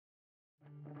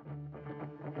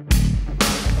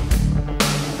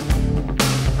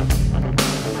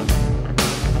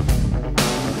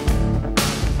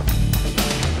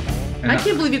I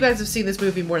can't believe you guys have seen this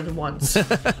movie more than once.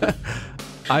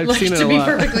 I've seen it a lot. To be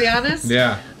perfectly honest,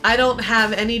 Yeah. I don't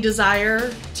have any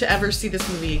desire to ever see this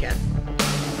movie again.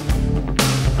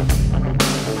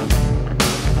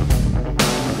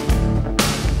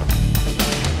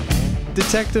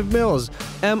 Detective Mills,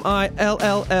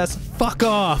 M-I-L-L-S, fuck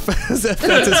off. That's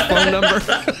his phone number.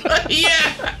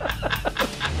 Yeah.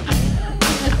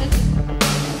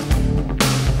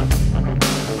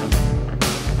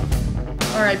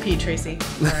 R.I.P. Tracy.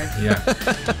 R.I.P. Yeah.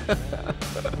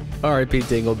 R.I.P.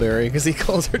 Dingleberry, because he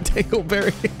calls her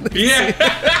Dingleberry. Yeah.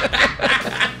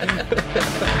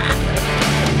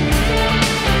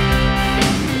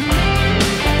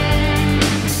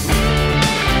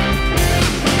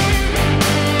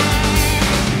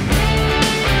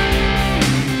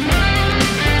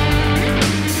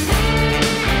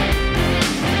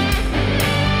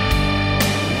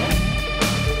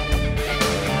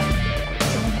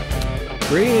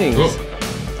 Greetings.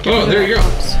 Oh, there you go.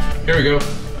 Here we go.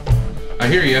 I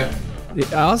hear you.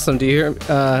 Awesome. Do you hear?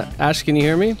 Ash, can you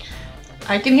hear me?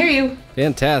 I can hear you.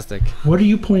 Fantastic. What are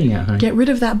you pointing at, honey? Get rid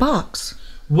of that box.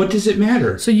 What does it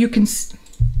matter? So you can...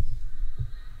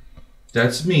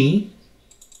 That's me.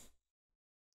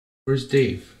 Where's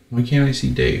Dave? Why can't I see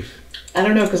Dave? I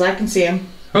don't know, because I can see him.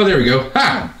 Oh, there we go.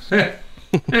 Ha!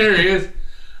 There he is.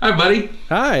 Hi, buddy.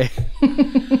 Hi.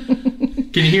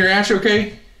 Can you hear Ash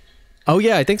okay? Oh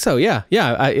yeah, I think so. Yeah.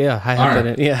 I have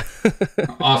been in. Yeah.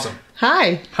 Awesome.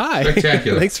 Hi. Hi.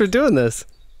 Spectacular. Thanks for doing this.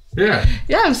 Yeah.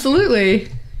 Yeah, absolutely.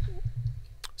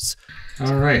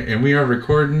 All right, and we are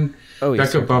recording. Oh,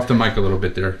 Back up off the mic a little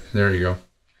bit there. There you go.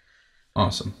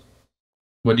 Awesome.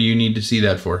 What do you need to see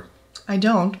that for? I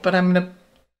don't, but I'm going to...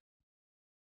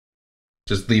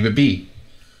 Just leave it be.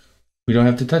 We don't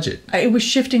have to touch it. It was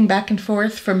shifting back and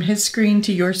forth from his screen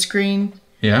to your screen.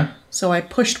 Yeah? So I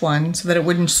pushed one so that it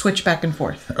wouldn't switch back and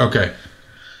forth. Okay.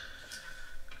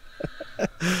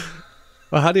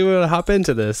 Well, how do you want to hop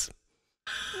into this?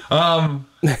 I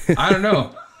don't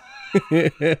know.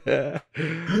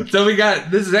 So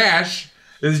this is Ash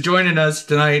is joining us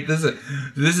tonight. This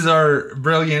is our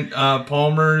brilliant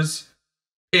Palmer's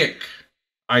pick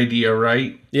idea,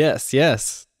 right? Yes.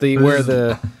 Where's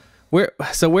the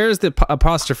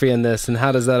apostrophe in this, and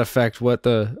how does that affect what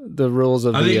the rules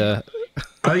of the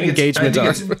engagement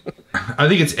are? I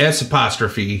think it's S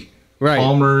apostrophe. Right.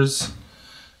 Palmer's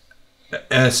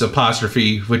S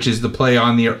apostrophe, which is the play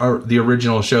on the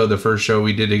original show, the first show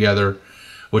we did together,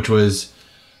 which was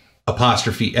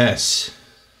apostrophe S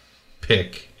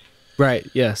pick. Right.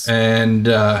 Yes. And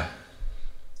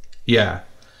yeah.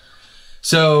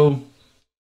 So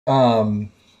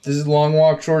this is Long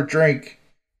Walk Short Drink.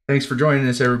 Thanks for joining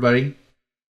us, everybody.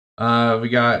 We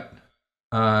got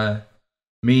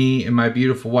me and my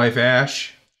beautiful wife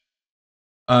Ash.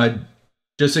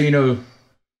 Just so you know,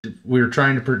 we're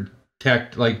trying to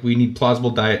protect, like, we need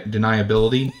plausible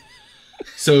deniability.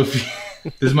 So if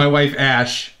this is my wife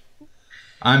Ash,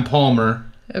 I'm Palmer.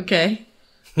 Okay.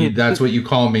 That's what you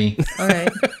call me. All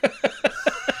right.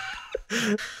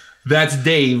 That's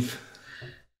Dave,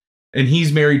 and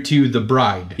he's married to the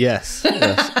bride. Yes.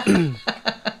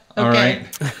 All right.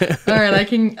 All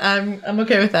right. I'm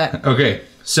okay with that. Okay.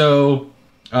 So,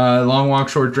 Long Walk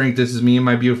Short Drink. This is me and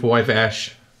my beautiful wife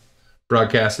Ash,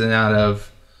 broadcasting out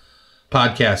of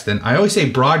podcasting. I always say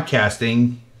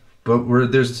broadcasting, but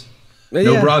there's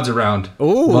no broads around.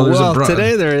 Oh, well,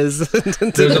 today there is.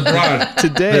 There's a broad.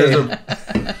 Today. There's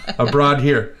a broad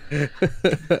here.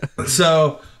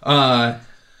 So,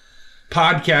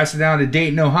 podcasting out of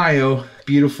Dayton, Ohio.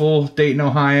 Beautiful Dayton,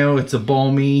 Ohio. It's a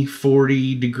balmy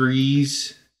 40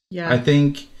 degrees, Yeah. I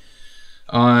think,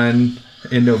 in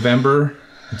November.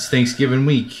 It's Thanksgiving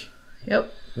week.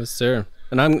 Yep. Yes, sir.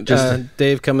 And I'm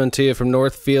Dave, coming to you from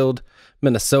Northfield,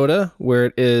 Minnesota, where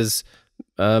it is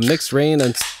mixed rain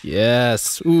and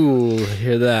yes. Ooh,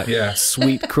 hear that? Yeah.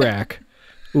 Sweet crack.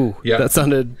 Ooh, yeah. That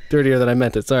sounded dirtier than I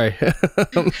meant it. Sorry.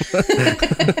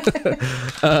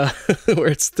 Where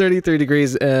it's 33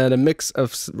 degrees and a mix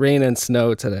of rain and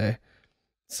snow today.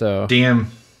 So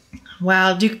damn.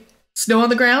 Wow. Do you snow on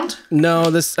the ground?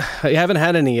 No, I haven't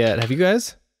had any yet. Have you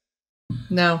guys?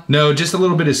 No, just a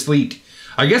little bit of sleet.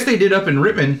 I guess they did up in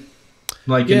Rittman,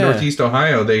 like in Northeast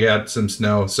Ohio. They had some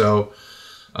snow, so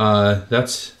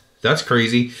that's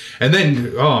crazy. And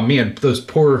then, oh man, those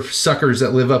poor suckers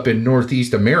that live up in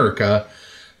Northeast America,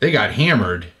 they got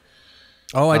hammered.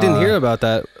 Oh, I didn't hear about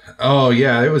that. Oh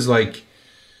yeah, it was like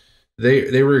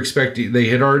they were expecting. They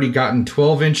had already gotten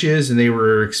 12 inches, and they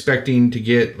were expecting to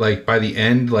get, like, by the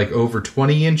end, like over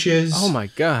 20 inches. Oh my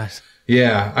gosh.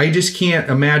 Yeah, I just can't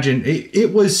imagine.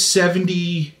 It was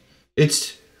 70.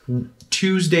 It's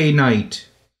Tuesday night,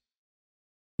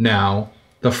 now.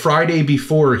 The Friday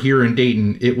before here in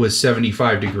Dayton, it was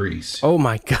 75 degrees. Oh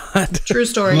my God. True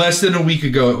story. Less than a week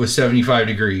ago, it was 75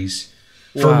 degrees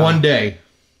for one day.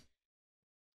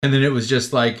 And then it was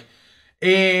just like,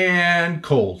 and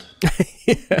cold.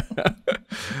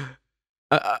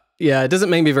 Yeah, it doesn't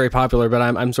make me very popular, but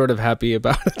I'm sort of happy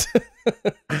about it.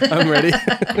 I'm ready.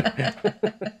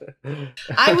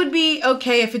 I would be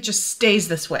okay if it just stays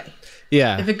this way.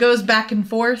 Yeah. If it goes back and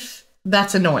forth,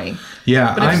 that's annoying.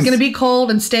 Yeah. But if it's going to be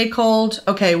cold and stay cold,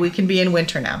 okay, we can be in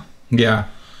winter now. Yeah.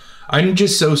 I'm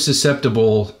just so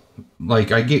susceptible.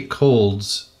 Like, I get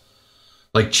colds,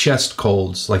 like chest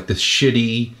colds, like the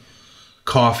shitty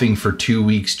coughing for 2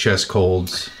 weeks chest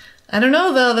colds. I don't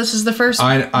know, though. This is the first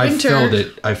winter. I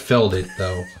felt it,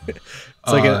 though. It's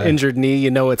like an injured knee. You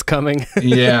know it's coming.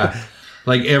 Yeah.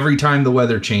 Like, every time the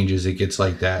weather changes, it gets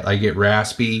like that. I get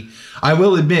raspy. I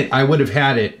will admit, I would have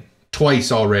had it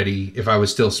twice already if I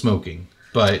was still smoking.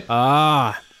 But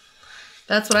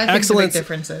that's what I think the big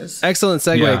difference is. Excellent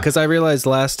segue, because I realized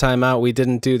last time out we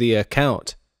didn't do the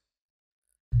account.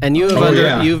 And you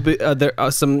have there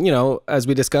are some, you know, as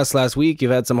we discussed last week,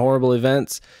 you've had some horrible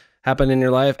events happen in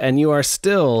your life, and you are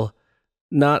still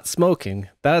not smoking.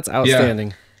 That's outstanding.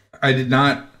 Yeah, I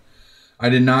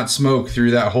did not smoke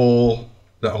through that whole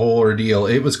ordeal.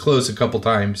 It was close a couple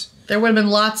times. There would have been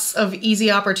lots of easy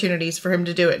opportunities for him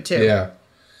to do it too. Yeah.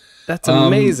 That's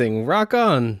amazing. Rock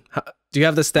on. Do you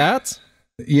have the stats?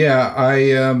 Yeah, I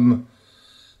am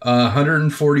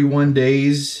 141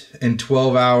 days and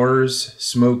 12 hours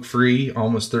smoke free,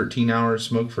 almost 13 hours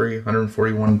smoke free,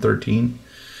 141 and 13.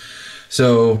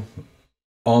 So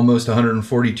almost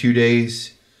 142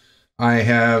 days. I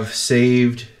have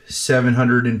saved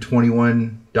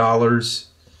 $721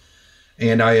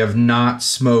 and I have not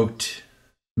smoked.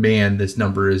 Man, this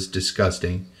number is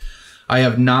disgusting. I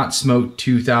have not smoked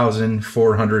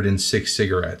 2,406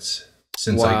 cigarettes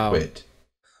since I quit.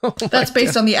 That's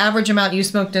based on the average amount you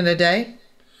smoked in a day?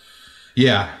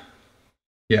 Yeah.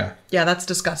 Yeah. Yeah, that's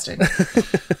disgusting.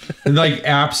 Like,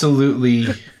 absolutely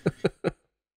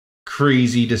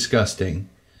crazy disgusting.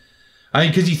 I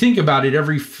mean, because you think about it,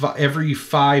 every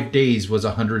 5 days was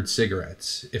 100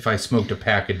 cigarettes if I smoked a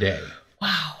pack a day.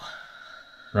 Wow.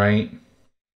 Right?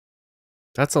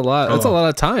 That's a lot. That's a lot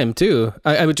of time, too.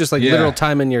 I would just literal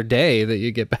time in your day that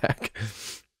you get back.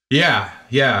 Yeah.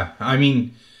 Yeah. I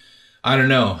mean, I don't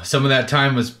know. Some of that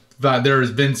time was, there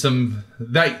has been some,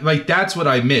 that's what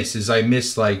I miss, is I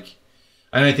miss, and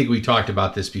I think we talked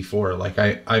about this before,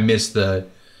 I miss the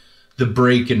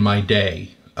break in my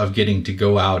day of getting to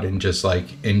go out and just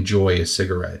enjoy a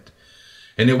cigarette.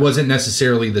 And it wasn't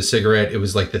necessarily the cigarette, it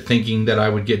was the thinking that I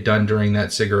would get done during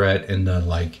that cigarette, and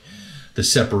the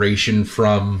separation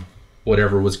from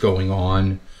whatever was going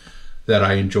on that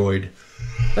I enjoyed.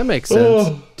 That makes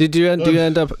sense. Do you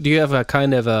have a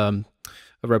kind of a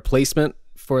replacement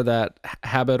for that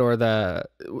habit, or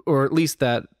at least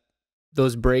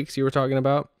those breaks you were talking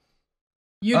about?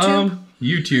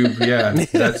 YouTube, yeah.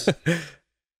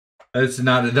 That's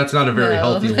not a very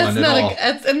healthy one at all.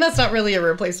 And that's not really a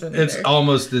replacement either. It's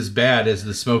almost as bad as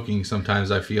the smoking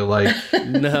sometimes, I feel like.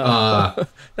 No,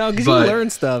 because you learn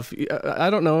stuff. I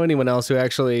don't know anyone else who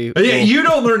actually... You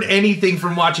don't learn anything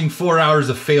from watching 4 hours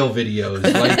of fail videos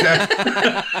like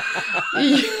that.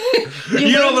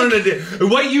 You don't learn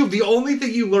the only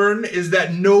thing you learn is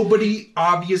that nobody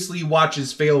obviously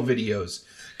watches fail videos.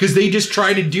 Because they just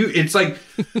try to do... It's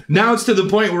now it's to the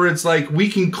point where it's we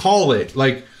can call it.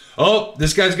 Oh,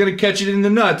 this guy's going to catch it in the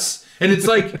nuts. And it's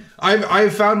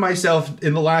I've found myself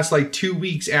in the last 2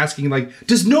 weeks asking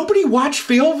does nobody watch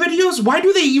fail videos? Why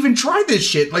do they even try this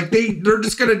shit? They're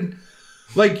just going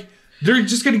to they're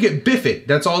just going to get biffed.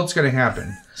 That's all that's going to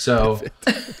happen. So,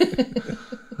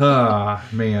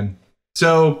 man.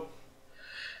 So,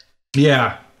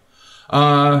 yeah.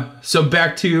 So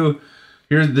back to...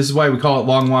 This is why we call it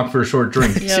Long Walk for a Short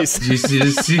Drink. Yep. Do you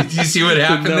see what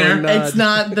happened there? It's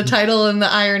not, the title and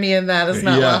the irony in that is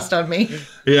not lost on me.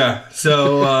 Yeah.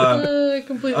 So I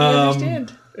completely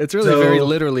understand. It's really very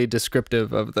literally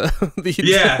descriptive of the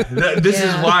this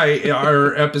is why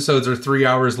our episodes are 3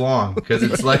 hours long, because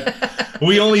it's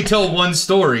we only tell one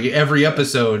story every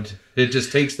episode. It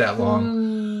just takes that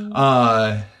long.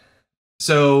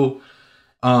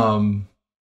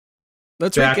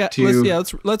 Let's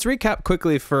recap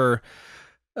quickly for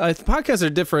podcasts are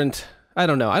different. I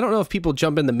don't know if people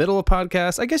jump in the middle of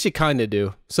podcasts. I guess you kind of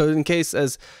do. So in case,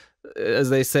 as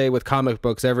they say with comic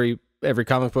books, every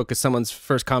comic book is someone's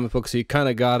first comic book. So you kind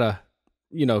of gotta,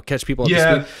 catch people up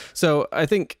to speed. So I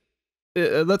think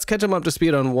let's catch them up to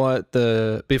speed on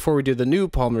before we do the new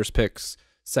Palmer's Picks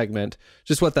segment,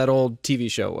 just what that old TV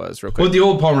show was real quick. What the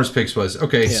old Palmer's Picks was.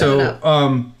 Okay,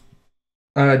 so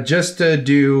just to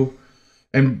do,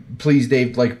 and please,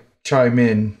 Dave, like chime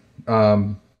in.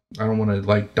 I don't want to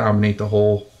like dominate the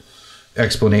whole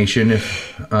explanation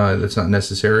if that's not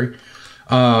necessary.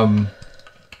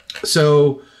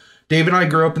 So Dave and I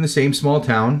grew up in the same small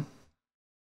town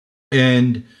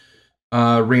and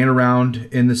ran around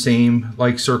in the same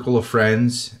like circle of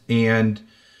friends, and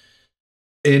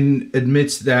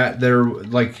admits that they're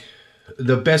like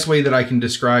the best way that I can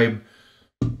describe,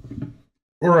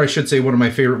 or I should say one of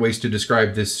my favorite ways to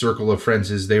describe this circle of friends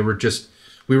is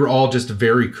we were all just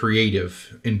very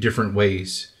creative in different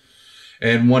ways.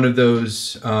 And one of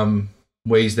those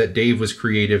ways that Dave was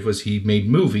creative was he made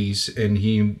movies, and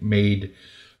he made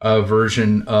a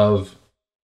version of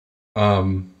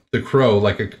The Crow,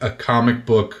 like a comic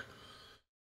book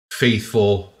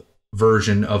faithful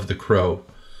version of The Crow.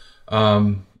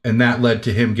 And that led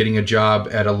to him getting a job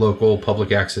at a local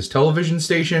public access television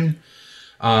station.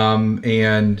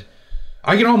 And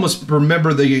I can almost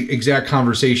remember the exact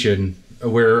conversation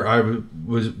where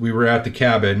we were at the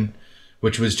cabin,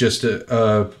 which was just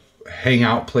a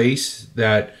hangout place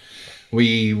that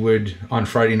we would, on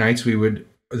Friday nights,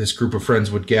 this group of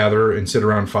friends would gather and sit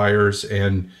around fires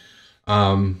and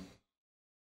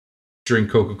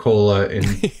drink Coca-Cola and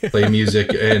play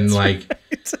music and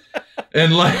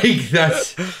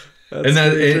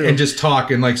just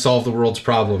talk and like solve the world's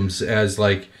problems as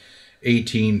like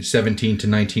 17 to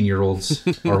 19-year-olds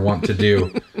are wont to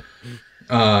do.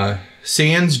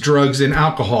 Sans drugs and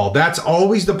alcohol. That's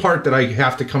always the part that I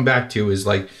have to come back to, is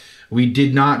like, we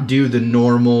did not do the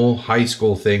normal high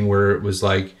school thing where it was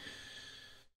like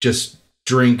just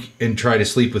drink and try to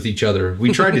sleep with each other.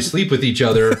 We tried to sleep with each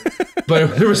other,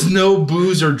 but there was no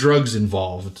booze or drugs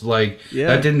involved. Like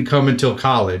that didn't come until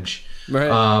college.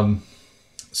 Right.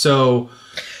 So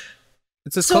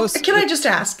it's as close. Can I just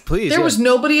ask? Please. There was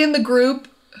nobody in the group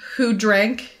who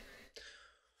drank.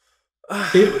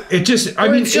 It just, I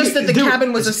mean, it's just that the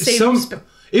cabin was a safe.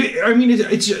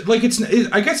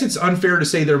 I guess it's unfair to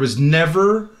say there was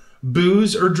never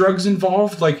booze or drugs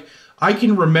involved. Like, I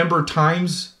can remember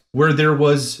times where there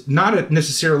was, not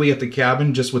necessarily at the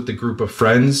cabin, just with the group of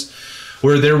friends,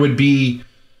 where there would be,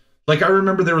 like, I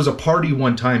remember there was a party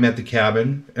one time at the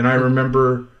cabin, and I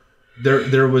remember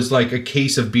there was like a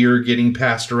case of beer getting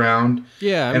passed around.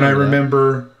 Yeah. I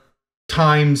remember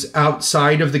times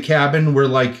outside of the cabin where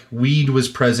like weed was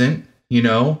present, you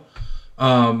know.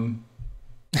 Yeah,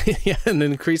 and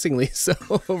increasingly so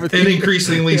over the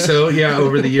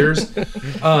over the years.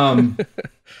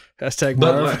 Hashtag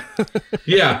Marv.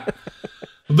 Yeah.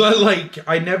 But like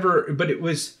it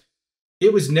was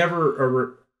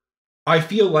never I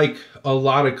feel like a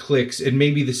lot of cliques, and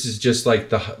maybe this is just like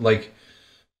the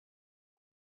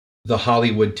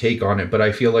Hollywood take on it, but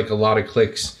I feel like a lot of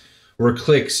cliques were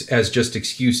cliques as just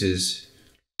excuses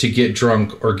to get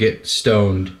drunk or get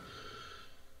stoned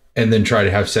and then try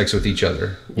to have sex with each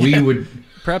other. Yeah. We would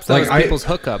perhaps that was people's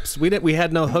hookups. We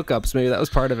had no hookups. Maybe that was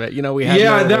part of it. You know, we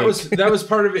had that was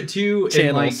part of it too.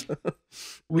 Channels.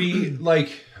 And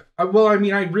like I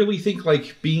really think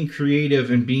like being creative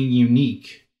and being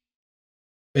unique,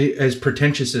 as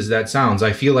pretentious as that sounds,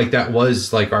 I feel like that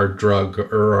was like our drug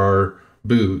or our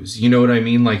booze. You know what I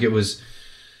mean? Like it was.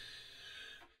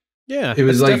 Yeah, it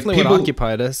was like definitely what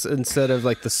occupied us, instead of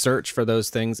like the search for those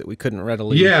things that we couldn't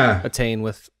readily attain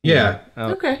with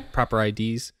proper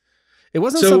IDs. It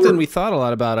wasn't something we thought a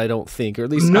lot about, I don't think, or at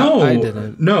least I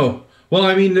didn't. No. Well,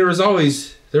 I mean, there was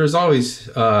always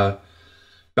Bauman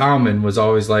was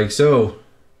always like, so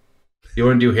you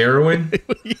want to do heroin?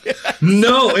 Yes.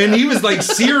 No, and he was like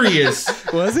serious.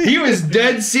 Was he? He was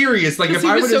dead serious. Like if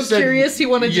I would have said, curious, he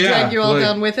wanted to drag you all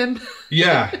down with him.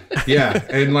 Yeah,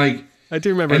 and like. I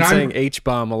do remember saying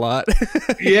H-bomb a lot.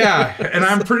 Yeah, and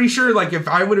I'm pretty sure, like, if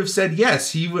I would have said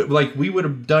yes, he would, like, we would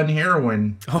have done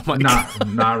heroin. Oh my God.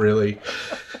 Not really.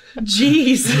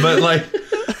 Jeez. But like,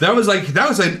 that was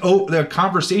the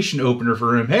conversation opener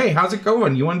for him. Hey, how's it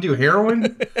going? You want to do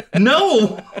heroin?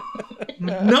 No,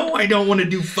 I don't want to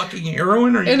do fucking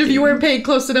heroin. And if you weren't paying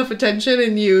close enough attention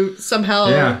and you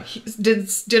somehow did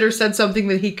or said something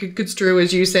that he could construe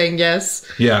as you saying yes,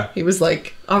 he was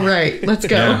like, all right, let's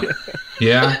go.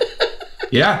 Yeah.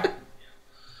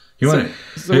 You want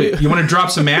to drop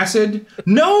some acid?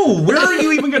 No. Where are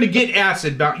you even going to get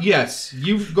acid? Yes,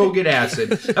 you go get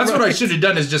acid. That's what I should have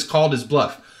done, is just called his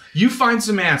bluff. You find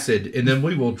some acid, and then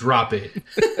we will drop it.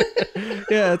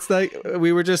 Yeah, it's like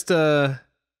we were just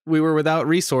we were without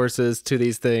resources to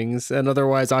these things and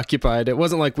otherwise occupied. It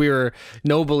wasn't like we were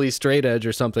nobly straight edge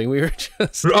or something. We were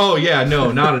just. Oh yeah,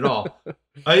 no, not at all.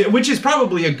 Which is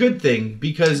probably a good thing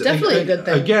because definitely a good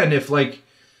thing. Again, if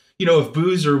if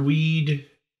booze or weed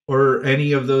or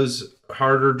any of those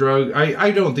harder drugs,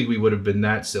 I don't think we would have been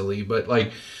that silly, but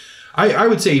I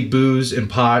would say booze and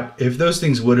pot, if those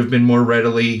things would have been more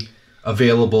readily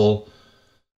available,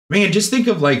 man, just think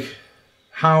of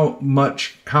how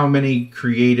many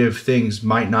creative things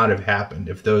might not have happened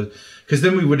if those, because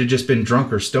then we would have just been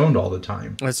drunk or stoned all the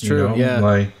time. That's true.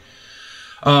 Yeah.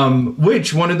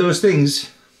 Which one of those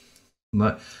things?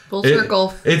 Full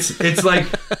circle. It's like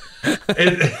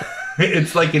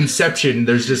it's like Inception.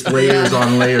 There's just layers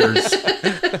on layers.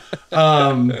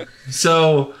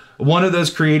 So one of those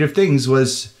creative things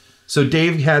was, so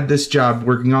Dave had this job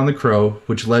working on The Crow,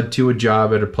 which led to a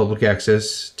job at a public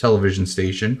access television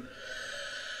station.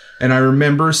 And I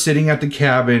remember sitting at the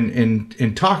cabin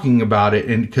and talking about it,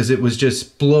 and because it was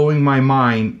just blowing my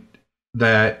mind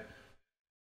that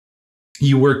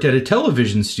you worked at a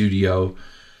television studio,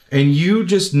 and you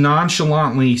just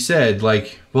nonchalantly said,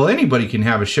 well, anybody can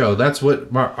have a show. That's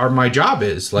what my job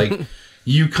is.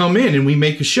 You come in and we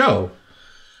make a show.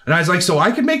 And I was like, so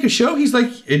I can make a show? He's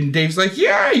like, and Dave's like,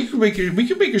 yeah, we can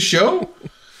make a show.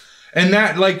 And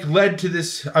that led to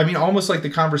this, almost like the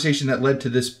conversation that led to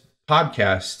this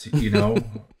podcast,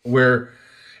 where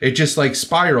it just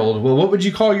spiraled. Well, what would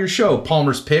you call your show?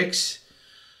 Palmer's Picks?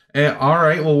 And, all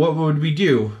right, well, what would we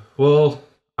do? Well,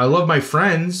 I love my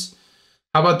friends.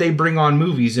 How about they bring on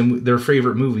movies and their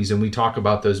favorite movies, and we talk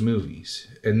about those movies?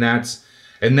 And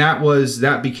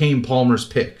that became Palmer's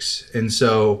Picks. And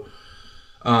so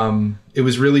it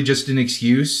was really just an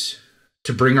excuse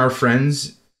to bring our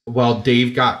friends while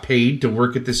Dave got paid to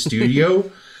work at the studio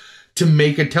to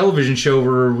make a television show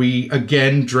where we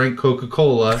again drank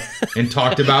Coca-Cola and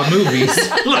talked about movies.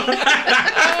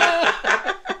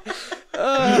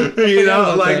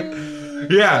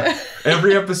 Yeah.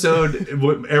 Every episode,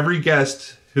 every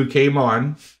guest who came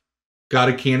on got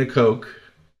a can of Coke,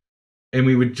 and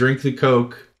we would drink the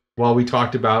Coke while we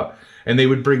talked about, and they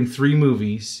would bring 3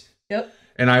 movies. Yep.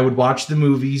 And I would watch the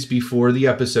movies before the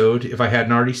episode if I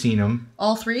hadn't already seen them.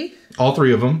 All 3? All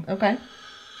 3 of them. Okay.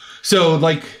 So,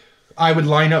 I would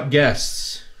line up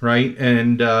guests, right?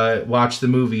 And watch the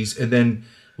movies, and then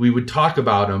we would talk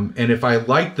about them. And if I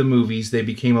liked the movies, they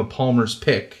became a Palmer's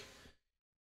Pick.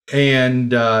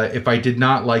 And if I did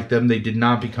not like them, they did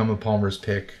not become a Palmer's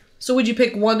Pick. So would you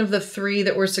pick one of the 3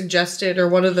 that were suggested, or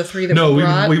one of the 3 that were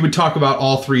brought? No, we would talk about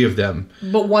all 3 of them.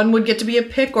 But one would get to be a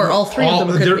pick, or all 3 of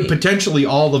them could be? Potentially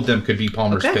all of them could be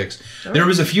Palmer's Picks. Right. There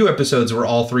was a few episodes where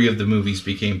all 3 of the movies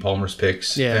became Palmer's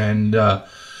Picks. Yeah. And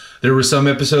there were some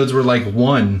episodes where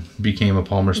one became a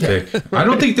Palmer's Pick. Right. I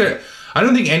don't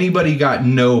think anybody got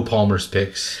no Palmer's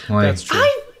Picks. That's true.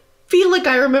 I feel like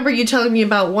I remember you telling me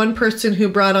about one person who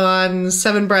brought on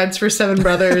 7 Brides for 7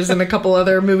 Brothers and a couple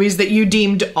other movies that you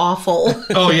deemed awful.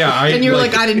 Oh yeah, and you were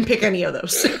I didn't pick any of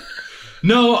those.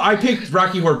 No, I picked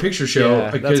Rocky Horror Picture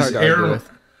Show because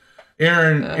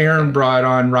Aaron brought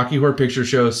on Rocky Horror Picture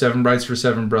Show, 7 Brides for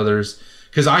 7 Brothers,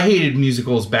 because I hated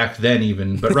musicals back then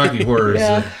even, but Rocky Horror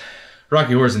is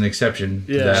Rocky Horror is an exception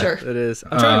to that. Sure. It is.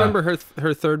 I'm trying to remember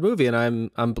her third movie,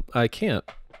 and I can't.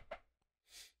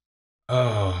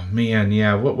 Oh man,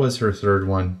 yeah. What was her third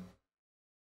one?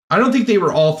 I don't think they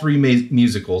were all 3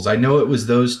 musicals. I know it was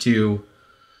those 2,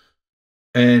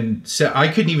 and so I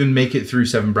couldn't even make it through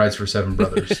 7 Brides for 7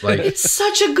 Brothers. It's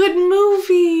such a good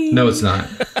movie. No, it's not.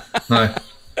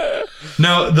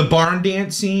 No, the barn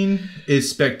dance scene is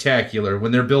spectacular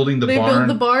when they're building the barn. They build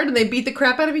the barn and they beat the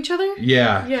crap out of each other?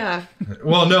 Yeah. Yeah.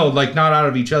 Well, no, not out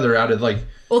of each other, out of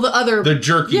the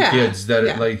jerky kids that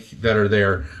that are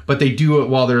there, but they do it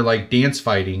while they're dance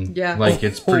fighting. Yeah.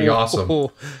 It's pretty awesome.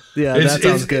 Yeah, that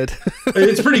sounds good.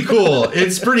 It's pretty cool.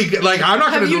 It's pretty good. I'm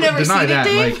not going to deny that.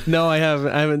 Dave? No, I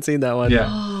haven't seen that one. Yeah.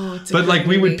 Oh, but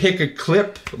we would pick a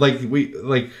clip,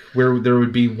 where there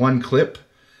would be one clip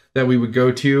that we would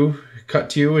cut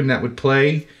to, and that would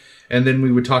play, and then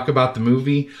we would talk about the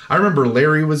movie. I remember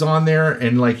Larry was on there,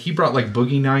 and he brought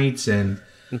Boogie Nights and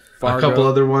Fargo, a couple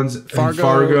other ones,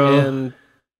 Fargo, and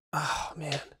oh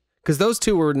man, because those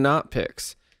 2 were not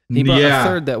picks. He brought a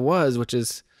third that was, which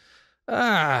is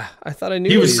I thought I knew.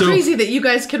 He was so crazy that you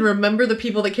guys can remember the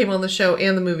people that came on the show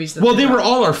and the movies. That they were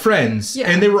all our friends,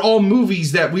 and they were all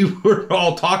movies that we were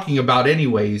all talking about,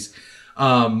 anyways.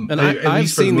 And I've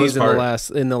seen these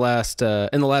in the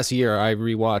last year. I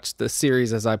rewatched the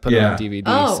series as I put it on DVD.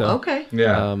 Oh, so, okay.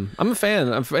 Yeah, I'm a fan.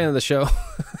 I'm a fan of the show.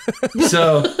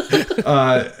 So,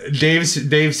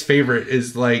 Dave's favorite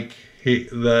is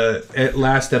the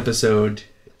last episode,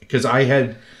 because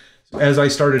as I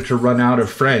started to run out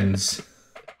of friends,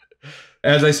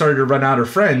 as I started to run out of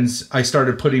friends, I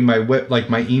started putting my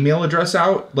my email address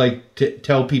out, like to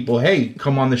tell people, hey,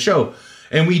 come on the show.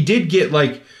 And we did get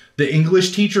like the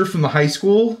English teacher from the high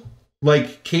school,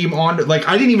 like came on, like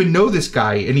I didn't even know this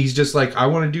guy. And he's just like, I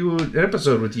want to do an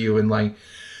episode with you. And like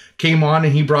came on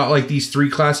and he brought like these 3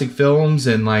 classic films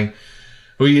and like,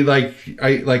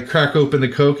 I crack open the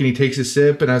Coke and he takes a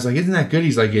sip and I was like, isn't that good?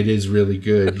 He's like, it is really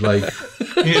good. Like,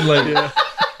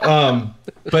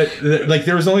 but like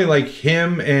there was only like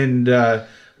him and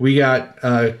we got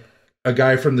a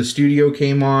guy from the studio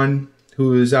came on who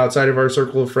was outside of our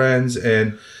circle of friends,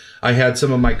 and I had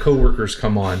some of my coworkers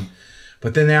come on.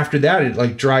 But then after that, it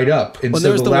like dried up. And well, so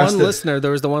there was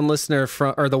the one listener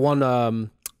from, or the one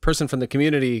person from the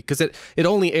community, because it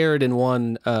only aired in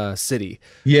one city.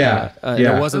 Yeah,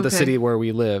 It wasn't the city where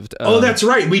we lived. That's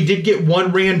right. We did get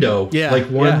one rando. Yeah, like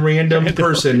one random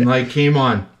person like came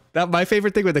on. That my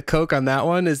favorite thing with the Coke on that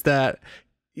one is that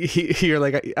you're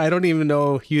like, I don't even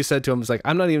know. You said to him, "It's like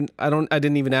I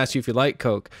didn't even ask you if you like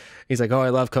Coke." He's like, "Oh, I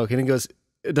love Coke," and he goes,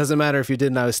 "It doesn't matter if you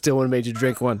didn't. I still would have made you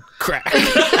drink one." Crack.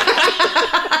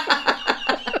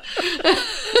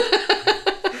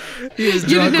 You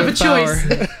didn't have a choice.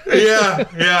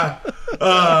 Yeah.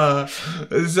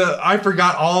 So I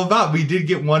forgot all about. We did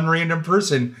get one random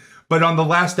person, but on the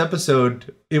last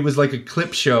episode, it was like a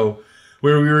clip show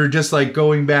where we were just like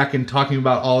going back and talking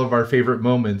about all of our favorite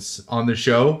moments on the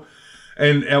show.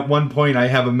 And at one point I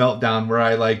have a meltdown where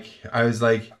I was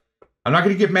like, I'm not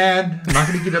going to get mad. I'm not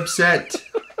going to get upset.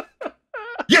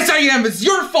 Yes, I am. It's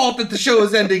your fault that the show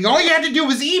is ending. All you had to do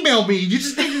was email me. You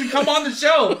just needed to come on the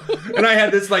show. And I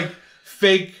had this like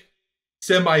fake,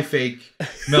 semi-fake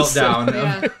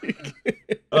meltdown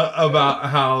about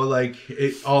how like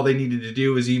all they needed to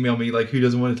do was email me. Like, who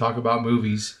doesn't want to talk about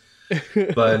movies?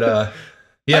 But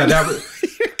yeah, that was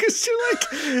because you're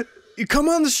like, you come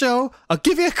on the show, I'll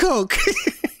give you a Coke.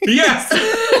 Yes,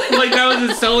 like that was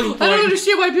a selling point. I don't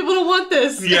understand why people don't want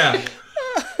this. Yeah.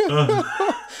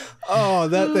 Oh,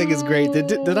 that thing is great.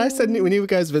 Did I send you, when you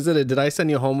guys visited, did I send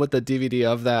you home with the DVD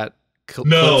of that clip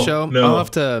show? No.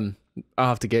 I'll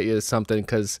have to get you something,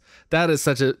 because that is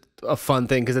such a fun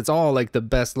thing, because it's all like the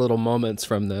best little moments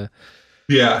from the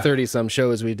 30-some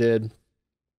shows we did.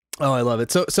 Oh, I love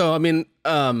it. So I mean,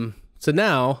 so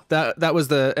now that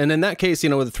was and in that case,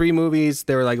 with the 3 movies,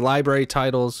 they were like library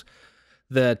titles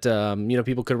that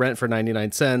people could rent for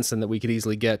 99 cents and that we could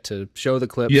easily get to show the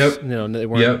clips. Yep. They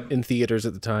weren't in theaters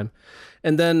at the time.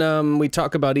 And then we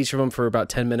talk about each of them for about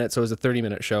 10 minutes, so it was a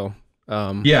 30-minute show.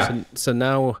 So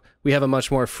now we have a much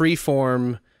more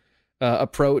free-form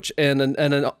approach and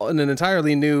an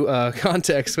entirely new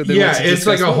context with it. Yeah, it's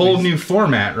like a whole new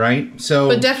format, right? So,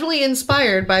 but definitely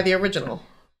inspired by the original.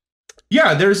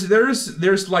 Yeah,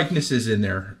 there's likenesses in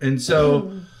there, and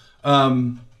so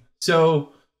so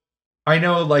I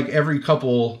know like every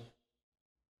couple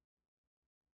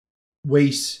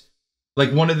wastes,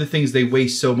 like one of the things they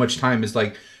waste so much time is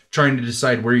like trying to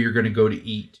decide where you're going to go to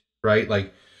eat, right?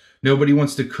 Like nobody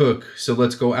wants to cook, so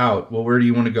let's go out. Well, where do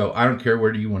you want to go? I don't care.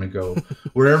 Where do you want to go?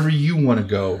 Wherever you want to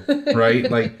go, right?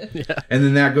 Like, and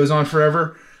then that goes on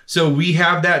forever. So we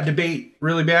have that debate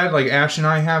really bad. Like Ash and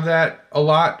I have that a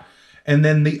lot. And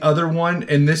then the other one,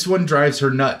 and this one drives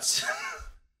her nuts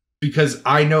because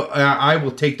I know I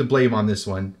will take the blame on this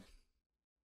one.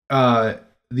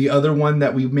 The other one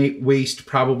that we may waste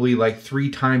probably like 3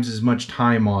 times as much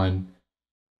time on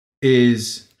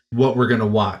is what we're going to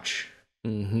watch.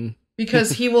 Mm-hmm.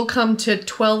 Because he will come to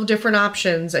 12 different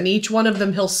options, and each one of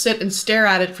them he'll sit and stare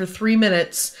at it for 3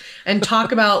 minutes and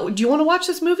talk about, do you want to watch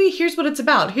this movie? Here's what it's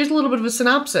about. Here's a little bit of a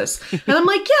synopsis. And I'm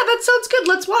like, yeah, that sounds good.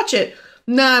 Let's watch it.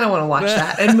 No, I don't want to watch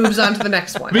that, and moves on to the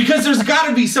next one. Because there's got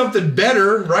to be something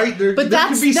better, right? There could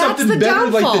be something better.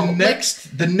 Downfall. Like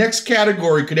the next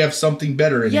category could have something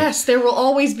better in it. Yes, there will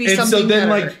always be something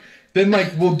better. And so then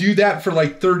we'll do that for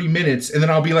like 30 minutes, and then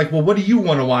I'll be like, well, what do you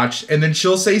want to watch? And then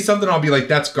she'll say something, I'll be like,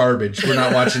 that's garbage. We're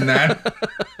not watching that.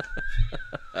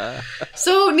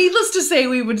 So, needless to say,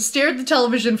 we would stare at the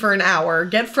television for an hour,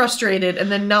 get frustrated,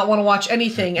 and then not want to watch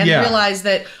anything, and realize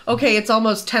that, okay, it's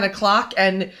almost 10 o'clock,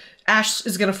 and Ash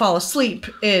is going to fall asleep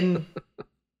in,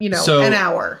 an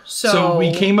hour. So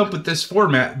we came up with this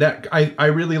format that I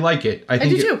really like it. I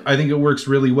do too. I think it works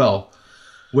really well.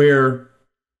 Where,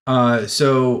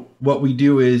 so what we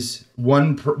do is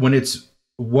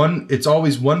it's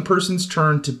always one person's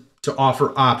turn to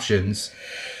offer options,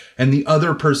 and the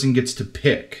other person gets to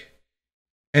pick.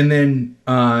 And then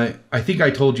I think I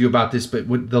told you about this, but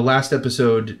with the last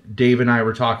episode, Dave and I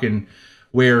were talking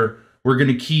where we're going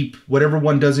to keep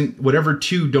whatever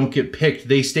 2 don't get picked,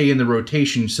 they stay in the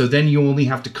rotation. So then you only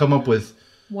have to come up with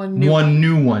one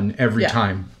new one every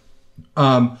time.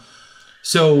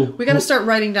 So we got to start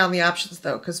writing down the options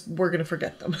though, because we're gonna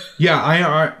forget them. Yeah,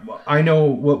 I know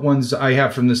what ones I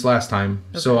have from this last time,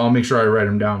 so I'll make sure I write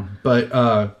them down.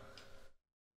 But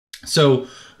so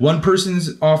one person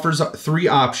offers 3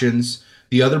 options,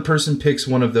 the other person picks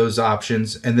one of those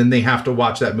options, and then they have to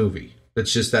watch that movie.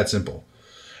 It's just that simple.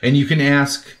 And you can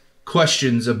ask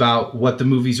questions about what the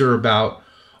movies are about,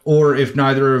 or if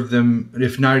neither of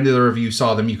you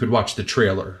saw them, you could watch the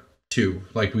trailer too.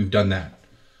 Like we've done that.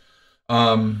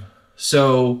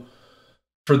 So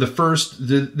for the first,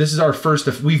 this is our first,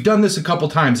 we've done this a couple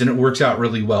times and it works out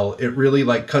really well. It really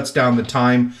like cuts down the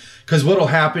time, because what'll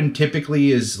happen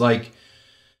typically is like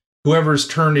whoever's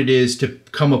turn it is to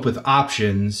come up with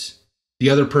options, the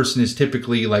other person is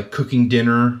typically like cooking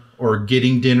dinner or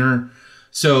getting dinner.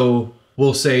 So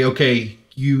we'll say, okay,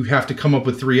 you have to come up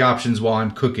with 3 options while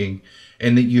I'm cooking,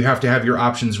 and that you have to have your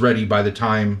options ready by the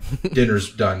time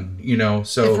dinner's done, you know?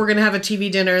 So if we're going to have a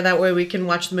TV dinner, that way we can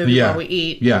watch the movie while we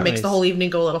eat. Yeah. It makes the whole evening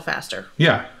go a little faster.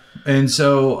 Yeah. And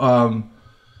so,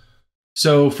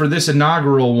 so for this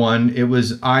inaugural one, it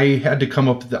was, I had to come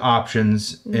up with the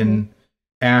options and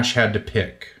Ash had to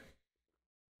pick.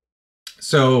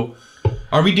 So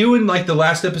are we doing like the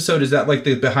last episode? Is that like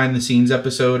the behind the scenes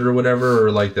episode or whatever?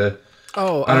 Or like the,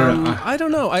 I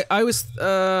don't know. I was,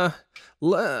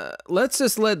 let's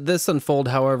just let this unfold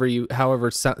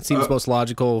however seems most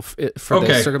logical for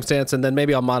this circumstance, and then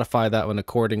maybe I'll modify that one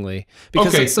accordingly,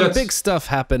 because some big stuff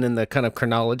happened in the kind of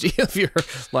chronology of your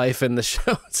life in the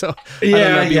show. So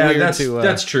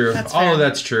that's true. All of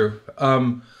that's true.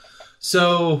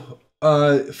 So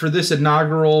for this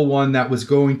inaugural one that was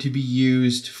going to be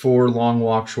used for Long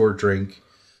Walk Short Drink,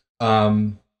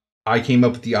 I came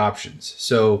up with the options.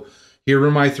 So here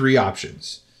are my 3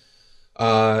 options.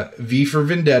 V for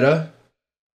Vendetta,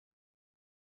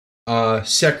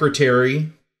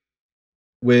 Secretary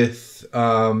with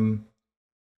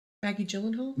Maggie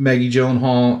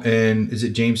Gyllenhaal, and is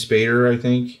it James Spader? I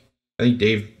think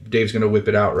Dave's gonna whip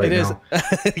it out right now.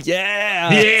 Yeah.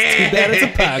 Too bad it's a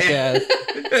podcast.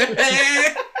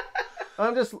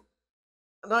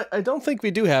 I don't think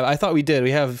we do have. I thought we did.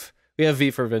 We have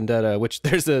V for Vendetta, which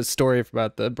there's a story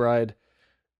about the bride.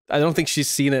 I don't think she's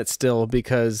seen it still,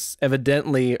 because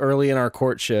evidently early in our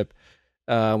courtship,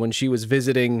 when she was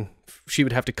visiting, she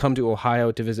would have to come to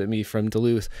Ohio to visit me from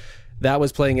Duluth. That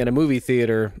was playing at a movie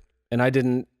theater, and I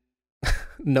didn't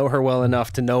know her well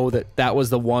enough to know that was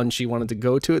the one she wanted to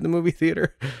go to at the movie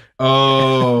theater.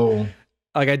 Oh.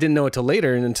 Like, I didn't know it till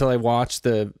later, and until I watched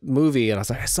the movie, and I was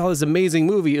like, I saw this amazing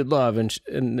movie you'd love, and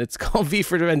it's called V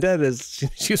for Vendetta.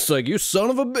 She was like, you son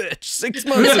of a bitch, 6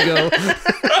 months ago.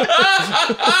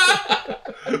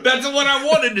 That's the one I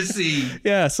wanted to see.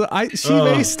 Yeah, so she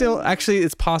may still, actually,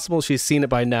 it's possible she's seen it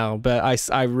by now, but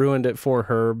I ruined it for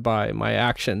her by my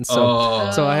actions. So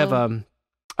I have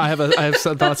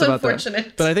some thoughts about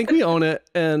that. But I think we own it,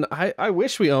 and I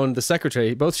wish we owned The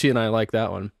Secretary. Both she and I like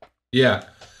that one. Yeah.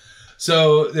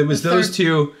 So it was those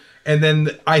 2, and then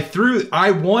I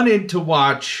wanted to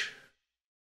watch.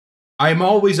 I'm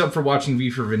always up for watching V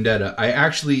for Vendetta.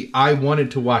 I wanted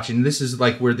to watch, and this is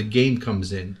like where the game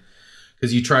comes in,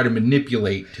 because you try to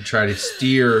manipulate to try to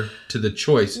steer to the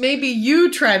choice. Maybe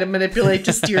you try to manipulate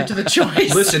to steer to the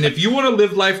choice. Listen, if you want to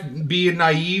live life being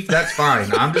naive, that's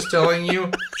fine. I'm just telling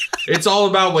you, it's all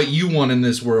about what you want in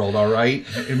this world, all right?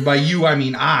 And by you, I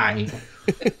mean I.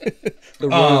 The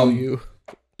royal you.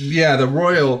 Yeah, the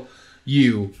royal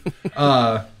you.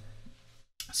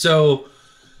 So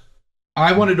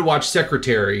I wanted to watch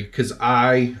Secretary because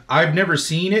I've never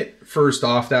seen it. First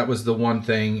off, that was the one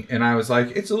thing. And I was like,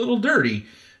 it's a little dirty.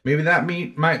 Maybe that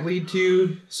might lead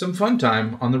to some fun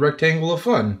time on the Rectangle of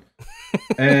Fun.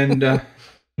 And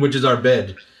which is our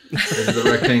bed. Is the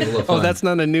Rectangle of Fun. Oh, that's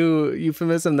not a new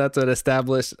euphemism. That's an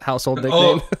established household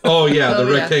nickname. Oh yeah,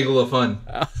 the Rectangle of Fun.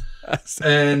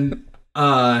 And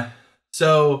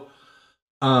so,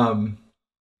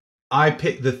 I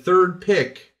picked the third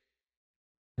pick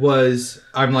was,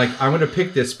 I'm like, I'm going to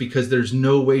pick this because there's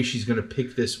no way she's going to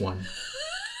pick this one.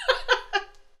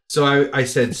 So I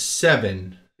said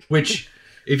 7, which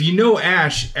if you know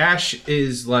Ash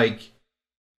is like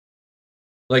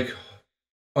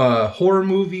horror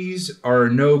movies are a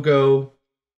no-go,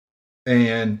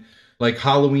 and like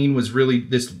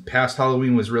this past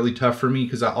Halloween was really tough for me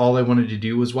because all I wanted to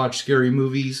do was watch scary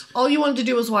movies. All you wanted to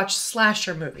do was watch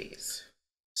slasher movies.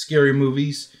 Scary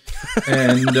movies.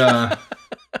 And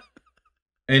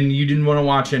and you didn't want to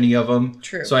watch any of them.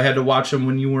 True. So I had to watch them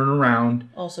when you weren't around.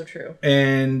 Also true.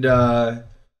 And I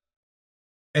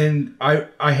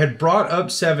had brought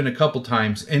up 7 a couple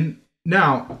times. And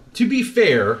now, to be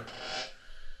fair,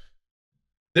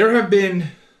 there have been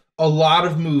a lot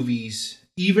of movies,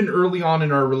 even early on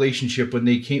in our relationship when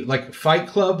they came, like Fight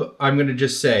Club, I'm going to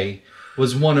just say,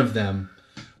 was one of them,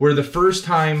 where the first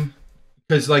time,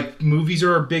 because like movies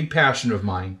are a big passion of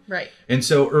mine. Right. And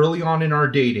so early on in our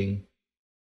dating,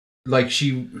 like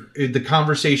the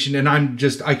conversation, and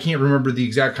I can't remember the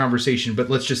exact conversation, but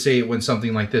let's just say it went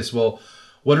something like this. Well,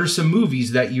 what are some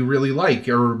movies that you really like,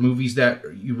 or movies that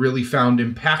you really found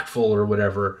impactful or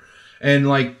whatever? And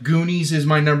like Goonies is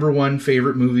my number one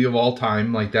favorite movie of all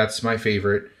time. Like that's my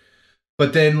favorite.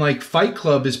 But then like Fight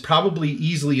Club is probably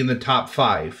easily in the top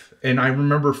 5. And I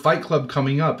remember Fight Club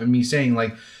coming up and me saying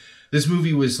like, this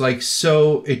movie was like,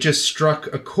 so it just struck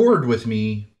a chord with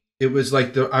me. It was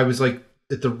like I was like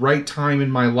at the right time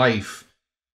in my life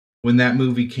when that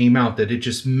movie came out, that it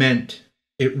just meant,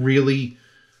 it really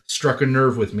struck a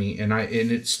nerve with me, and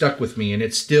it stuck with me, and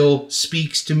it still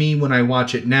speaks to me when I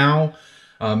watch it now,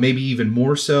 maybe even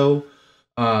more so.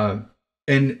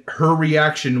 And her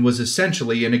reaction was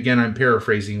essentially, and again I'm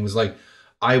paraphrasing, was like,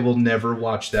 I will never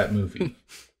watch that movie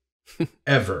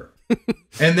ever.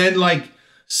 And then like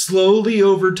slowly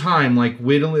over time, like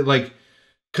whittling, like,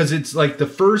 because it's like the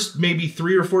first maybe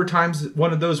 3 or 4 times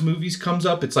one of those movies comes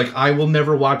up, it's like, I will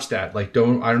never watch that. Like,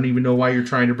 I don't even know why you're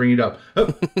trying to bring it up.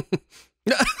 Oh.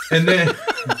 and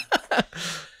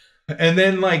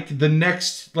then like the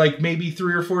next like maybe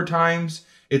 3 or 4 times,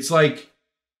 it's like,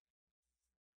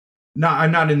 no,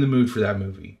 I'm not in the mood for that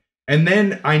movie. And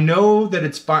then I know that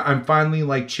I'm finally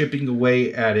like chipping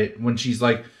away at it when she's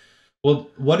like, well,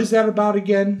 what is that about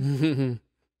again?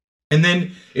 And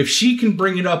then if she can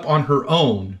bring it up on her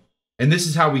own, and this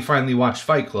is how we finally watched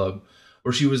Fight Club,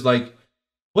 where she was like,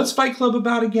 what's Fight Club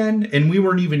about again? And we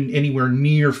weren't even anywhere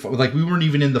near, like we weren't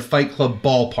even in the Fight Club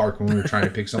ballpark when we were trying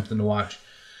to pick something to watch.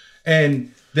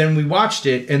 And then we watched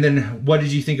it, and then what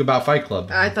did you think about Fight Club?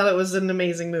 I thought it was an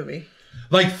amazing movie.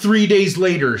 Like 3 days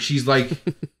later, she's like,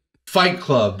 Fight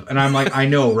Club. And I'm like, I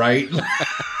know, right?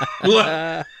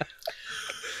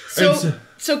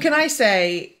 So can I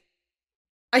say,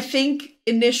 I think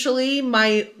initially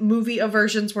my movie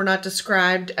aversions were not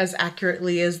described as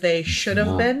accurately as they should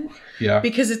have been. Yeah.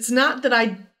 Because it's not that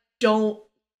I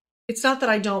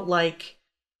don't like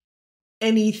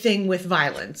anything with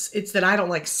violence. It's that I don't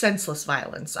like senseless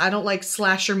violence. I don't like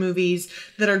slasher movies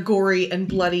that are gory and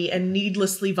bloody and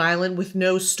needlessly violent with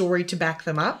no story to back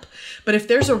them up. But if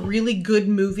there's a really good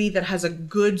movie that has a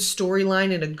good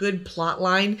storyline and a good plot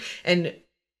line, and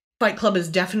Fight Club is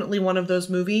definitely one of those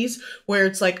movies where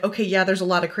it's like, okay, yeah, there's a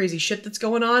lot of crazy shit that's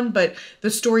going on, but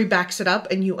the story backs it up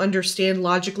and you understand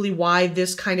logically why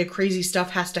this kind of crazy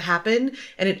stuff has to happen,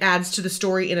 and it adds to the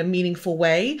story in a meaningful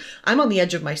way. I'm on the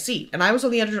edge of my seat, and I was on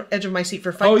the edge of my seat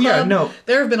for Fight Club. Yeah, no.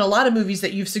 There have been a lot of movies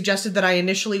that you've suggested that I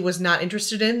initially was not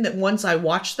interested in, that once I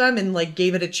watched them and like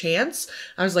gave it a chance,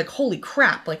 I was like, holy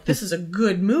crap, like this is a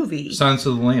good movie. Silence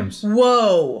of the Lambs.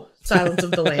 Whoa. Silence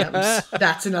of the Lambs.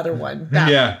 That's another one.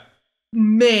 Yeah.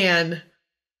 Man.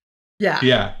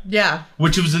 Yeah.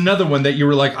 Which was another one that you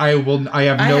were like, I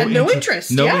have no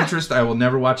interest. No interest. I will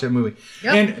never watch that movie.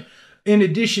 Yep. And in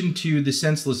addition to the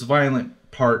senseless violent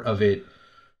part of it,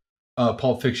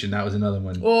 Pulp Fiction, that was another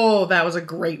one. Oh, that was a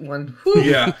great one. Whew.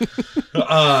 Yeah.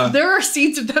 There are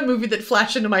scenes of that movie that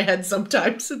flash into my head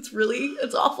sometimes.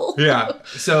 It's awful. Yeah.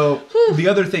 So the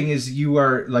other thing is, you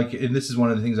are like, and this is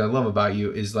one of the things I love about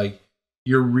you, is like,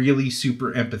 you're really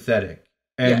super empathetic.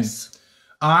 And yes.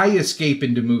 I escape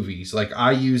into movies. Like,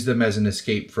 I use them as an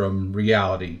escape from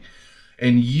reality.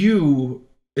 And you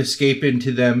escape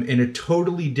into them in a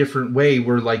totally different way,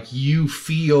 where like you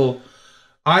feel,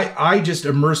 I just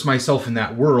immerse myself in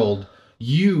that world.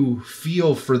 You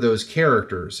feel for those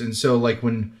characters. And so like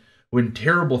when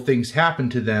terrible things happen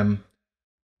to them,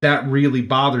 that really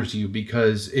bothers you,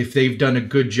 because if they've done a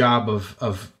good job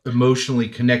of emotionally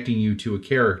connecting you to a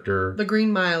character. The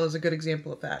Green Mile is a good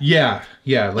example of that. Yeah.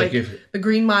 Like if The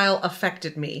Green Mile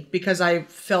affected me because I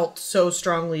felt so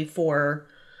strongly for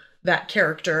that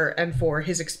character and for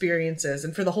his experiences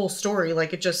and for the whole story.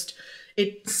 Like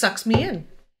it sucks me in.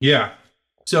 Yeah.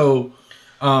 So,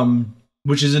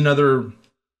 which is another,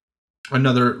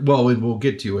 well, we'll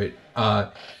get to it.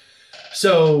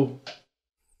 So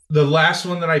the last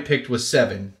one that I picked was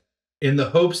 7, in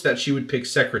the hopes that she would pick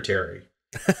Secretary.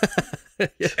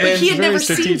 But he had never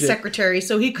seen Secretary,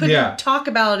 so he couldn't talk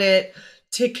about it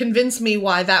to convince me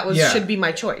why that should be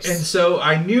my choice. And so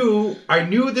I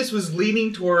knew this was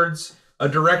leaning towards a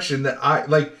direction that I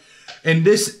like, and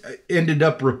this ended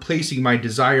up replacing my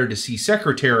desire to see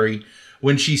Secretary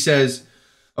when she says,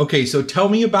 okay, so tell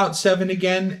me about 7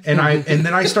 again. And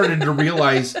then I started to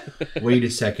realize, wait a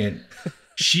second,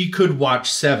 she could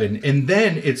watch 7. And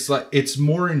then it's like, it's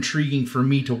more intriguing for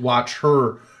me to watch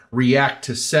her react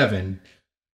to Seven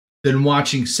than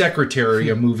watching Secretary,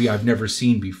 a movie I've never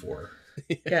seen before.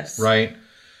 Yes. Right?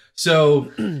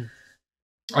 So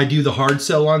I do the hard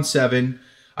sell on Seven.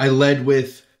 I led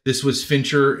with, this was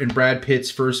Fincher and Brad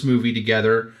Pitt's first movie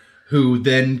together, who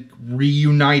then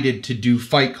reunited to do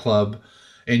Fight Club,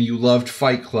 and you loved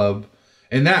Fight Club.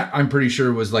 And that, I'm pretty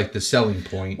sure, was like the selling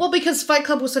point. Well, because Fight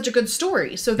Club was such a good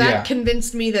story. So that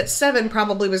convinced me that Seven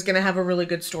probably was going to have a really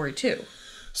good story, too.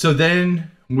 So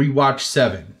then we watched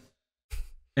Seven.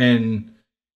 And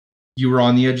you were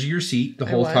on the edge of your seat the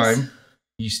whole time.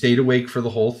 You stayed awake for the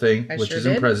whole thing, which is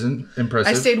impressive.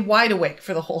 I stayed wide awake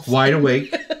for the whole thing. Wide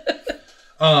awake.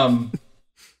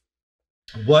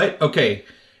 What? Okay.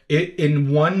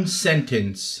 In one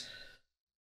sentence,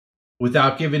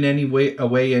 without giving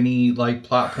away any like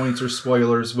plot points or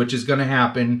spoilers, which is going to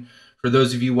happen for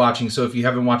those of you watching. So if you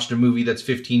haven't watched a movie that's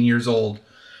 15 years old,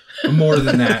 more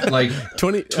than that, like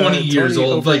 20 years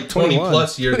old, like 20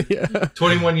 plus years,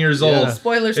 21 years old.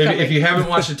 Spoilers coming. If you haven't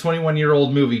watched a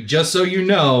 21-year-old movie, just so you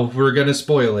know, we're going to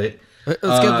spoil it.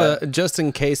 Let's give just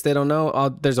in case they don't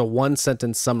know, there's a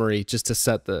 1-sentence summary just to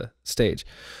set the stage.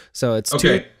 So it's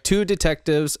two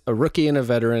detectives, a rookie and a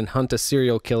veteran, hunt a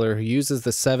serial killer who uses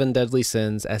the 7 deadly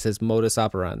sins as his modus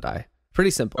operandi.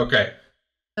 Pretty simple. Okay.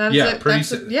 That's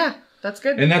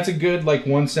good. And that's a good, like,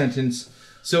 1 sentence.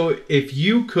 So if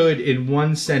you could, in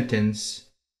 1 sentence,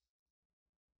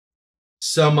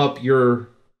 sum up your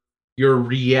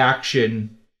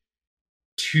reaction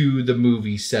to the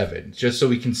movie Seven, just so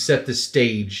we can set the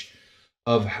stage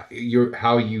of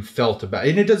how you felt about it.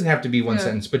 And it doesn't have to be 1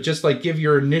 sentence, but just like give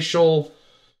your initial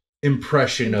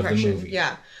impression of the movie.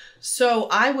 Yeah. So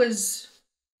I was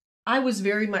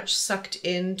very much sucked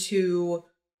into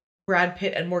Brad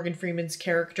Pitt and Morgan Freeman's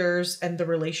characters and the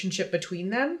relationship between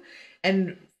them,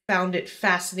 and found it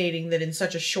fascinating that in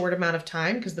such a short amount of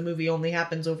time, because the movie only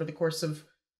happens over the course of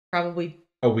probably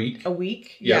a week. Yep.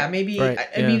 Yeah, maybe. Right.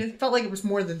 I mean, it felt like it was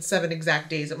more than 7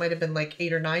 exact days. It might have been like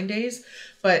 8 or 9 days,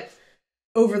 but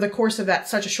over the course of that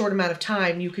such a short amount of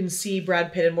time, you can see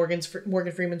Brad Pitt and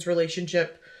Morgan Freeman's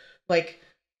relationship, like,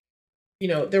 you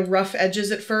know, they're rough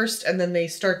edges at first, and then they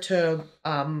start to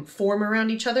form around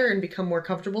each other and become more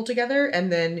comfortable together,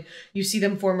 and then you see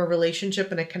them form a relationship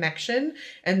and a connection,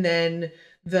 and then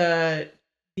the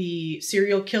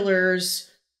serial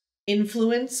killer's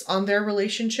influence on their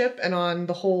relationship and on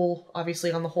the whole,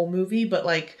 obviously on the whole movie, but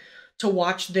like to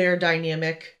watch their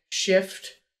dynamic shift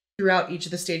throughout each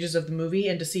of the stages of the movie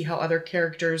and to see how other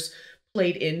characters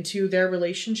played into their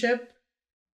relationship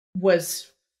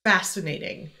was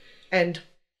fascinating and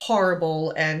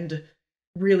horrible and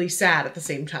really sad at the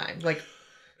same time. Like,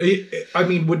 I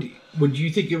mean, would you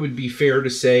think it would be fair to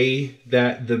say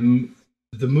that the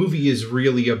movie is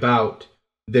really about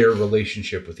their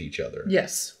relationship with each other?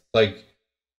 Yes. Like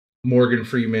Morgan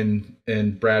Freeman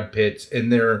and Brad Pitt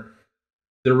and their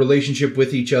relationship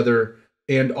with each other,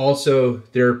 and also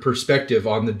their perspective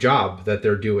on the job that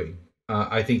they're doing.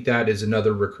 I think that is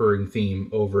another recurring theme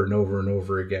over and over and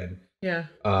over again. Yeah.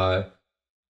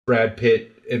 Brad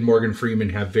Pitt and Morgan Freeman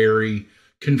have very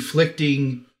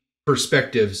conflicting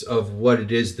perspectives of what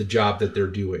it is, the job that they're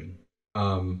doing.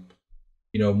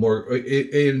 You know, more,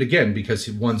 and again, because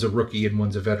one's a rookie and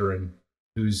one's a veteran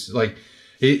who's like,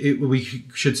 we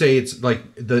should say it's like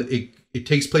it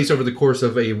takes place over the course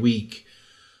of a week,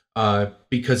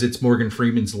 because it's Morgan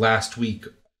Freeman's last week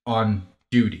on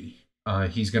duty.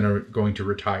 He's going to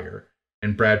retire,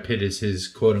 and Brad Pitt is his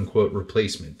quote unquote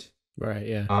replacement. Right.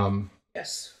 Yeah.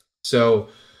 Yes. So,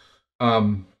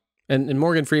 and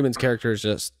Morgan Freeman's character is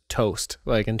just toast,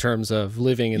 like in terms of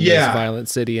living in this violent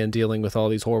city and dealing with all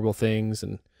these horrible things.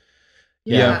 And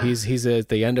he's at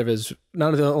the end of his,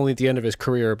 not only at the end of his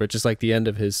career, but just like the end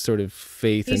of his sort of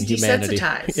faith in humanity.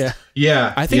 Desensitized.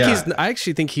 Yeah. I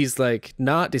actually think he's like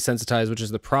not desensitized, which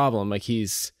is the problem. Like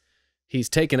he's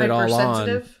taken it all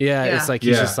on. Yeah. It's like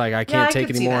he's just like, I can't take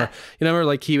anymore. You know,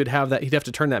 like he'd have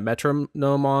to turn that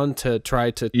metronome on to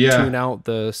try to tune out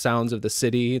the sounds of the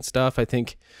city and stuff. I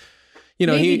think, you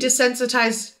know, maybe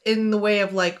desensitized in the way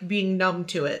of like being numb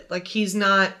to it. Like he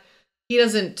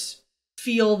doesn't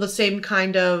feel the same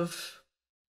kind of,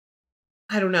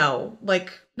 I don't know,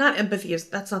 like not empathy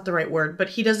that's not the right word, but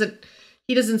he doesn't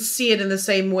see it in the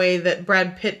same way that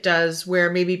Brad Pitt does, where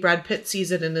maybe Brad Pitt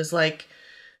sees it and is like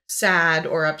sad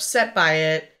or upset by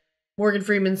it. Morgan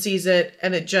Freeman sees it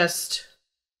and it just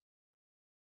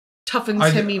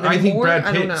toughens him even more. I think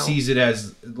Brad Pitt sees it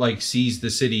as like, sees the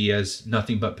city as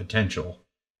nothing but potential.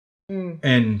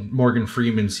 And Morgan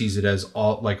Freeman sees it as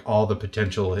all the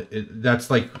potential. That's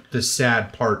like the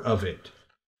sad part of it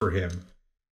for him,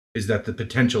 is that the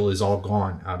potential is all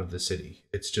gone out of the city.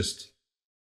 It's just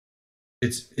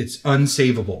it's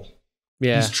unsavable.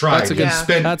 Yeah, he's tried.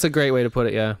 That's a great way to put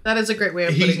it. Yeah, that is a great way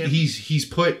of putting it. He's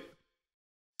put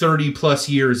 30 plus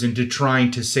years into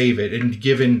trying to save it,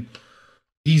 and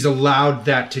he's allowed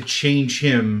that to change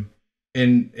him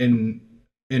in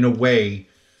a way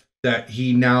that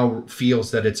he now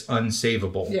feels that it's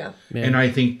unsavable. Yeah. And I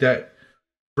think that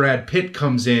Brad Pitt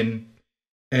comes in,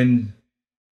 and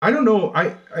I don't know,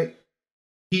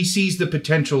 he sees the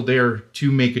potential there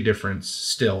to make a difference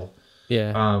still.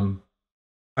 Yeah.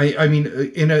 I mean,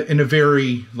 in a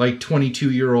very like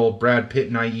 22-year-old Brad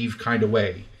Pitt naive kind of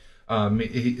way.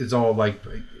 It's all like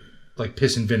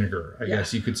piss and vinegar, I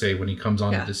guess you could say, when he comes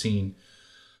onto the scene.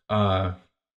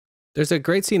 There's a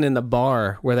great scene in the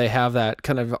bar where they have that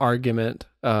kind of argument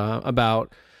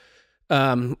about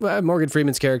Morgan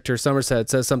Freeman's character Somerset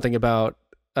says something about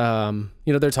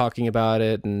they're talking about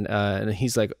it, and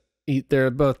he's like, they're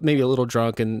both maybe a little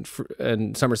drunk, and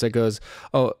Somerset goes,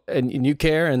 "Oh, and you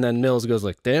care?" And then Mills goes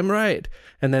like, "Damn right."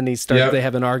 And then they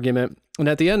have an argument. And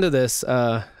at the end of this,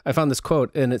 I found this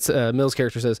quote, and it's Mills'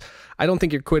 character says, "I don't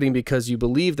think you're quitting because you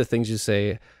believe the things you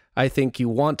say. I think you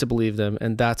want to believe them,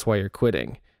 and that's why you're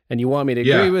quitting. And you want me to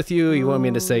agree with you. You want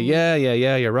me to say, yeah,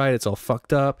 you're right. It's all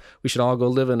fucked up. We should all go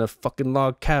live in a fucking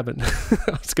log cabin."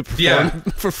 I was going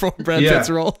to perform Brad Pitt's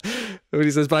role. But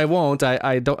he says, "But I won't.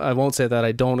 I won't say that.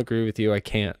 I don't agree with you. I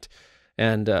can't."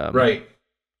 And right.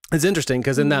 It's interesting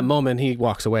because in that moment he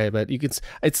walks away, but you can.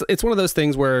 It's one of those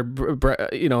things where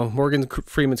Morgan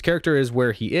Freeman's character is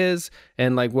where he is,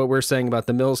 and like what we're saying about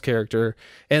the Mills character,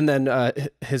 and then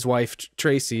his wife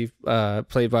Tracy,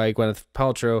 played by Gwyneth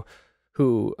Paltrow,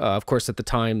 who of course at the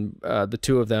time the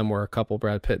two of them were a couple,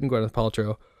 Brad Pitt and Gwyneth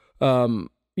Paltrow.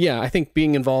 I think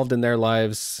being involved in their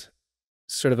lives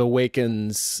sort of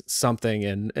awakens something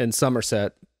in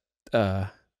Somerset that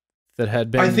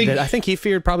had been. I think he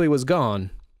feared probably was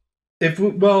gone. If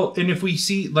we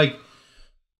see, like,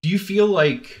 do you feel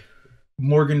like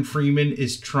Morgan Freeman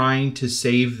is trying to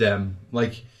save them?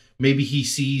 Like, maybe he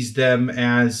sees them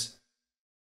as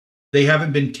they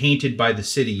haven't been tainted by the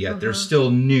city yet. They're still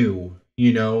new,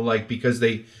 like, because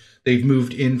they've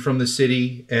moved in from the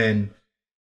city. And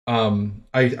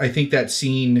I think that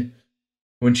scene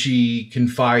when she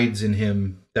confides in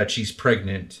him that she's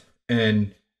pregnant,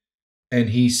 and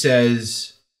he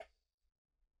says,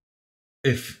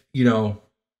 if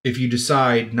you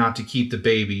decide not to keep the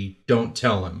baby, don't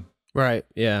tell him. Right.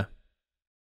 Yeah.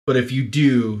 But if you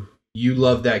do, you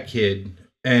love that kid.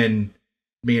 And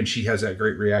man, she has that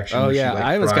great reaction. Oh yeah.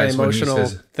 I was getting emotional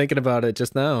thinking about it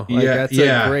just now. Like, that's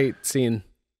a great scene.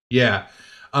 Yeah.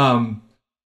 But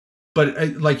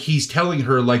like, he's telling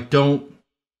her, like,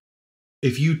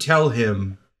 if you tell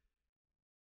him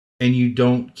and you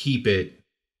don't keep it,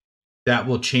 that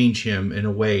will change him in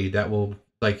a way that will,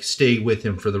 like, stay with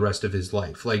him for the rest of his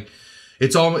life. Like, I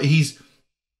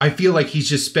feel like he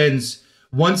just spends,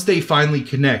 once they finally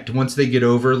connect, once they get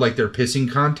over like their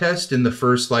pissing contest in the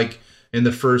first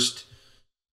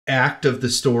act of the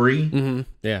story. Mm-hmm.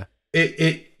 Yeah.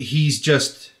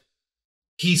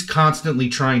 He's constantly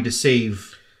trying to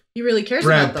save. He really cares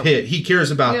Brad about them. Pitt. He cares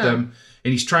about them,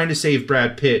 and he's trying to save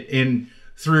Brad Pitt, and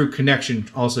through connection,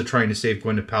 also trying to save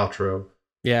Gwyneth Paltrow.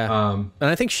 Yeah. And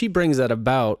I think she brings that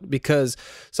about because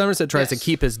Somerset tries to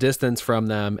keep his distance from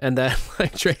them, and then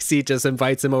like Tracy just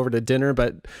invites him over to dinner,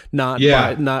 but not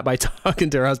by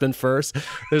talking to her husband first.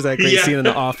 There's that great scene in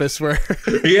The Office where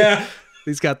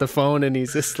he's got the phone and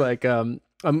he's just like,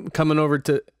 I'm coming over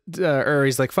to, or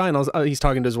he's like, fine. He's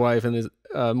talking to his wife, and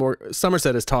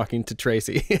Somerset is talking to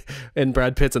Tracy, and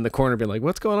Brad Pitt's in the corner being like,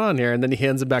 what's going on here? And then he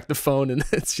hands him back the phone, and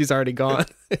she's already gone.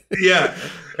 Yeah.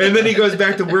 And then he goes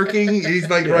back to working. He's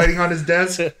like writing on his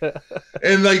desk,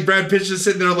 and like Brad Pitt's just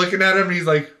sitting there looking at him, and he's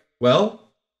like, well,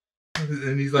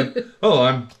 and he's like, oh,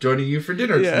 I'm joining you for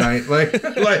dinner tonight.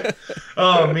 Like,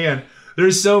 oh man,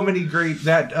 there's so many great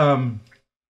that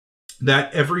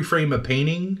Every Frame a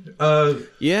Painting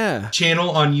channel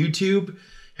on YouTube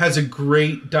has a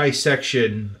great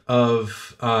dissection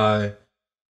of the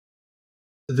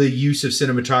use of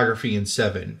cinematography in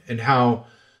Seven, and how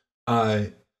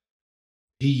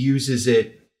he uses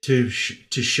it to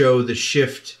show the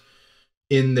shift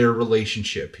in their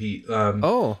relationship. He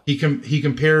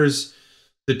compares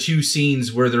the two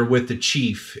scenes where they're with the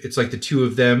chief. It's like the two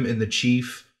of them and the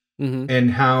chief. Mm-hmm.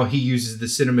 And how he uses the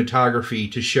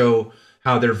cinematography to show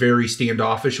how they're very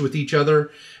standoffish with each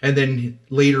other. And then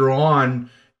later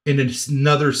on in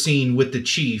another scene with the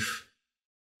chief,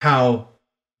 how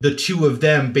the two of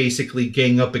them basically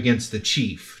gang up against the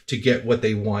chief to get what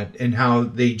they want, and how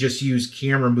they just use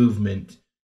camera movement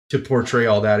to portray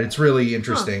all that. It's really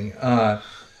interesting.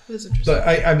 is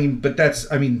interesting. But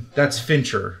that's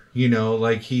Fincher, you know,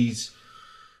 like he's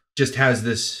just has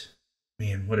this,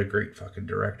 man, what a great fucking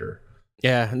director.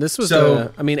 Yeah, and this was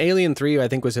Alien 3, I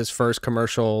think, was his first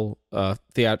commercial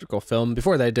theatrical film.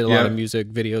 Before that, he did a lot of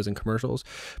music videos and commercials.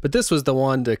 But this was the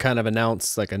one to kind of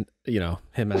announce, like, him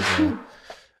as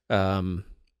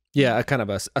a kind of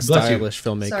a stylish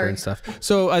filmmaker and stuff.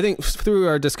 So I think through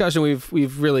our discussion,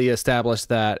 we've really established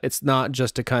that it's not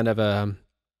just a kind of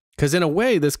because in a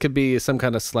way, this could be some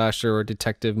kind of slasher or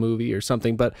detective movie or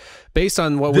something. But based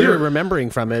on what we were remembering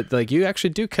from it, like, you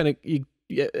actually do kind of...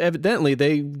 evidently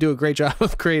they do a great job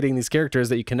of creating these characters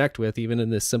that you connect with even in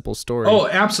this simple story. Oh,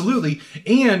 absolutely.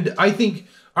 And I think,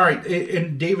 all right,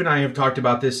 and Dave and I have talked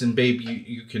about this, and Babe,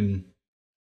 you can,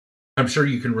 I'm sure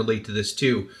you can relate to this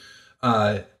too.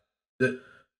 The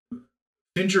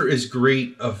Fincher is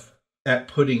great at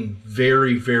putting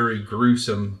very, very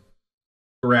gruesome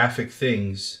graphic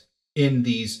things in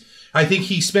these. I think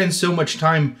he spends so much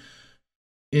time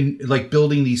in like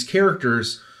building these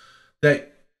characters that,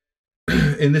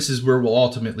 and this is where we'll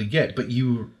ultimately get, but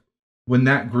when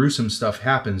that gruesome stuff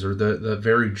happens or the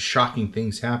very shocking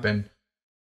things happen,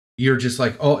 you're just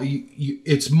like, oh,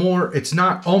 it's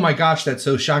not, oh my gosh, that's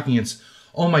so shocking. It's,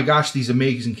 oh my gosh, these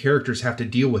amazing characters have to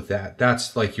deal with that.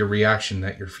 That's like your reaction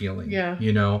that you're feeling. Yeah.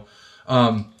 You know?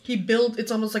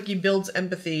 It's almost like he builds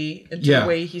empathy into the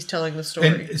way he's telling the story.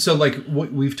 And so like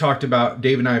we've talked about,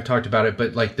 Dave and I have talked about it,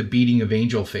 but like the beating of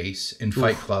Angel Face in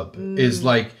Fight Club is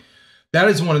like, that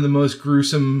is one of the most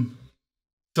gruesome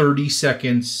 30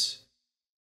 seconds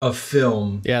of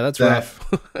film. Yeah, that's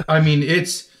rough. I mean,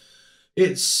 it's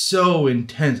so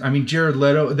intense. I mean, Jared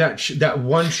Leto, that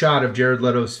one shot of Jared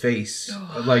Leto's face,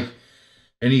 like,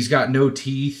 and he's got no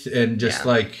teeth and just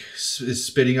like is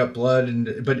spitting up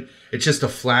blood, but it's just a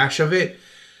flash of it.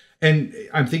 And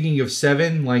I'm thinking of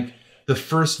Seven, like the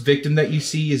first victim that you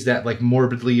see is that like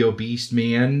morbidly obese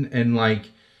man, and like,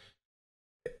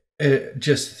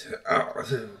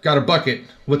 got a bucket.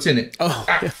 What's in it?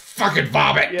 Fucking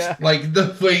vomit. Yeah. Like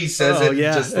the way he says it.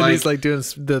 Yeah. Just and like, he's like doing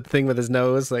the thing with his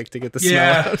nose, like to get the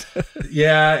smell out.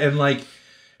 Yeah. And like,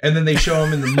 and then they show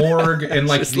him in the morgue, and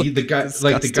like the guy,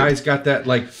 disgusting. Like the guy's got that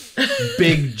like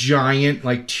big giant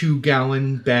like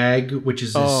 2-gallon bag, which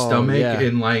is his stomach,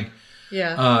 and like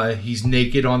he's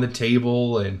naked on the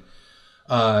table, and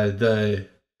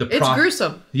it's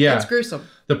gruesome. Yeah, it's gruesome.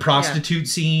 The prostitute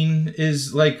scene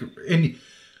is like, and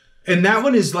that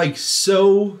one is like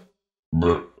so,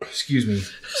 excuse me,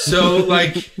 so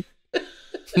like,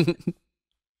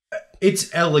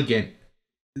 it's elegant.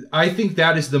 I think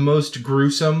that is the most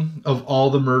gruesome of all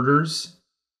the murders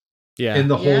in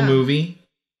the whole movie.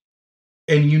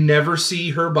 And you never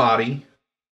see her body.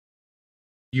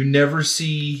 You never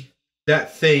see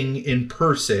that thing in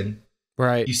person.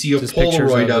 Right. You see a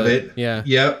Polaroid of it. Yeah.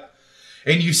 Yep.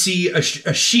 And you see a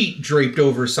sheet draped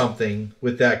over something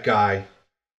with that guy.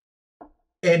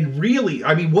 And really,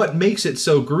 I mean, what makes it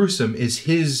so gruesome is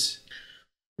his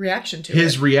reaction to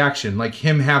his reaction, like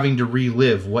him having to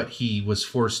relive what he was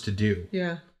forced to do.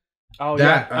 Yeah. Oh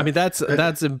yeah. I mean, that's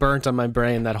burnt on my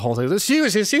brain, that whole thing. She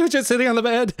was just sitting on the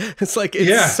bed. It's like,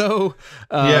 it's so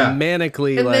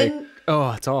manically, and like, then,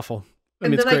 it's awful. I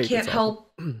mean, and then I can't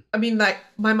help. I mean, like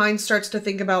my mind starts to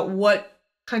think about what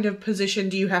kind of position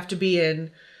do you have to be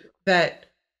in that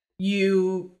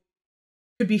you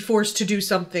could be forced to do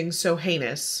something so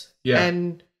heinous. Yeah.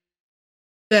 And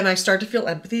then I start to feel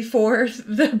empathy for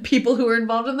the people who are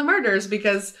involved in the murders,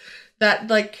 because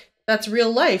that's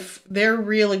real life. Their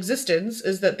real existence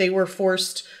is that they were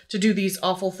forced to do these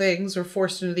awful things or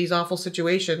forced into these awful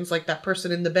situations, like that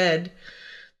person in the bed.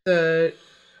 The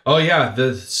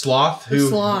sloth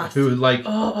who like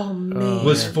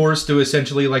was forced to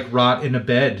essentially like rot in a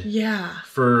bed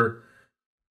for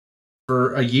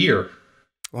a year.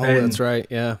 That's right.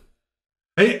 Yeah.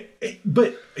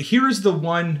 But here's the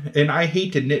one, and I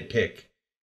hate to nitpick.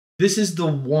 This is the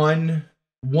one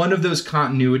of those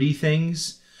continuity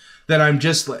things that I'm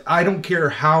just like, I don't care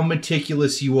how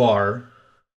meticulous you are.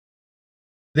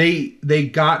 They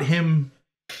got him.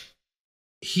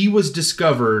 He was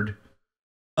discovered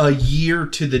a year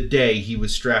to the day he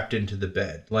was strapped into the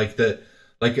bed,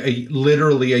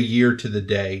 literally a year to the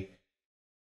day.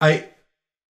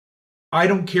 I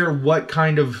don't care what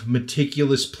kind of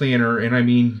meticulous planner, and I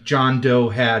mean, John Doe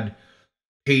had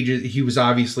pages. He was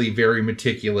obviously very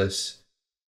meticulous.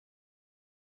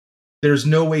 There's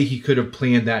no way he could have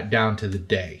planned that down to the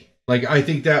day. Like, I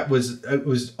think it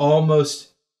was almost,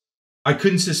 I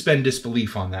couldn't suspend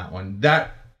disbelief on that one.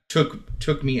 That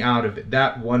took me out of it.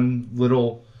 That one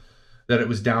little, that it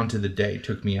was down to the day,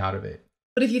 took me out of it.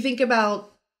 But if you think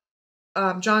about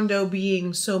John Doe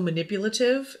being so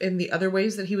manipulative in the other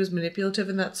ways that he was manipulative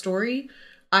in that story,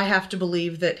 I have to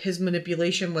believe that his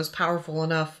manipulation was powerful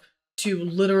enough to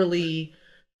literally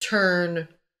turn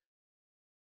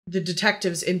the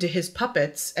detectives into his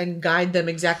puppets and guide them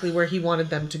exactly where he wanted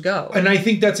them to go. And I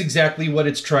think that's exactly what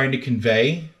it's trying to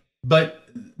convey. But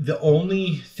the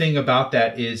only thing about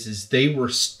that is they were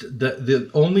the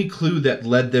only clue that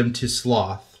led them to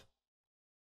Sloth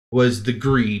was the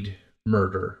greed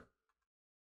murder.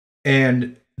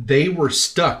 And they were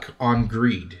stuck on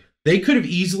greed. They could have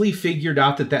easily figured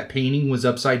out that painting was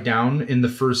upside down in the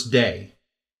first day,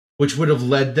 which would have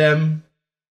led them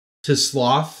to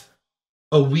Sloth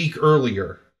a week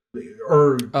earlier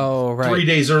or 3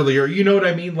 days earlier. You know what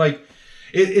I mean? Like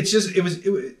it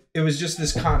was just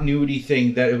this continuity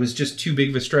thing that it was just too big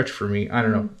of a stretch for me. I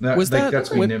don't know. That's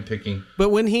me nitpicking. But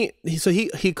when he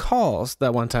calls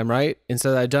that one time, right? And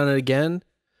says, I've done it again.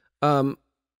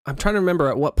 I'm trying to remember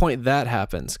at what point that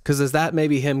happens. Because is that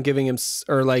maybe him giving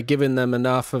them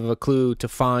enough of a clue to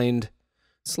find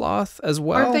Sloth as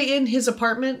well? Aren't they in his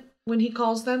apartment when he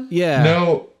calls them? Yeah.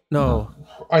 No.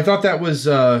 I thought that was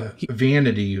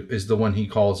Vanity is the one he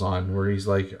calls on, where he's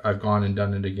like, I've gone and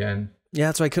done it again. Yeah,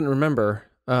 that's why I couldn't remember.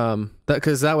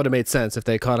 Because that would have made sense if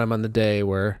they caught him on the day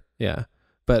where, yeah.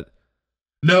 But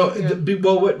no,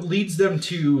 what leads them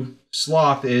to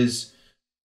Sloth is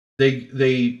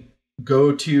they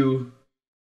go to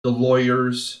the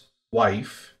lawyer's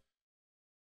wife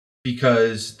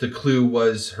because the clue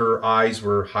was her eyes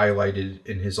were highlighted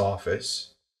in his office.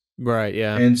 Right,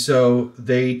 yeah. And so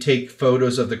they take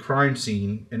photos of the crime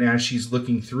scene, and as she's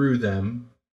looking through them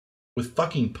with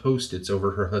fucking Post-its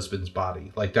over her husband's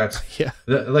body. Like that's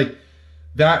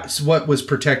that's what was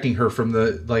protecting her from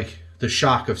the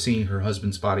shock of seeing her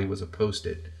husband's body was a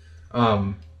Post-it.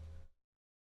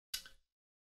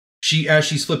 As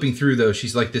she's flipping through those,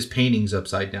 she's like, this painting's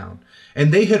upside down.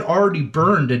 And they had already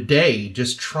burned a day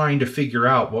just trying to figure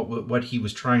out what he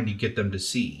was trying to get them to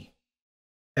see.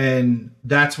 And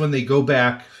that's when they go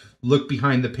back, look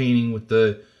behind the painting with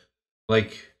the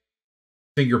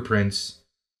fingerprints,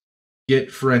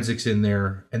 get forensics in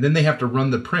there, and then they have to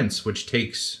run the prints, which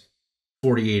takes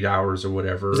 48 hours or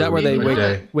whatever. Is that where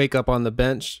they wake up on the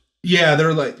bench? Yeah,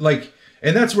 they're like,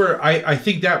 and that's where I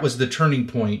think that was the turning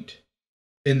point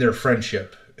in their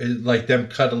friendship, like them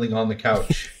cuddling on the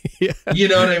couch. Yeah. You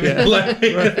know what I mean?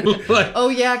 Yeah. Oh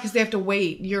yeah, because they have to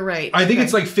wait. You're right. I think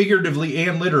it's like figuratively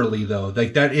and literally though.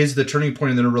 Like that is the turning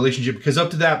point in their relationship, because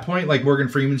up to that point, like Morgan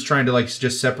Freeman's trying to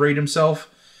just separate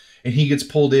himself, and he gets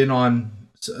pulled in on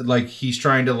he's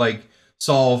trying to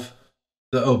solve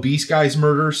the obese guy's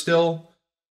murder still,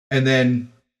 and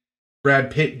then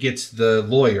Brad Pitt gets the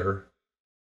lawyer.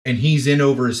 And he's in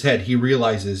over his head. He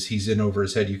realizes he's in over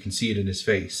his head. You can see it in his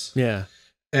face. Yeah.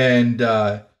 And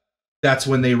that's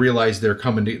when they realize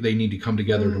they need to come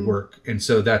together to work. And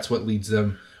so that's what leads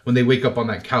them when they wake up on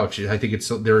that couch. I think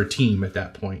they're a team at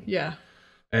that point. Yeah.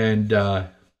 And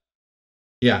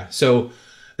so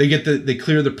they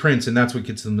clear the prints, and that's what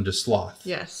gets them into Sloth.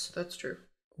 Yes, that's true.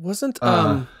 Wasn't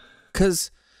because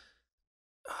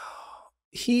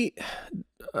he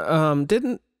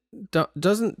doesn't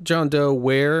John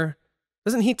Doe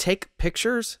doesn't he take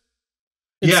pictures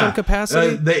in some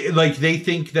capacity? They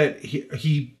think that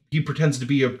he pretends to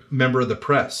be a member of the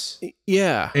press.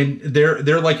 Yeah. And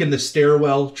they're like in the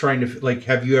stairwell trying to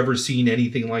have you ever seen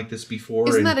anything like this before?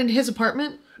 Isn't that in his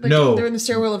apartment? No. They're in the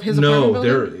stairwell of his apartment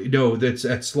building?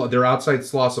 They're outside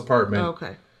Sloth's apartment. Oh,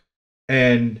 okay.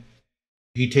 And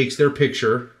he takes their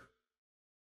picture,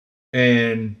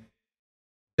 and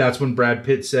that's when Brad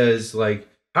Pitt says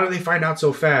how do they find out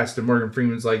so fast? And Morgan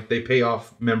Freeman's like, they pay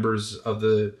off members of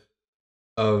the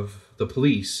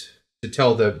police to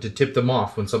tip them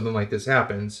off when something like this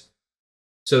happens.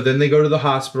 So then they go to the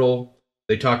hospital.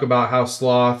 They talk about how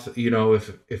Sloth,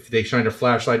 if they shine a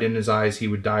flashlight in his eyes, he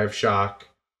would die of shock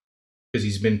because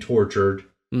he's been tortured.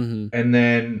 Mm-hmm. And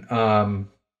then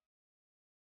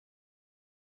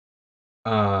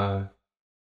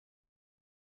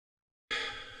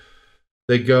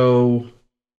they go.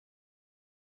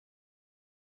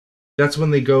 That's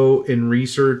when they go and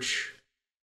research,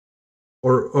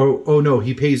 oh no,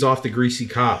 he pays off the greasy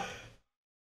cop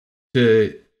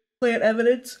to plant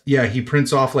evidence. Yeah, he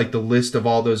prints off the list of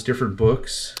all those different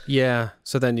books. Yeah,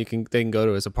 so then they can go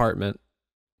to his apartment.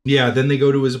 Yeah, then they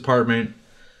go to his apartment.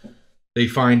 They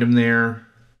find him there.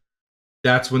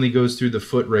 That's when he goes through the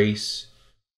foot race.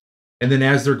 And then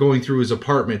as they're going through his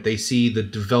apartment, they see the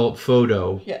developed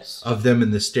photo of them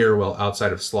in the stairwell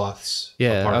outside of Sloth's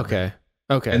apartment.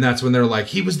 Okay. And that's when they're like,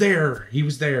 he was there.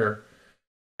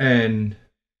 And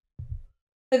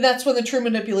that's when the true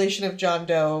manipulation of John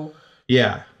Doe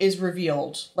is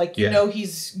revealed. Like, you Yeah. know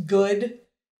he's good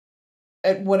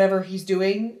at whatever he's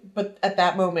doing, but at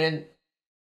that moment,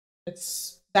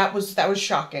 that was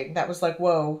shocking. That was like,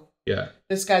 whoa. Yeah.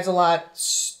 This guy's a lot,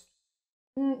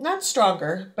 not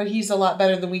stronger, but he's a lot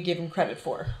better than we give him credit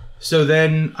for. So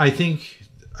then I think,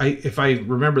 if I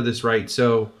remember this right,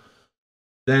 so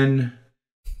then...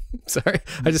 Sorry,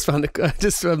 I just found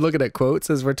I'm looking at quotes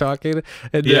as we're talking,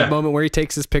 and Yeah. that moment where he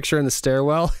takes his picture in the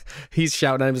stairwell, he's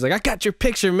shouting at him. He's like, "I got your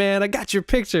picture, man! I got your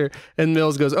picture!" And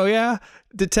Mills goes, "Oh yeah,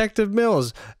 Detective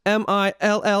Mills,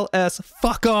 Mills,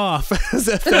 fuck off!" As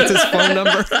if that's his phone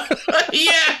number.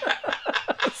 Yeah.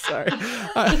 Sorry.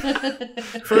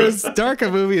 For as dark a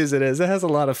movie as it is, it has a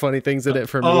lot of funny things in it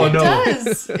for me. Oh no,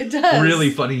 It does.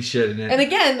 Really funny shit in it. And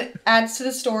again, adds to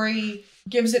the story,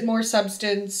 gives it more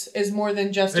substance, is more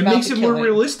than just It about makes the it more killing.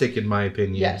 realistic, in my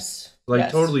opinion. Yes. Like,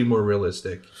 yes. totally more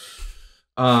realistic.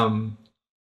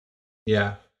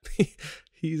 Yeah.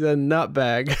 He's a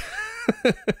nutbag.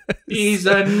 He's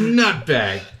a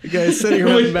nutbag. The guy's sitting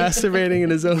around masturbating in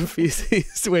his own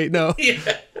feces. Wait, no.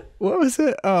 Yeah. What was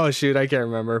it? Oh, shoot. I can't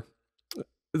remember.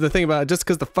 The thing about it, just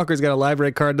because the fucker's got a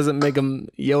library card doesn't make him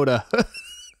Yoda.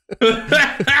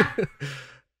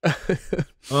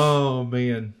 Oh,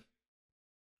 man.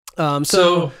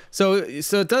 So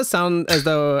it does sound as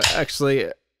though,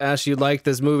 actually, Ash, you like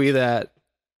this movie that,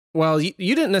 well, you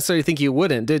didn't necessarily think you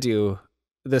wouldn't, did you,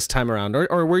 this time around?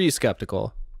 Or were you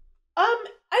skeptical? I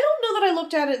don't know that I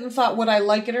looked at it and thought, would I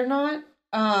like it or not?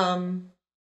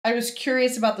 I was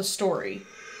curious about the story,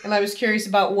 and I was curious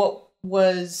about what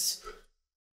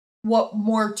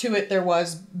more to it there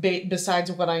was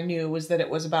besides what I knew was that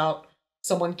it was about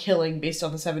someone killing based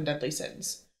on the 7 deadly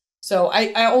sins. So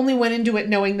I only went into it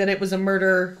knowing that it was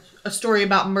a story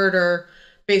about murder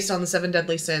based on the 7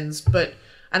 deadly sins, but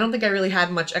I don't think I really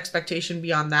had much expectation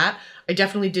beyond that. I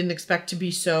definitely didn't expect to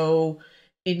be so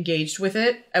engaged with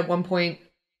it. At one point,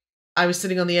 I was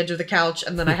sitting on the edge of the couch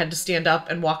and then I had to stand up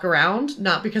and walk around,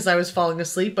 not because I was falling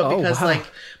asleep, but because like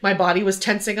my body was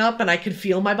tensing up and I could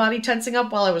feel my body tensing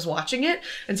up while I was watching it.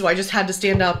 And so I just had to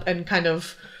stand up and kind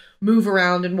of move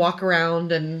around and walk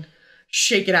around and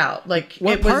shake it out. Like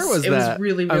What part was that? It was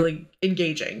really, really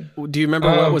engaging. Do you remember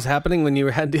what was happening when you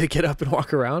had to get up and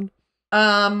walk around?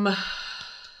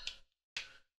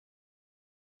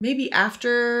 Maybe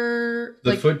after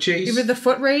the foot chase? Either the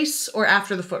foot race or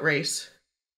after the foot race.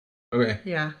 Okay.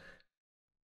 Yeah.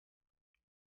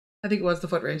 I think it was the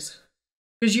foot race.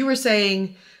 Because you were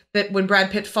saying that when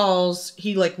Brad Pitt falls,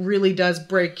 he like really does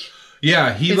break he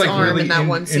his like arm really in that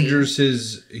one scene. injures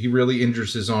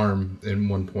his arm in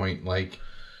one point, like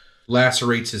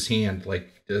lacerates his hand,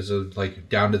 like does like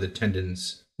down to the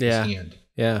tendons his hand.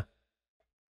 Yeah.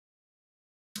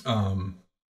 And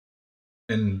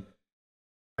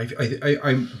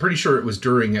I'm pretty sure it was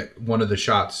during one of the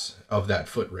shots of that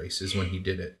foot race is when he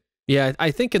did it. Yeah, I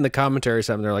think in the commentary or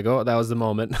something, they're like, "Oh, that was the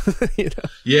moment." You know?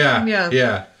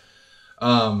 Yeah.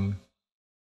 And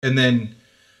then,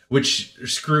 which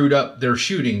screwed up their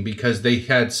shooting because they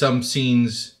had some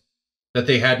scenes that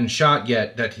they hadn't shot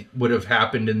yet that would have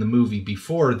happened in the movie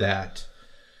before that,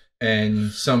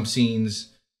 and some scenes,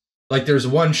 like there's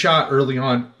one shot early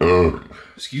on.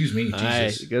 Excuse me, Jesus,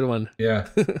 nice, good one. Yeah,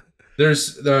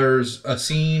 there's a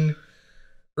scene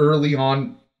early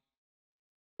on.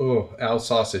 Oh, Al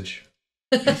sausage.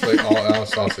 It's like all Al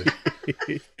sausage.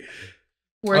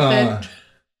 Worth it.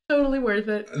 Totally worth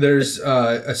it. There's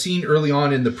a scene early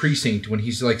on in the precinct when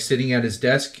he's like sitting at his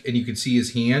desk and you can see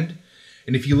his hand.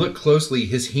 And if you look closely,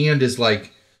 his hand is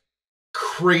like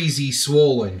crazy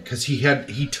swollen because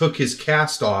he took his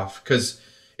cast off because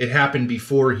it happened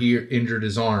before he injured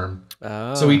his arm.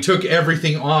 Oh. So he took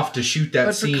everything off to shoot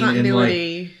that scene. For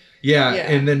continuity. And like, yeah,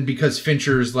 and then because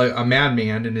Fincher's like a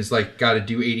madman and is like got to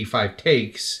do 85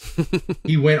 takes,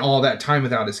 he went all that time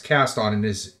without his cast on, and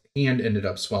his hand ended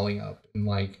up swelling up and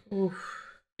like,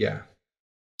 oof. Yeah.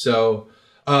 So,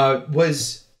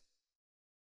 was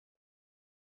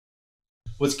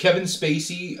Kevin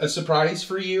Spacey a surprise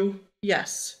for you?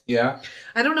 Yes. Yeah.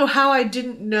 I don't know how I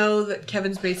didn't know that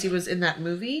Kevin Spacey was in that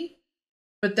movie,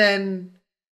 but then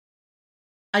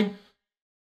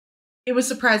it was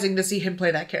surprising to see him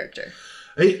play that character.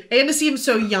 And to see him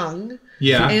so young.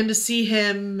 Yeah. And to see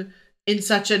him in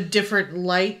such a different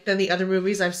light than the other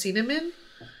movies I've seen him in.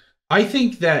 I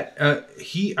think that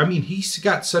he's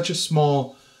got such a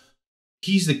small...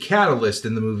 He's the catalyst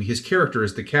in the movie. His character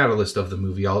is the catalyst of the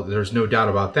movie. There's no doubt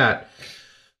about that.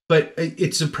 But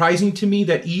it's surprising to me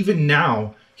that even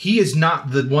now, he is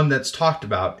not the one that's talked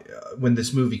about when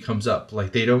this movie comes up.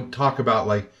 Like, they don't talk about,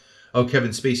 like, oh,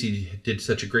 Kevin Spacey did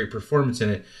such a great performance in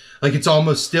it. Like, it's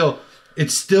almost still...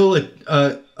 it's still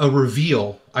a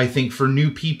reveal, I think, for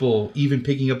new people even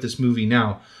picking up this movie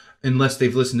now, unless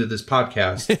they've listened to this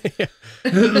podcast.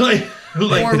 like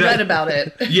or read about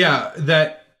it. Yeah,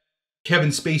 that Kevin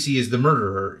Spacey is the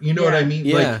murderer. You know what I mean?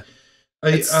 Yeah.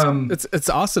 It's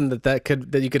awesome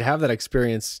that you could have that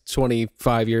experience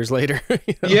 25 years later. You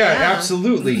know? Yeah,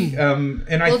 absolutely. And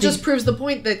I think, it just proves the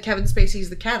point that Kevin Spacey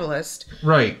is the catalyst.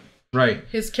 Right.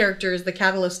 His character is the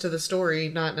catalyst to the story,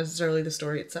 not necessarily the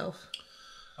story itself.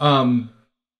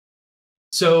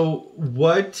 So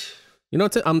what? You know,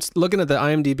 I'm looking at the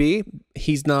IMDb.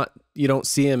 He's not. You don't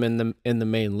see him in the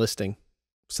main listing,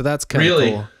 so that's kind of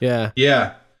cool. Yeah.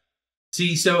 Yeah.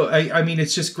 See, so I mean,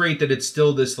 it's just great that it's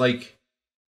still this like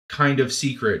kind of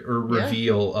secret or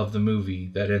reveal of the movie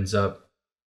that ends up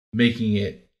making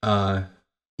it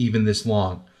even this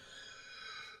long.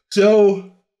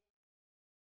 So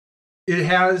it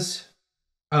has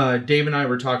Dave and I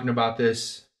were talking about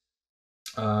this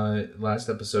last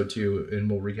episode too, and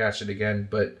we'll rehash it again,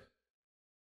 but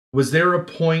was there a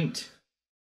point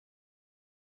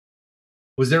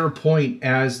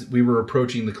as we were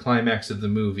approaching the climax of the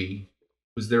movie,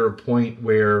 was there a point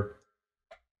where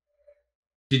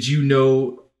did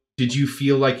you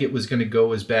feel like it was going to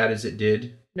go as bad as it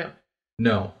did?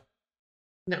 No.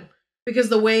 Because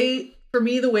the way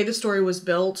the story was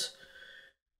built,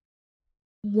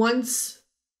 once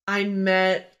I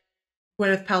met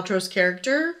Gwyneth Paltrow's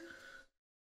character,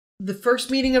 the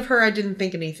first meeting of her, I didn't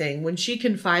think anything. When she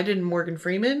confided in Morgan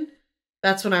Freeman,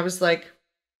 that's when I was like,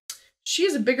 she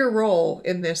has a bigger role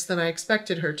in this than I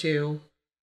expected her to,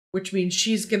 which means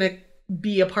she's going to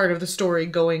be a part of the story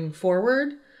going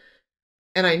forward.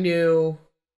 And I knew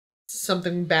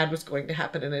something bad was going to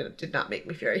happen, and it did not make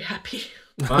me very happy.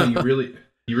 Wow,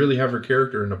 you really have her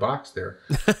character in a box there.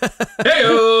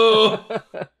 Hey-o!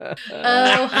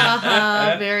 Oh,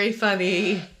 haha, very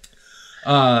funny.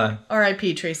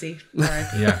 R.I.P. Tracy.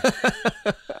 R.I.P. Yeah.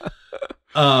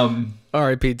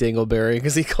 R.I.P. Dingleberry,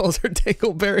 because he calls her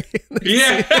Dingleberry.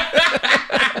 Yeah.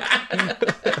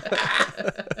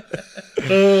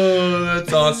 Oh,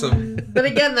 that's awesome. But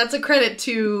again, that's a credit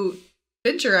to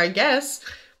Fincher, I guess,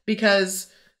 because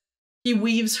he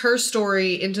weaves her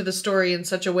story into the story in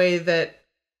such a way that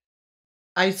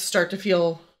I start to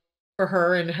feel for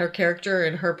her and her character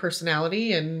and her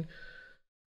personality, and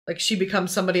like she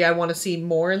becomes somebody I want to see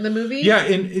more in the movie. Yeah,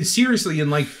 and seriously, in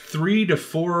like 3 to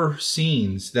 4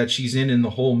 scenes that she's in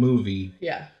the whole movie,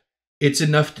 it's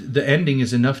enough. The ending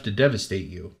is enough to devastate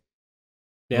you.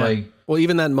 Yeah. Well,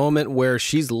 even that moment where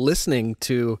she's listening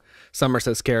to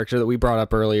Somerset's character that we brought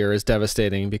up earlier is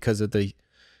devastating because of the,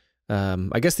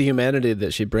 I guess, the humanity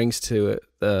that she brings to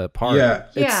the part.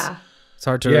 Yeah. It's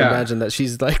hard to imagine that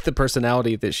she's like the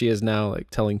personality that she is now, like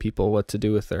telling people what to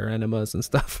do with their enemas and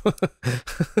stuff.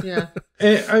 Yeah.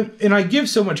 And I give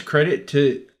so much credit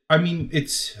to, I mean,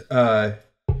 I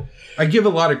give a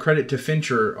lot of credit to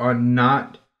Fincher on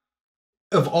not,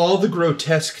 of all the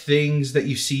grotesque things that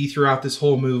you see throughout this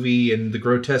whole movie and the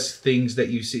grotesque things that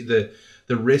you see, the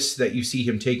risks that you see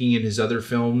him taking in his other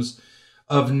films,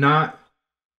 of not,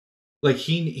 like,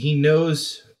 he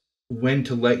knows when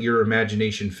to let your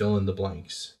imagination fill in the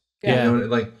blanks. Yeah. You know,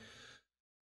 like,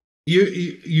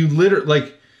 you literally,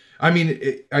 like, I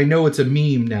mean, I know it's a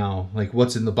meme now, like,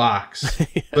 what's in the box,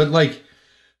 but like,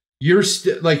 you're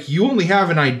like, you only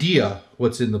have an idea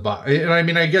what's in the box. And I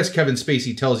mean, I guess Kevin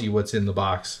Spacey tells you what's in the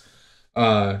box.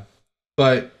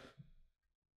 But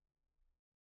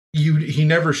he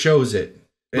never shows it.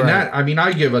 And that, I mean,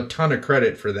 I give a ton of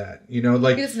credit for that. You know,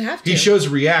 like, he doesn't have to. He shows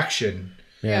reaction.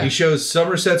 Yeah. He shows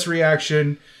Somerset's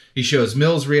reaction. He shows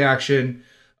Mills' reaction.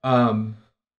 And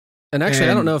actually,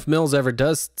 I don't know if Mills ever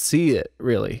does see it,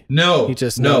 really. No. He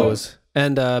just knows.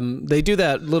 And they do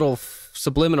that little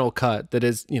subliminal cut that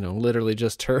is, you know, literally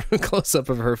just her close up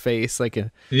of her face, like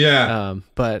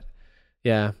but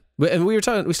yeah, and we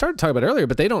started talking about earlier,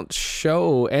 but they don't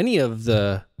show any of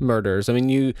the murders. I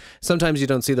mean, sometimes you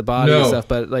don't see the body and stuff,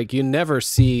 but like you never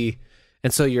see,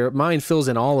 and so your mind fills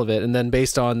in all of it, and then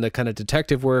based on the kind of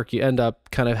detective work, you end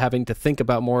up kind of having to think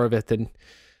about more of it than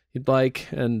you'd like,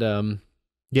 and of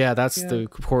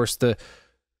course the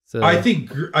I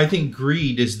think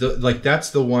Greed is that's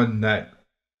the one that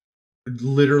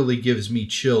literally gives me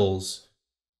chills.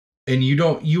 And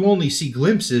you only see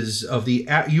glimpses of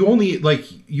you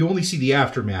only see the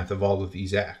aftermath of all of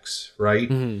these acts, right?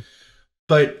 Mm-hmm.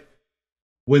 But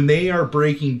when they are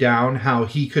breaking down how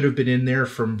he could have been in there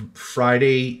from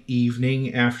Friday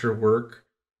evening after work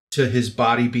to his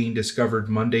body being discovered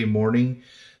Monday morning,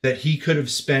 that he could have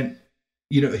spent,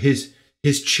 you know, his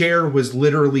chair was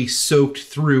literally soaked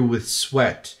through with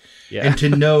sweat. Yeah. And to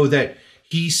know that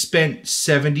he spent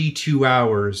 72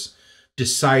 hours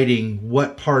deciding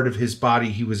what part of his body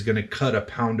he was going to cut a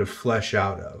pound of flesh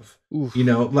out of. Oof. You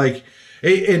know, like,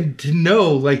 and to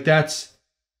know, like, that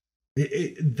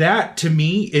to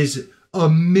me is a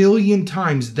million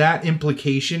times that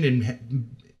implication in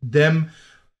them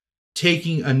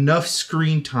taking enough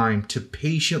screen time to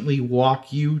patiently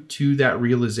walk you to that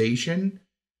realization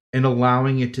and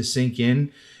allowing it to sink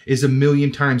in is a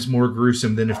million times more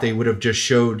gruesome than if they would have just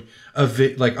showed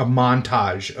like a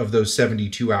montage of those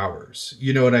 72 hours.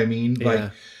 You know what I mean? Yeah.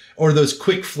 Like, or those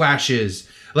quick flashes.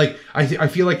 Like, I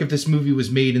feel like if this movie was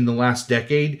made in the last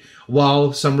decade,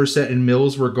 while Somerset and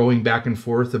Mills were going back and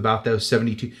forth about those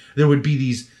 72, there would be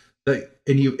these, like,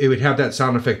 and it would have that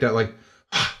sound effect, that like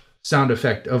sound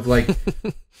effect of like,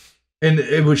 and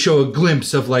it would show a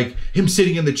glimpse of like him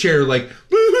sitting in the chair, like,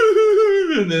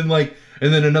 and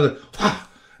then another,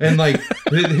 and like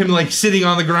him like sitting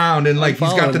on the ground, and like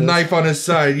he's got the knife on his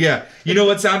side. Yeah, you know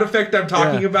what sound effect I'm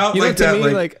talking about? You like know, to that.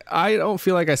 Me, like I don't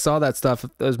feel like I saw that stuff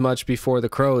as much before The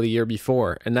Crow the year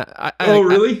before, and that.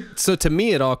 Really? So to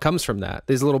me, it all comes from that.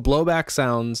 These little blowback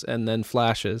sounds and then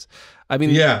flashes. I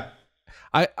mean, yeah.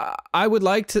 I would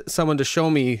like someone to show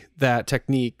me that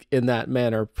technique in that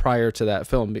manner prior to that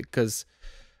film, because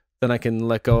then I can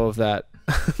let go of that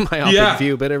myopic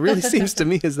view. But it really seems to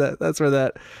me that's where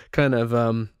that kind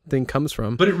of thing comes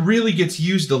from. But it really gets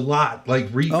used a lot.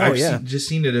 Like I've just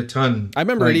seen it a ton. I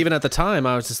remember it even at the time.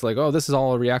 I was just like, oh, this is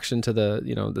all a reaction to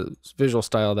the visual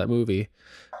style of that movie.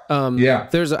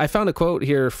 I found a quote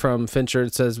here from Fincher.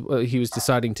 It says he was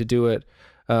deciding to do it.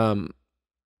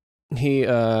 He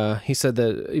said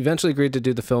that eventually agreed to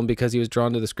do the film because he was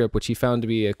drawn to the script, which he found to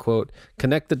be a, quote,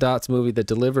 connect the dots movie that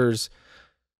delivers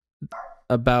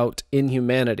about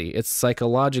inhumanity. It's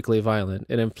psychologically violent.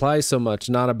 It implies so much,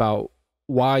 not about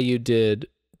why you did,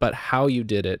 but how you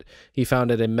did it. He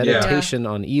found it a meditation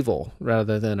on evil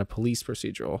rather than a police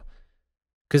procedural.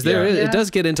 Because it does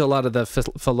get into a lot of the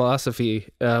philosophy.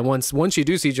 Once you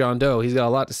do see John Doe, he's got a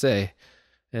lot to say,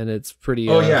 and it's pretty.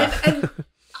 And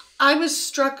I was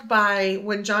struck by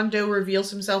when John Doe reveals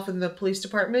himself in the police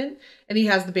department and he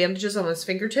has the bandages on his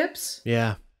fingertips.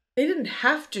 Yeah. They didn't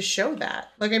have to show that.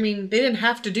 Like, I mean, they didn't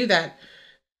have to do that.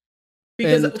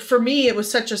 Because for me, it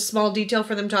was such a small detail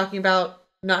for them talking about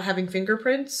not having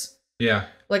fingerprints. Yeah.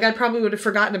 Like, I probably would have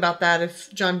forgotten about that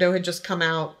if John Doe had just come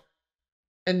out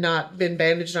and not been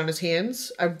bandaged on his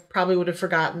hands. I probably would have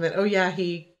forgotten that, oh yeah,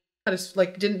 he had they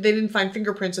didn't find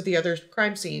fingerprints at the other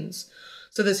crime scenes.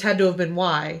 So this had to have been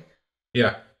why.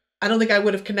 Yeah. I don't think I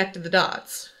would have connected the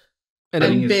dots. And I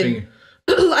don't think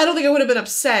I would have been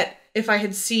upset if I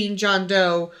had seen John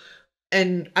Doe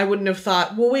and I wouldn't have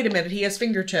thought, well, wait a minute, he has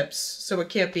fingertips, so it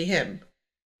can't be him.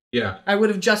 Yeah. I would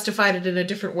have justified it in a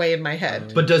different way in my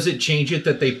head. But does it change it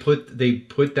that they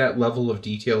put that level of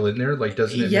detail in there? Like,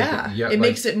 doesn't it? It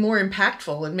makes it more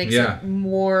impactful. It makes it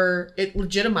more, it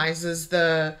legitimizes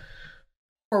the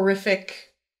horrific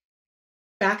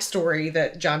backstory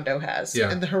that John Doe has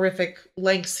and the horrific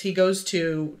lengths he goes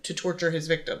to torture his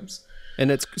victims. And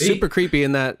it's super creepy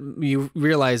in that you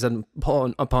realize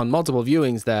upon multiple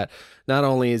viewings that not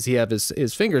only does he have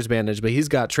his fingers bandaged, but he's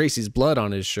got Tracy's blood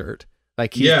on his shirt.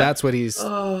 Like that's what he's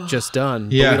just done.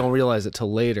 But we don't realize it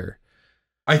till later.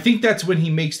 I think that's when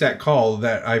he makes that call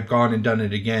that I've gone and done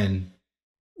it again.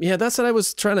 Yeah, that's what I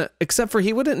was trying to, except for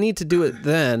he wouldn't need to do it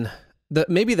then.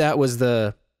 Maybe that was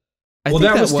the... that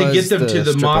was to get them to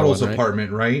the model's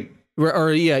apartment, right?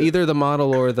 Or either the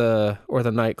model or the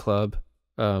nightclub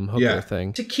hooker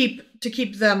thing. To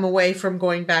keep them away from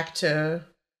going back to.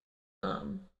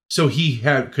 So he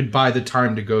could buy the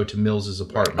time to go to Mills's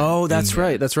apartment. Oh, that's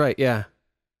right. That's right. Yeah.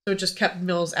 So it just kept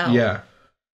Mills out. Yeah.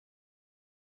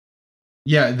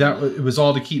 Yeah, it was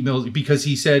all to keep Mills, because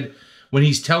he said when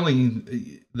he's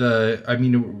telling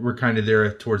we're kind of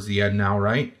there towards the end now,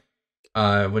 right?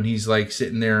 When he's like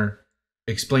sitting there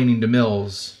explaining to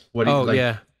Mills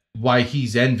why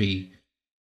he's envy,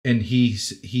 and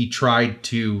he tried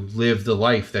to live the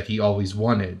life that he always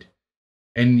wanted,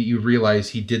 and you realize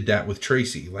he did that with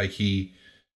Tracy. Like he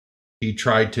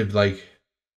tried to like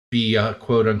be a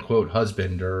quote unquote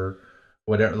husband or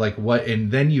whatever, like what,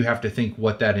 and then you have to think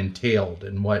what that entailed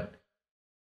and what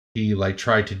he like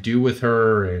tried to do with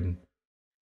her, and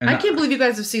I can't believe you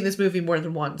guys have seen this movie more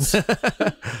than once.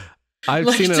 I've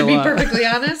seen it to a be lot. Perfectly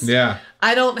honest. Yeah.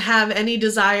 I don't have any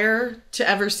desire to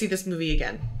ever see this movie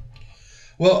again.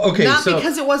 Well, okay. Not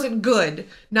because it wasn't good,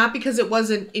 not because it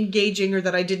wasn't engaging, or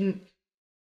that I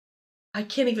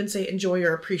can't even say enjoy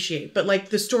or appreciate, but like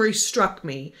the story struck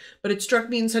me, but it struck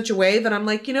me in such a way that I'm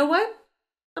like, you know what?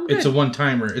 I'm good. It's a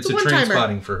one-timer. It's a train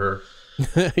spotting for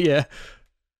her. Yeah.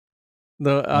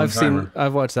 Though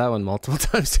I've watched that one multiple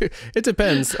times too. It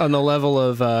depends on the level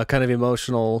of kind of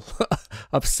emotional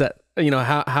upset.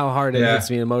 How hard it hits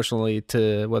me emotionally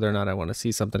to whether or not I want to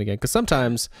see something again. Because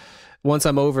sometimes once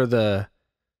I'm over the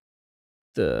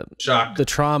shock, the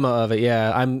trauma of it,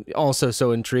 I'm also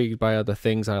so intrigued by other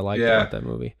things I like about that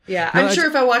movie. Yeah, I'm sure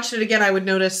if I watched it again, I would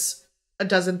notice a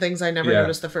dozen things I never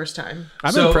noticed the first time.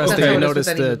 I'm impressed that I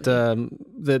noticed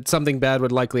that something bad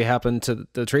would likely happen to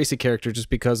the Tracy character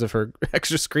just because of her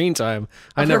extra screen time.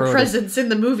 Her presence in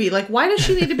the movie. Like, why does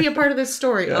she need to be a part of this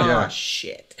story?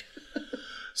 Shit.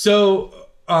 So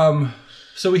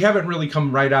we haven't really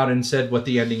come right out and said what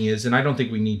the ending is, and I don't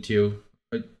think we need to.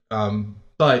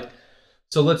 But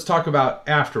so let's talk about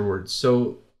afterwards.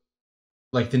 So,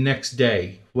 like the next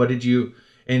day, what did you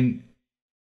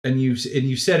and you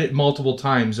said it multiple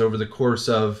times over the course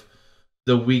of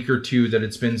the week or two that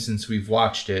it's been since we've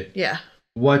watched it. Yeah.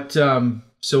 What's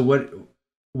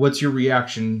your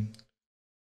reaction?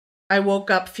 I woke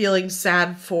up feeling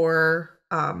sad for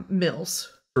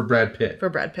Mills. For Brad Pitt.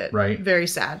 Right. Very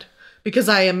sad. Because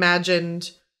I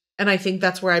imagined, and I think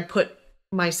that's where I put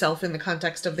myself in the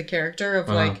context of the character of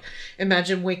like,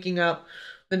 imagine waking up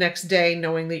the next day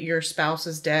knowing that your spouse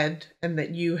is dead and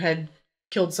that you had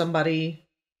killed somebody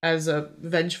as a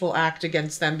vengeful act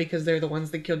against them because they're the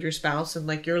ones that killed your spouse, and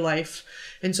like your life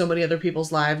and so many other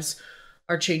people's lives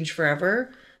are changed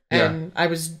forever. And I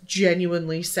was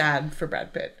genuinely sad for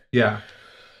Brad Pitt. Yeah.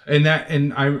 And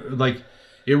I like,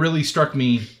 it really struck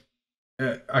me.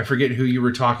 I forget who you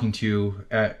were talking to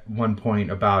at one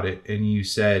point about it. And you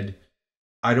said,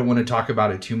 I don't want to talk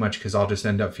about it too much because I'll just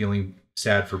end up feeling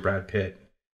sad for Brad Pitt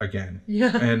again.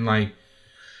 Yeah. And like,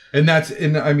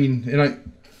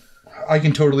 I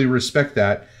can totally respect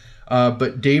that.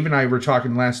 But Dave and I were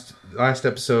talking last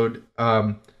episode.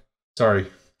 Sorry.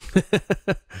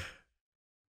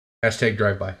 Hashtag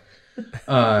drive-by.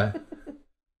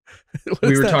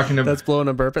 We were talking about... That's blowing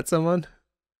a burp at someone?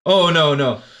 Oh,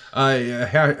 no.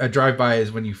 A drive-by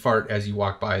is when you fart as you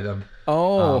walk by them.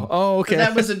 Okay.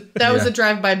 That was a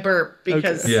drive-by burp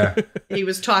because he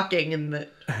was talking and the...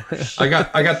 I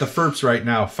got the furps right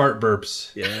now. Fart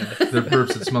burps. Yeah. The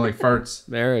burps that smell like farts.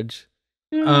 Marriage.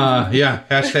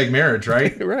 Hashtag marriage,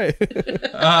 right? Right.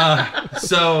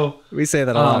 So we say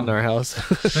that a lot in our house.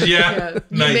 Yeah. You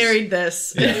Nice. married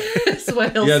this. That's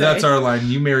what he'll say. That's our line.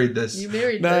 You married this. You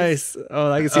married this. Nice.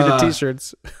 Oh, I can see the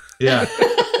t-shirts. Yeah.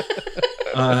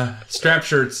 Strap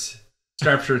shirts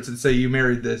that say you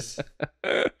married this.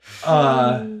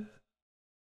 But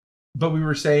we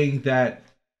were saying that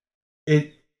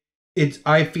it's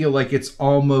I feel like it's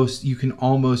almost, you can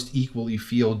almost equally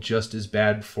feel just as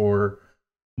bad for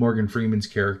Morgan Freeman's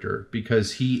character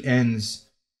because he ends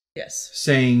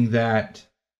saying that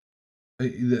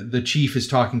the chief is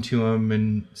talking to him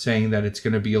and saying that it's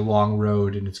going to be a long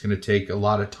road and it's going to take a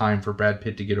lot of time for Brad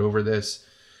Pitt to get over this.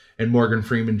 And Morgan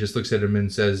Freeman just looks at him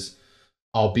and says,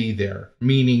 I'll be there,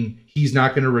 meaning he's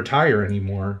not going to retire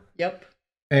anymore. Yep.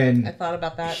 And I thought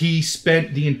about that. He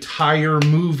spent the entire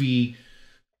movie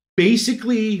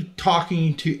basically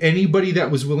talking to anybody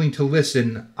that was willing to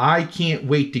listen. I can't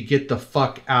wait to get the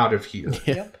fuck out of here.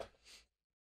 Yep.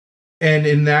 And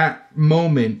in that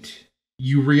moment,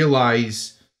 you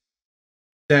realize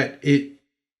that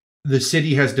the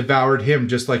city has devoured him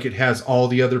just like it has all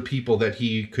the other people that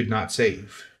he could not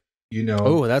save. You know?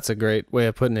 Oh, that's a great way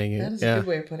of putting it. That is a good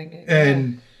way of putting it.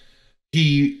 And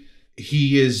he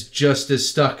is just as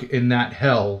stuck in that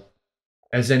hell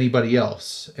as anybody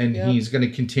else. And he's going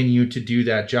to continue to do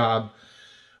that job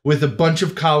with a bunch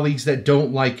of colleagues that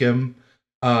don't like him.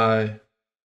 That's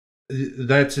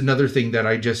another thing that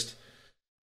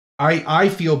I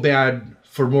feel bad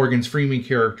for Morgan Freeman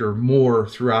character more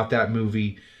throughout that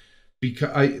movie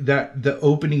because the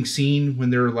opening scene when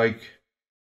they're like,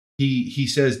 he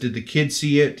says, did the kid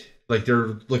see it? Like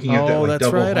they're looking at that like that's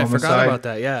double right. homicide. I forgot about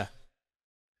that. Yeah.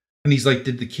 And he's like,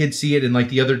 did the kid see it? And like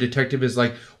the other detective is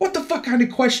like, what the fuck kind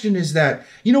of question is that?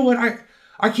 You know what?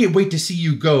 I can't wait to see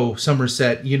you go,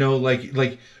 Somerset. You know, like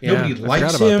nobody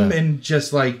likes him that. And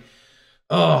just like,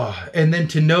 and then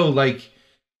to know like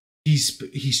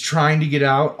he's trying to get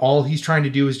out. All he's trying to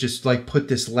do is just like put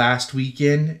this last week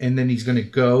in and then he's going to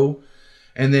go.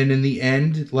 And then in the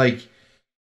end, like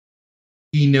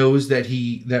he knows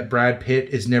that Brad Pitt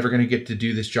is never going to get to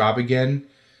do this job again.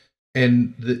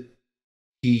 And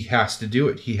he has to do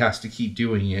it. He has to keep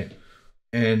doing it.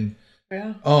 And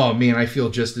oh man, I feel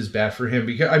just as bad for him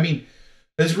because I mean,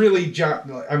 it's really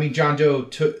John Doe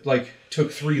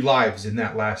took 3 lives in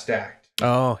that last act.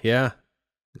 Oh yeah.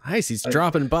 Nice. He's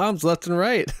dropping bombs left and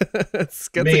right. That's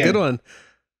a good one.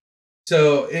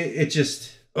 So it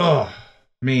just, oh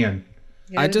man.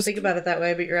 Yeah, I didn't think about it that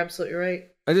way, but you're absolutely right.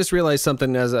 I just realized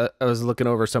something as I was looking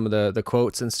over some of the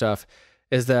quotes and stuff,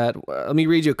 is that, let me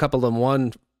read you a couple of them.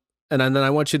 One, and then I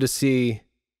want you to see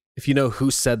if you know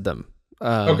who said them.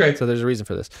 Okay. So there's a reason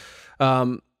for this.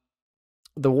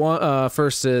 The one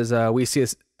first is we see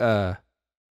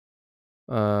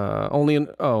only in,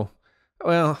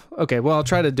 well, okay, well, I'll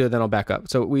try to do it, then I'll back up.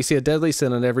 So we see a deadly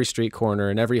sin on every street corner,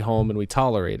 in every home, and we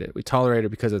tolerate it. We tolerate it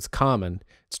because it's common.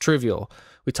 It's trivial.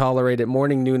 We tolerate it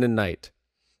morning, noon, and night.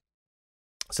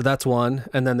 So that's one.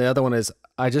 And then the other one is,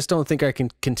 I just don't think I can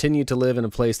continue to live in a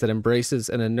place that embraces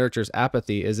and nurtures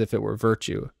apathy as if it were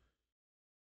virtue.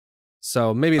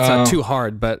 So maybe it's not too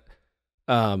hard, but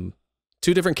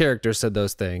two different characters said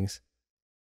those things.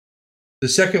 The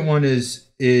second one is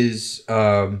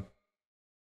the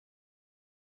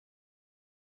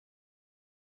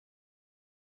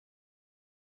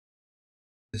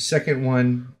second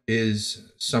one is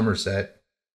Somerset,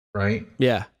 right?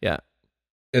 Yeah.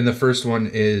 And the first one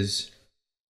is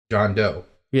John Doe.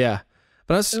 Yeah.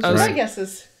 But those are my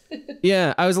guesses.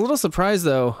 Yeah, I was a little surprised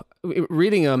though,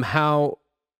 reading them, how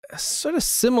sort of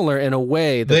similar in a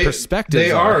way the perspectives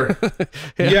they are.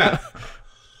 Yeah.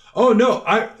 Oh no,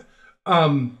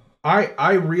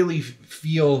 I really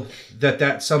feel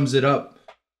that sums it up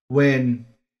when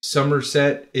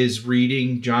Somerset is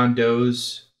reading John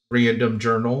Doe's random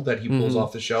journal that he pulls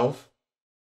off the shelf,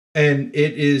 and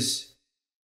he's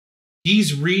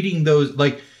reading those,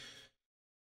 like,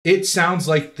 it sounds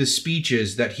like the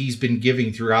speeches that he's been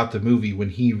giving throughout the movie when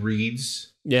he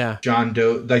reads John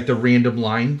Doe, like the random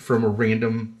line from a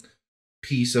random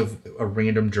piece of a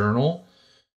random journal.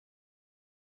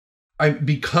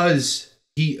 Because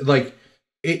he, like,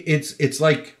 it's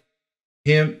like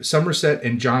him, Somerset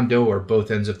and John Doe are both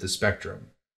ends of the spectrum,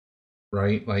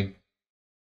 right? Like,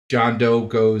 John Doe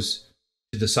goes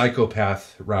to the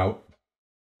psychopath route,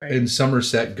 right, and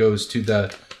Somerset goes to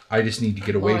the I just need to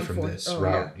get away from this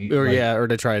route. Yeah. Or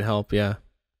to try and help,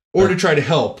 Or to try to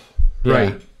help,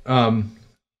 right?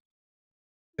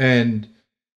 And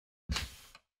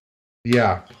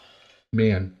yeah,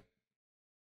 man.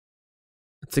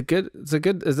 It's a good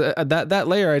that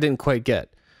layer I didn't quite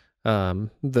get.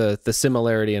 The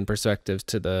similarity in perspectives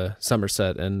to the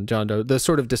Somerset and John Doe, the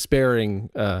sort of despairing,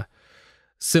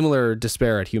 similar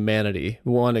despair at humanity,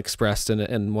 one expressed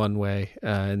in one way,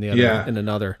 and the other in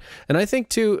another. And I think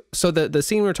too, so the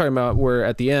scene we were talking about where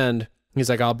at the end he's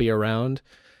like, I'll be around,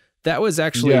 that was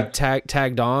actually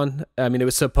tagged on. I mean, it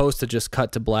was supposed to just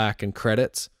cut to black and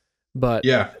credits, but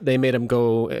they made him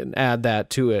go and add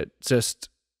that to it just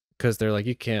because they're like,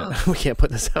 we can't put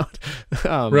this out.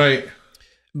 Right.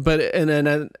 But and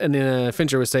then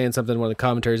Fincher was saying something in one of the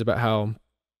commentaries about how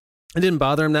it didn't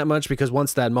bother him that much because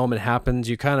once that moment happens,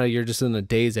 you're just in a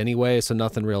daze anyway, so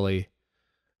nothing really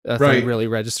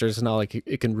registers. It's not like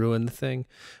it can ruin the thing.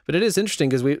 But it is interesting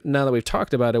because now that we've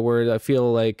talked about it, where I feel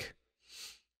like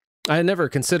I had never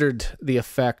considered the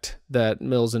effect that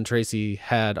Mills and Tracy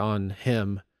had on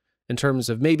him in terms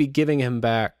of maybe giving him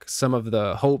back some of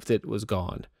the hope that was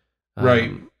gone.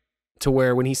 Right. To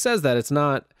where when he says that, it's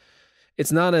not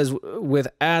as with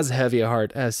as heavy a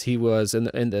heart as he was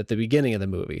at the beginning of the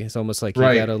movie. It's almost like he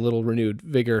got a little renewed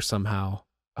vigor somehow.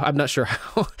 I'm not sure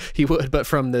how he would, but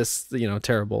from this,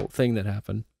 terrible thing that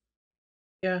happened.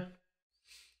 Yeah.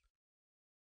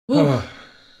 Oh,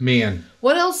 man.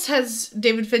 What else has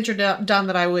David Fincher done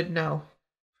that I would know?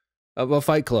 Well,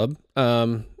 Fight Club.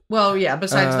 Well, yeah,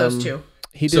 besides those two.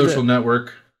 He did Social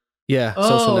Network. Yeah.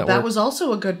 Oh, Social Network. That was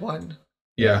also a good one.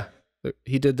 Yeah.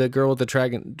 He did the girl with the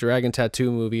dragon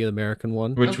tattoo movie, the American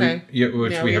one, which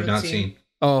we have not seen.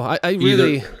 Oh, I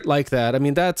really like that. I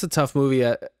mean, that's a tough movie.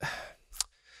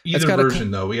 Either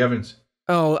version though, we haven't.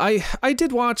 Oh, I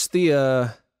did watch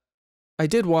the.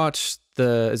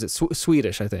 Is it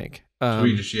Swedish? I think.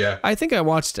 Swedish, yeah. I think I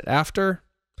watched it after.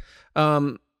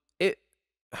 I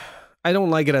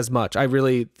don't like it as much. I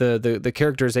really the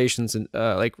characterizations and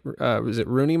was it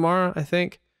Rooney Mara? I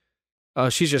think.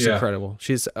 She's just incredible.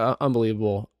 She's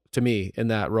unbelievable to me in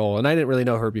that role. And I didn't really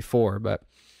know her before, but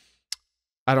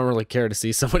I don't really care to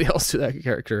see somebody else do that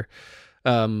character.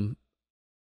 That's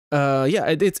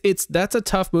a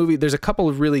tough movie. There's a couple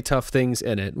of really tough things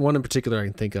in it. One in particular I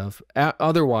can think of.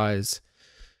 Otherwise,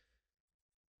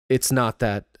 it's not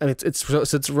that. I mean,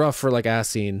 it's rough for like a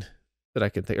scene that I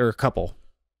can think, or a couple.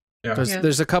 Yeah.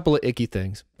 There's a couple of icky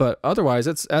things, but otherwise,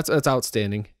 it's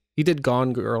outstanding. He did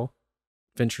Gone Girl.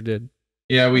 Fincher did.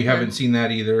 Yeah, we haven't seen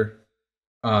that either.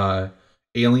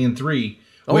 Alien 3.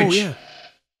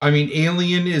 I mean,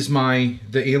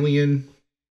 the Alien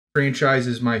franchise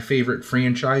is my favorite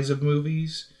franchise of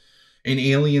movies. in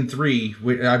Alien 3,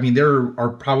 I mean, there are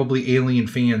probably Alien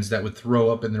fans that would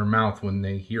throw up in their mouth when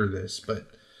they hear this, but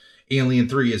Alien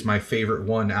 3 is my favorite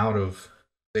one out of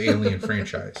the Alien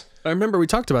franchise. I remember we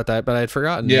talked about that, but I had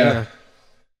forgotten. Yeah.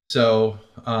 So,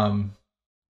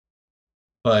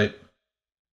 but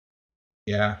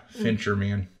yeah, Fincher,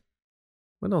 man.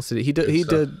 What else did he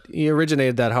do? He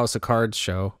originated that House of Cards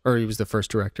show, or he was the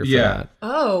first director for that.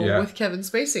 Oh, yeah. With Kevin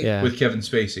Spacey. Yeah. With Kevin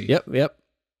Spacey. Yep.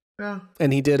 Yeah.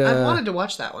 And he did I wanted to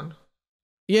watch that one.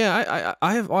 Yeah,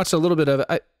 I have watched a little bit of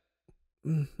it.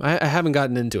 I haven't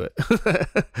gotten into it.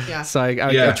 Yeah. So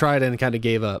I tried and kind of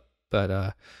gave up,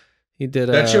 but he did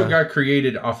that show got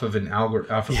created off of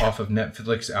off of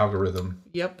Netflix algorithm.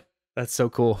 Yep. That's so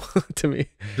cool to me.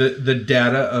 The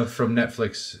data from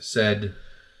Netflix said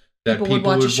that people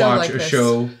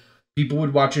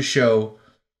would watch a show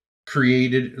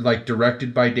created, like,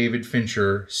 directed by David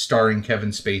Fincher, starring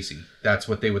Kevin Spacey. That's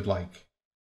what they would like.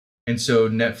 And so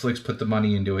Netflix put the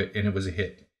money into it, and it was a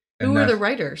hit. Who are the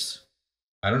writers?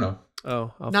 I don't know.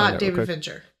 Oh, not David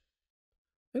Fincher.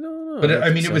 I don't know. But I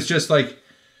mean, it was just like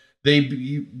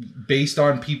based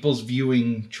on people's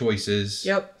viewing choices.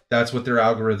 Yep. That's what their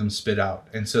algorithm spit out.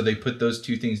 And so they put those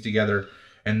two things together,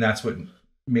 and that's what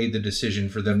made the decision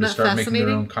for them to start making their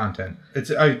own content.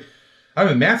 I'm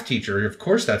a math teacher. Of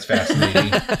course that's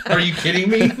fascinating. Are you kidding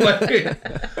me?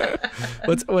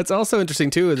 What's also interesting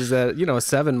too is that,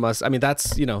 Seven must, I mean,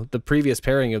 that's, the previous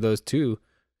pairing of those two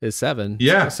is Seven.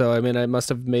 Yeah. So I mean, I must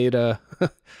have made an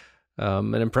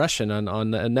impression on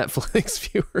Netflix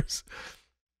viewers.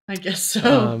 I guess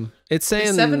so. It's saying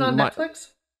is Seven on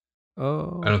Netflix?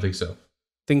 Oh, I don't think so.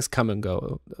 Things come and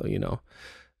go,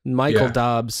 Michael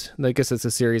Dobbs, I guess it's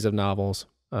a series of novels.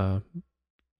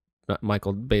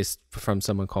 Michael, based from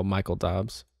someone called Michael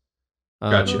Dobbs.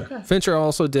 Gotcha. Okay. Fincher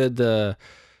also did the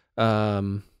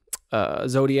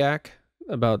Zodiac,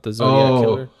 about the Zodiac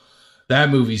killer. That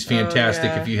movie's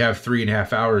fantastic if you have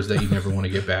 3.5 hours that you never want to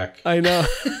get back. I know.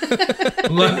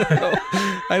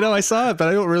 I know. I saw it,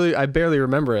 but I barely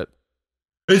remember it.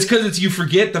 It's because you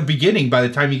forget the beginning by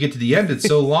the time you get to the end. It's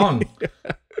so long. Yeah.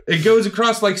 It goes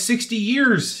across like 60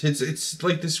 years. It's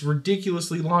like this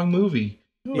ridiculously long movie.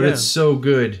 But it's so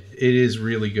good. It is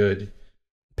really good.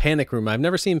 Panic Room. I've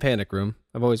never seen Panic Room.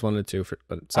 I've always wanted to,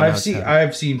 but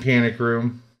I've seen Panic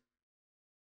Room.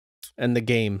 And The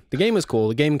Game. The Game was cool.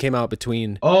 The Game came out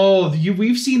between.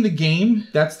 We've seen The Game.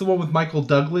 That's the one with Michael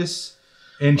Douglas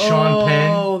and Sean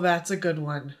Penn. Oh, that's a good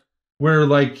one. Where,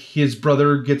 like, his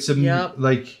brother gets him. Yep.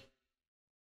 Like,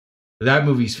 that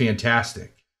movie's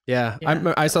fantastic. Yeah.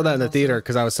 I saw that in the theater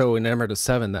because I was so enamored of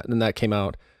Seven that came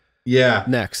out. Yeah.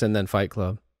 Next, and then Fight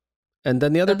Club. And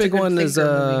then the other big one is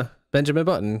Benjamin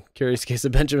Button. Curious Case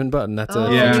of Benjamin Button. That's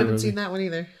I haven't seen that one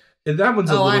either. And that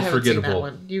one's a little forgettable. Seen that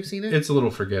one. You've seen it? It's a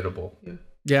little forgettable.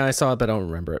 Yeah, I saw it, but I don't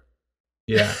remember it.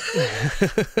 Yeah.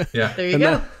 Yeah. There you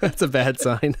go. That's a bad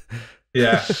sign.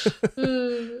 Yeah.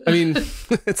 I mean,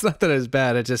 it's not that it was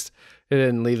bad. It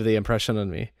didn't leave the impression on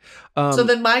me. So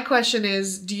then my question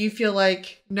is, do you feel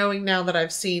like, knowing now that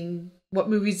I've seen what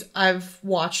movies I've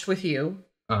watched with you,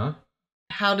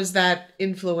 how does that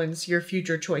influence your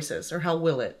future choices, or how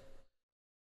will it?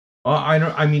 I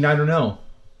don't know.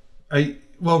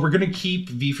 We're going to keep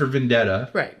V for Vendetta.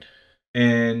 Right.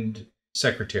 And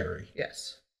Secretary.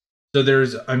 Yes. So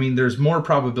there's more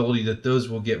probability that those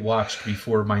will get watched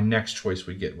before my next choice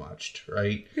would get watched,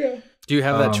 right? Yeah. Do you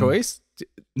have that choice?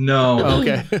 No. Oh,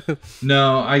 okay.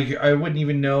 No, I wouldn't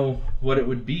even know what it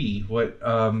would be.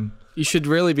 You should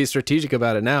really be strategic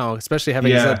about it now, especially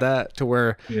having said that, to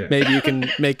where maybe you can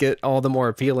make it all the more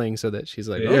appealing so that she's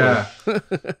like, oh.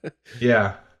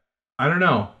 Yeah. I don't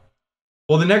know.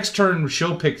 Well, the next turn,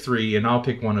 she'll pick 3 and I'll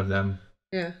pick one of them.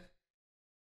 Yeah.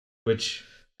 Which...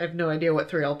 I have no idea what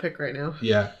 3 I'll pick right now.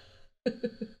 Yeah.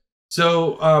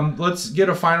 So let's get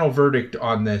a final verdict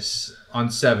on this,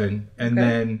 on 7, and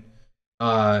then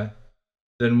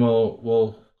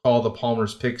we'll call the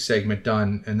Palmer's Pick segment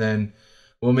done, and then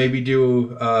we'll maybe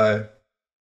do a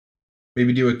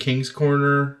King's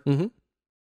Corner,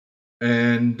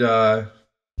 and I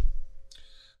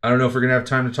don't know if we're gonna have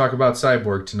time to talk about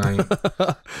Cyborg tonight.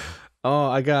 Oh,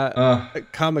 I got a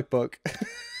comic book.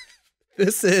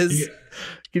 This is.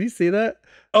 Can you see that?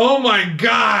 Oh my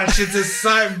gosh! It's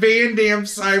a Van Damme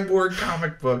Cyborg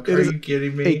comic book. Are you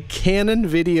kidding me? A Canon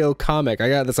video comic. I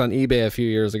got this on eBay a few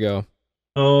years ago.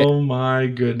 Oh my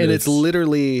goodness! And it's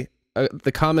literally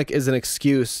the comic is an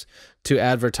excuse to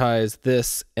advertise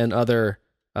this and other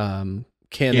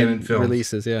Canon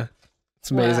releases. Yeah,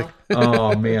 it's amazing.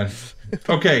 Wow. Oh man.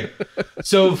 Okay,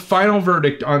 so final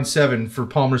verdict on 7 for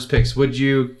Palmer's Picks. Would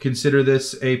you consider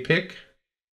this a pick?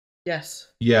 Yes.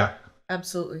 Yeah.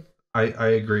 Absolutely. I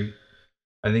agree.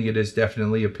 I think it is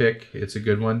definitely a pick. It's a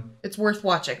good one. It's worth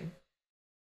watching.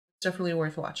 Definitely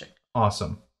worth watching.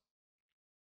 Awesome.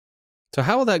 So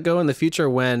how will that go in the future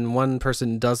when one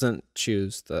person doesn't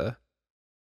choose the...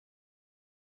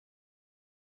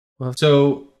 Well,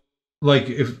 so like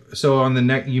on the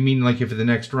next, you mean like if the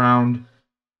next round,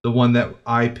 the one that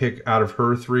I pick out of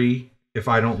her 3, if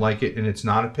I don't like it and it's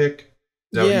not a pick?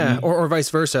 Yeah, or vice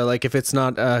versa. Like if it's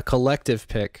not a collective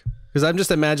pick. Because I'm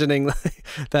just imagining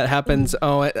that happens.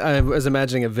 Oh, I was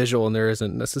imagining a visual, and there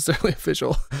isn't necessarily a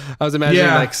visual. I was imagining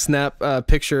like snap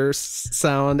picture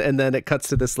sound, and then it cuts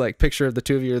to this like picture of the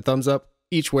two of you, thumbs up,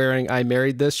 each wearing "I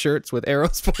married this" shirts with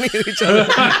arrows pointing at each other.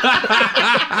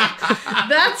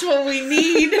 That's what we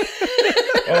need.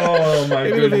 Oh my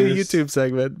goodness! It'll be a YouTube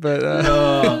segment, but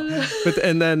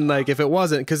and then like if it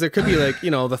wasn't, because there could be like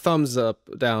the thumbs up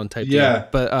down type. Yeah. Deal.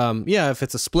 But if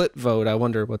it's a split vote, I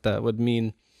wonder what that would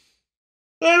mean.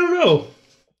 I don't know.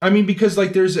 I mean, because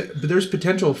like there's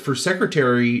potential for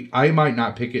secretary. I might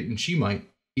not pick it, and she might,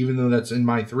 even though that's in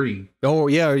my 3. Oh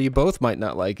yeah, or you both might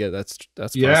not like it. That's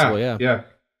possible. Yeah.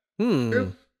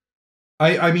 True.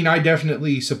 I mean, I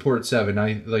definitely support 7.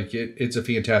 I like it. It's a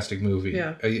fantastic movie.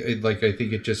 Yeah. I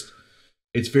think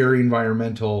it's very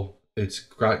environmental. It's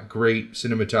got great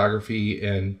cinematography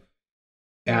and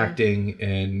acting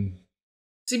and.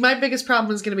 See, my biggest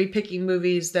problem is going to be picking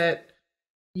movies that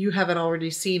you haven't already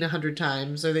seen 100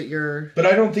 times, or that you're... But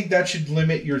I don't think that should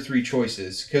limit your 3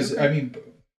 choices, because I mean,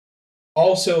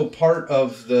 also part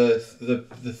of the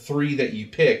 3 that you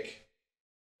pick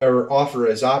or offer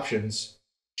as options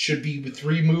should be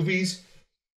 3 movies.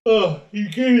 Oh, you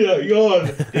gave me that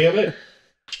yawn. Damn it.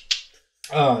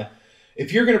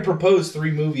 If you're going to propose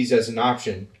 3 movies as an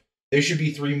option, there should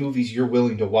be 3 movies you're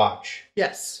willing to watch.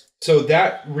 Yes. So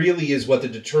that really is what the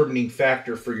determining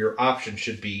factor for your option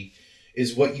should be.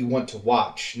 Is what you want to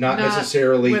watch, not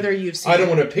necessarily whether you've seen I don't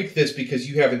want to pick this because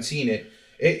you haven't seen it.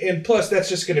 And plus, that's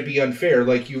just going to be unfair,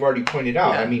 like you've already pointed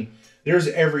out. Yeah. I mean, there's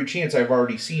every chance I've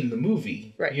already seen the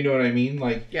movie. Right. You know what I mean?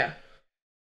 Like, yeah.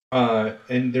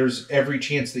 And there's every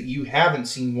chance that you haven't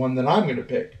seen one that I'm going to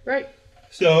pick. Right.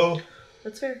 So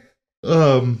that's fair.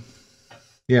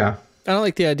 Yeah. I don't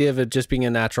like the idea of it just being a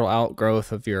natural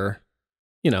outgrowth of your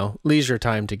leisure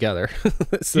time together.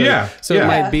 So it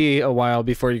might be a while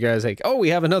before you guys like, oh, we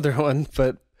have another one,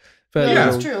 but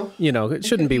that's true. It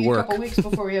shouldn't be work. A couple weeks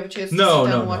before we have a chance to sit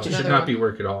down and watch it another should not one. be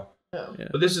work at all. No. Yeah.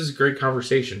 But this is a great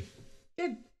conversation.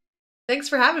 Good. Thanks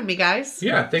for having me, guys.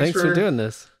 Yeah, thanks for doing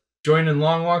this. Joining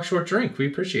Long Walk Short Drink. We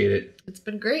appreciate it. It's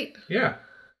been great. Yeah.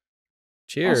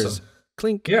 Cheers. Awesome.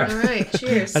 Clink. Yeah. All right.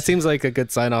 Cheers. That seems like a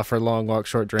good sign off for Long Walk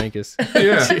Short Drink is.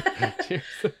 Yeah.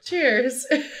 Cheers.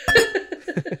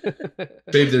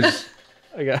 Babe,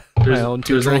 I got my own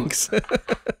 2 drinks.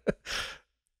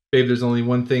 Babe, there's only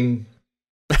one thing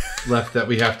left that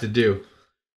we have to do.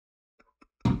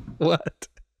 What?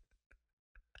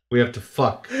 We have to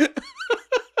fuck.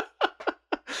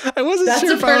 I wasn't that's sure.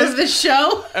 That's a part of the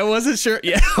show? I wasn't sure.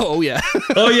 Yeah. Oh, yeah.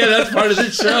 Oh, yeah, that's part of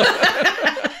the show.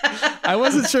 I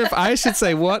wasn't sure if I should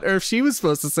say what or if she was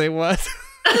supposed to say what.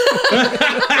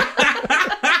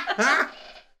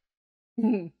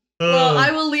 Well,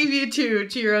 I will leave you to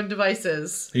your own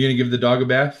devices. Are you going to give the dog a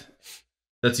bath?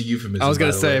 That's a euphemism. I was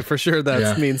going to say, for sure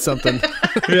that means something.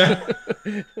 Yeah.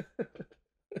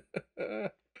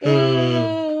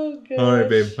 Oh, all right,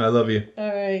 babe. I love you.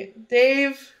 All right.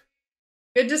 Dave,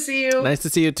 good to see you. Nice to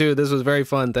see you, too. This was very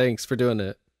fun. Thanks for doing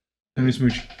it. Let me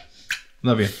smooch.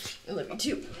 Love you. I love you,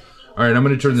 too. All right, I'm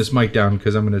going to turn this mic down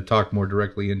because I'm going to talk more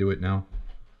directly into it now.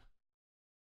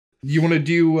 You want to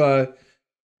do a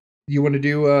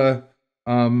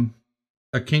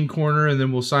king corner and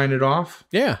then we'll sign it off?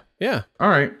 Yeah. All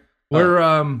right. We're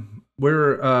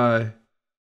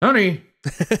honey,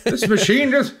 this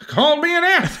machine just called me an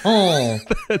asshole.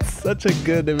 That's such a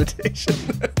good imitation.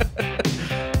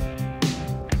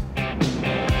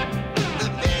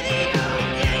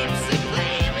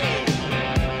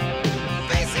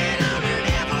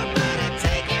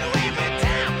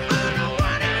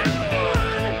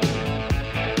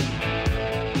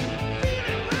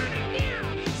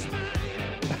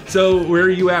 So where are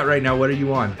you at right now? What are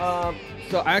you on?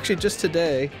 So actually just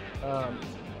today,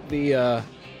 the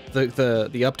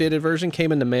updated version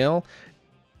came in the mail.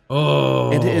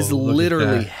 Oh, it is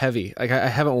literally heavy. Like I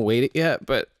haven't weighed it yet,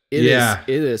 but it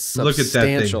is substantial. Look at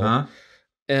that thing, huh?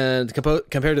 And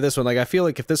compared to this one, like I feel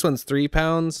like if this one's 3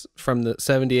 pounds from the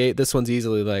 78, this one's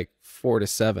easily like 4 to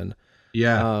 7.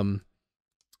 Yeah.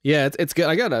 Yeah, it's good.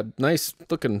 I got a nice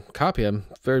looking copy. I'm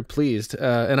very pleased,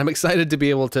 and I'm excited to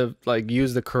be able to like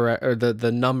use the correct or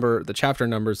the chapter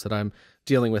numbers that I'm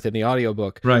dealing with in the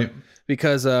audiobook. Right.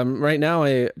 Because right now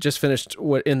I just finished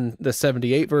what in the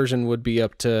 78 version would be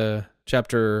up to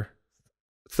chapter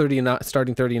 39,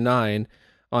 starting 39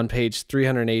 on page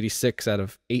 386 out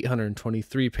of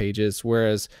 823 pages,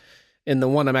 whereas in the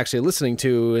one I'm actually listening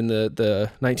to in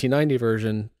the 1990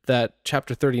 version, that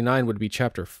chapter 39 would be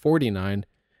chapter 49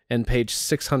 and page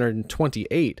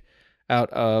 628 out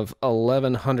of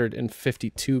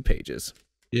 1152 pages.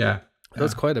 Yeah.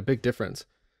 That's quite a big difference.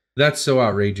 That's so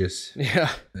outrageous.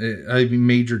 Yeah. A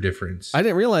major difference. I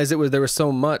didn't realize there was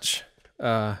so much.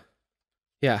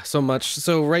 So much.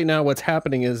 So right now what's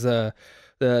happening is the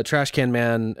Trash Can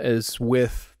Man is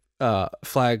with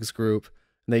Flag's group,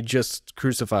 and they just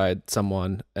crucified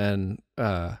someone, and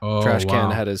Trash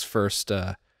Can had his first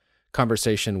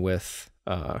conversation with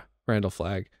Randall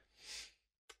Flagg.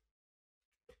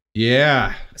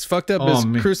 Yeah. As fucked up as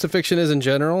crucifixion is in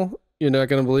general, you're not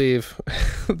going to believe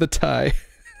the tie.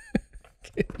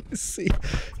 Can you see?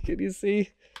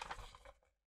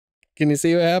 Can you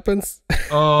see what happens?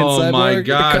 Oh my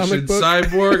gosh, in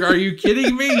Cyborg, are you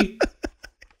kidding me?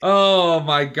 Oh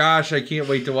my gosh, I can't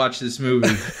wait to watch this movie.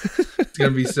 It's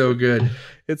going to be so good.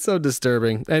 It's so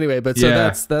disturbing. Anyway, but so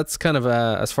that's kind of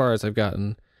as far as I've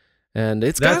gotten. And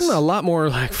it's gotten a lot more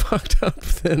like fucked up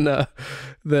than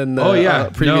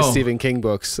previous Stephen King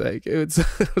books. Like it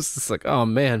was just like, oh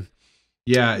man.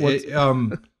 Yeah,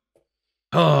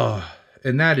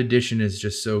 and that edition is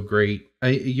just so great.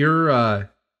 I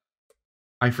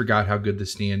forgot how good The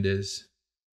Stand is.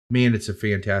 Man, it's a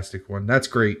fantastic one. That's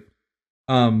great.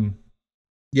 Yeah,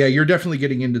 you're definitely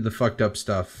getting into the fucked up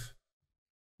stuff.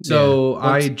 So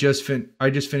yeah, I just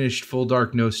finished Full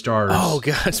Dark, No Stars. Oh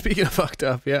god, speaking of fucked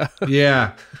up, yeah.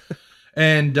 Yeah.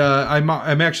 And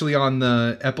I'm actually on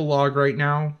the epilogue right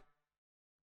now.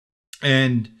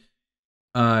 And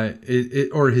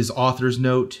or his author's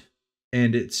note,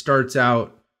 and it starts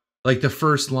out like the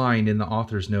first line in the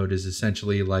author's note is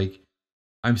essentially like,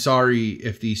 I'm sorry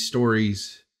if these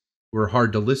stories were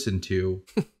hard to listen to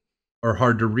or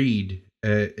hard to read.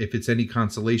 If it's any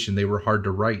consolation, they were hard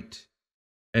to write.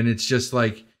 And it's just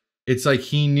like, it's like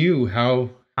he knew how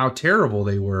terrible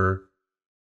they were,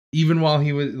 even while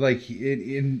he was like,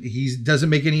 he doesn't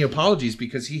make any apologies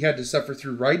because he had to suffer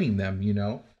through writing them, you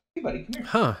know? Hey buddy, come here.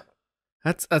 Huh.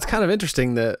 That's kind of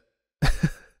interesting that,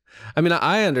 I mean,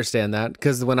 I understand that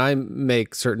because when I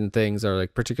make certain things, or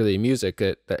like particularly music,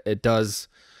 it does,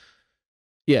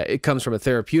 yeah, it comes from a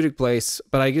therapeutic place,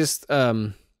 but I just,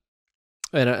 and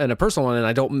a personal one, and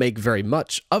I don't make very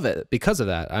much of it because of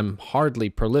that. I'm hardly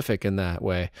prolific in that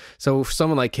way. So for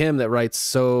someone like him that writes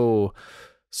so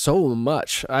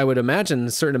much, I would imagine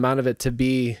a certain amount of it to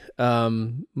be, I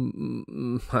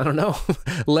don't know,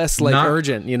 less like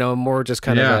urgent, you know, more just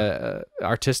kind of a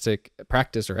artistic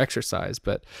practice or exercise.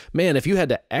 But man, if you had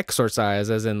to exorcise,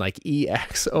 as in like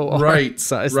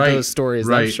exorcise those stories,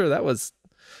 I'm sure that was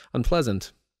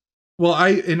unpleasant. Well,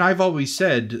 I've always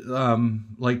said,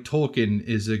 like Tolkien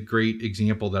is a great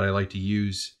example that I like to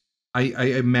use.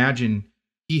 I imagine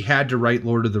he had to write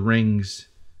Lord of the Rings.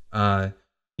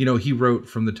 You know, he wrote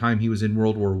from the time he was in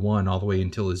World War I all the way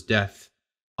until his death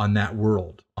on that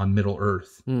world, on Middle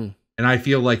Earth. And I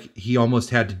feel like he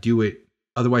almost had to do it.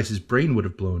 Otherwise, his brain would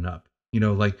have blown up. You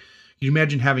know, like, can you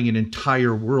imagine having an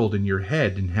entire world in your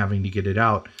head and having to get it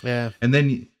out? Yeah. And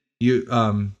then you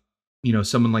know,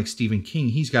 someone like Stephen King,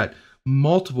 he's got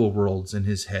multiple worlds in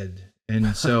his head.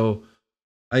 And so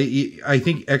I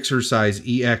think exercise,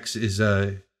 EX, is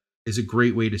a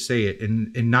great way to say it.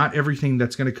 And not everything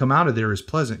that's going to come out of there is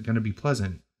going to be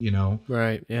pleasant, you know?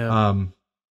 Right. Yeah.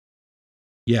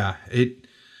 Yeah.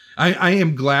 I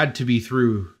am glad to be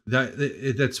through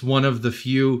that. That's one of the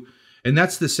few, and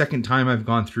that's the second time I've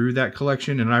gone through that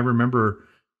collection. And I remember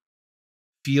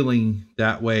feeling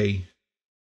that way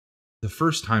the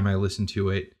first time I listened to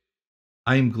it.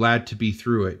 I am glad to be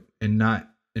through it and not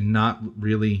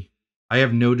really, I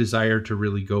have no desire to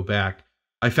really go back.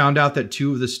 I found out that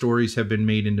 2 of the stories have been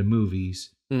made into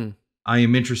movies. I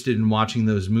am interested in watching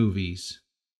those movies.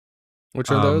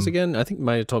 Which are those again? I think you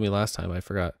might have told me last time. I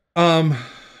forgot.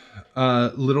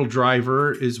 Little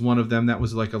Driver is one of them. That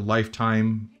was like a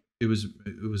Lifetime. It was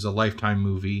a Lifetime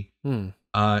movie. And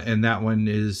that one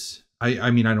is,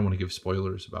 I mean, I don't want to give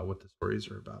spoilers about what the stories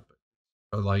are about,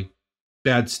 but like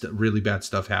really bad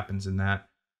stuff happens in that.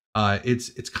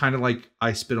 It's kind of like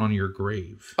I Spit on Your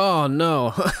Grave. Oh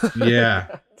no.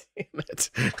 Yeah. Damn it.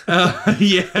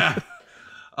 Yeah.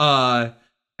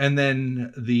 And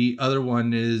then the other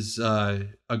one is A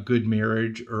Good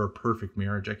Marriage or A Perfect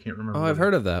Marriage. I can't remember. Oh, I've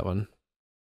heard of that one.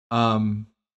 And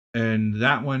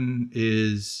that one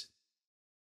is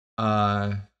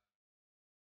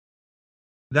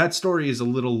that story is a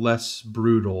little less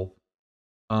brutal,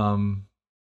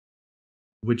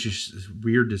 which is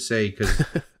weird to say because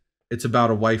it's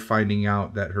about a wife finding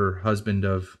out that her husband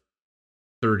of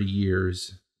 30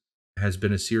 years has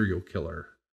been a serial killer.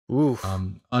 Oof.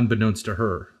 Unbeknownst to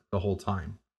her the whole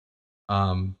time.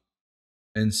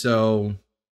 And so,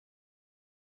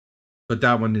 but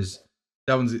that one's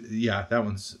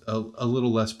a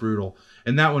little less brutal.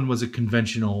 And that one was a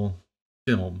conventional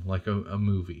film, like a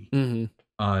movie,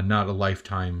 not a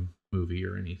Lifetime movie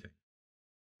or anything.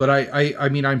 But I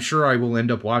mean, I'm sure I will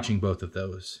end up watching both of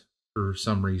those for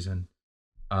some reason.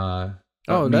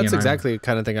 That's exactly the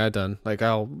kind of thing I've done. Like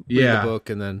I'll read the book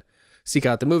and then seek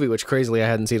out the movie, which crazily I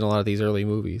hadn't seen a lot of these early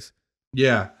movies.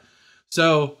 Yeah.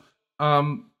 So,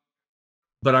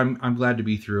 but I'm glad to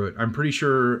be through it. I'm pretty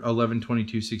sure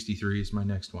 11/22/63 is my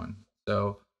next one.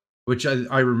 So, which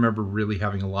I remember really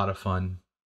having a lot of fun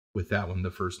with that one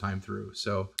the first time through.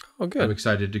 So, good. I'm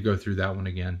excited to go through that one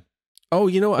again. Oh,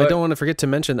 I don't want to forget to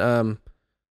mention.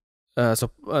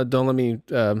 So don't let me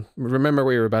remember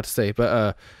what you were about to say,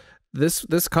 but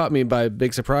this caught me by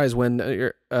big surprise when we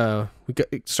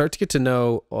start to get to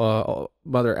know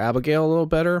Mother Abigail a little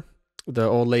better. The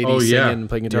old lady singing and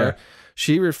playing guitar. Yeah.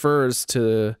 She refers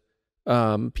to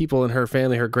people in her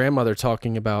family, her grandmother,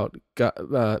 talking about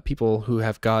people who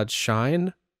have God's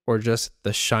shine or just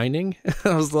the shining.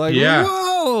 I was like,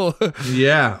 whoa!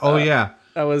 Yeah. Oh yeah.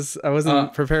 I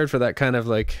wasn't prepared for that kind of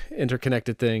like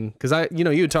interconnected thing because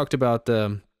you had talked about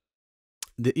all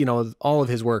of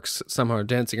his works somehow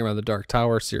dancing around the Dark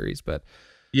Tower series, but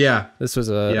this was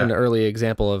an early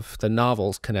example of the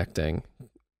novels connecting.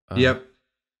 Yep.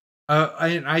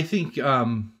 I think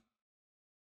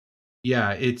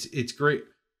it's great.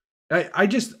 I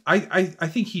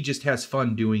think he just has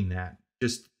fun doing that.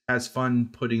 Just has fun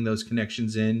putting those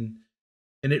connections in,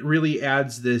 and it really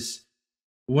adds this.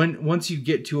 Once you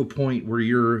get to a point where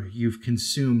you've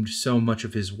consumed so much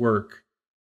of his work,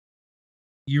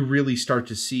 you really start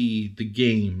to see the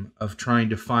game of trying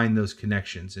to find those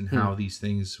connections and how these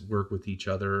things work with each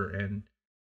other. And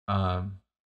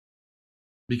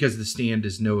because The Stand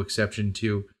is no exception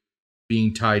to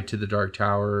being tied to the Dark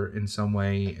Tower in some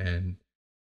way, and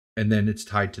then it's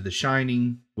tied to The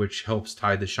Shining, which helps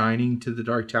tie The Shining to the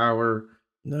Dark Tower.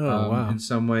 In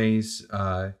some ways.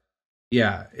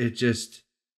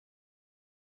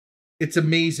 It's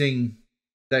amazing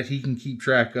that he can keep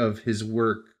track of his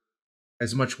work,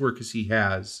 as much work as he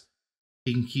has.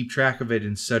 He can keep track of it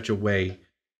in such a way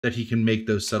that he can make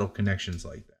those subtle connections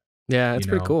like that. Yeah, it's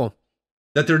pretty cool.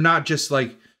 That they're not just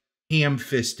like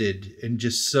ham-fisted and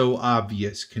just so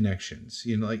obvious connections.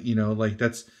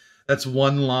 That's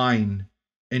one line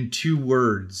and two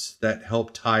words that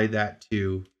help tie that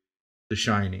to The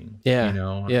Shining. Yeah.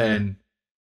 And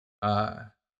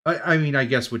I mean, I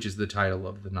guess which is the title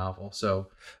of the novel, so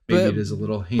maybe it is a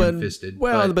little ham-fisted.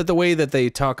 But the way that they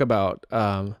talk about,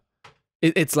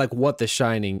 it's like what The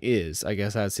Shining is. I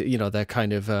guess that's that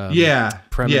kind of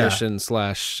premonition /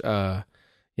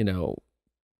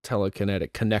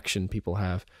 telekinetic connection people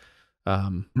have.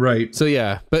 Right. So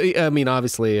yeah, but I mean,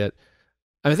 obviously,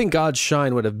 I think God's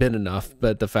shine would have been enough,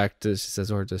 but the fact is, she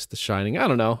says, or just The Shining. I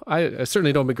don't know. I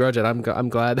certainly don't begrudge it. I'm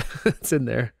glad it's in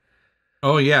there.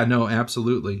 Oh yeah, no,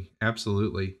 absolutely.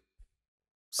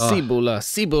 Cibula,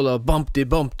 bumpty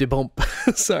bump.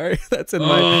 Sorry, that's in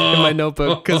my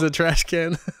notebook because of trash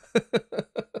can.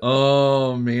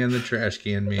 Oh man, the trash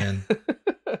can man.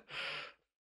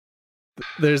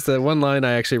 There's the one line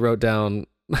I actually wrote down,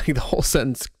 like the whole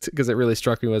sentence, because it really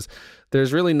struck me was,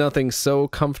 there's really nothing so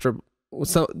comforting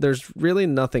to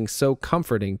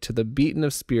the beaten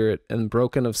of spirit and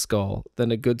broken of skull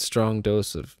than a good strong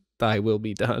dose of thy will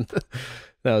be done.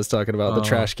 That was talking about the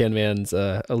trash can man's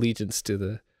allegiance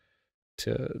to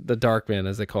the dark man,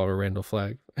 as they call her, Randall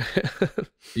Flagg.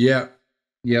 Yep.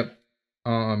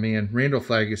 Oh man, Randall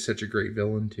Flagg is such a great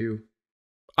villain too.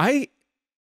 I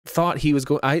thought he was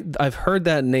going. I've heard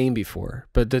that name before,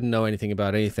 but didn't know anything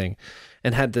about anything,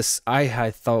 and had this. I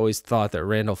had always thought that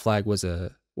Randall Flagg was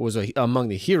among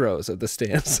the heroes of The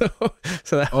Stand. So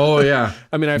that. Oh yeah.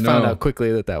 I mean, I found out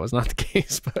quickly that was not the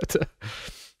case, but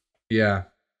yeah.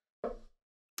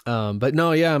 But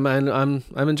no, yeah, man, I'm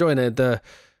enjoying it. The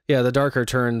darker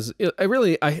turns.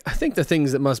 I think the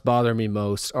things that must bother me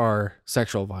most are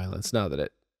sexual violence. Now that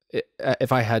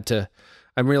if I had to,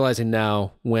 I'm realizing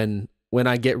now when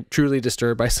I get truly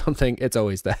disturbed by something, it's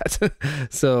always that.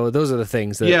 So those are the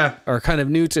things that are kind of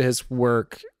new to his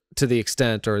work, to the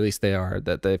extent, or at least they are,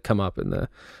 that they've come up in The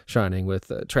Shining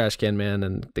with Trash Can Man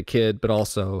and the kid, but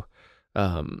also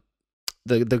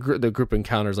the group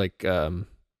encounters, like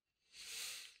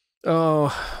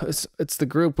it's the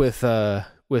group with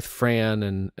with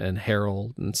Fran and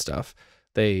Harold and stuff,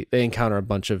 they encounter a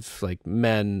bunch of like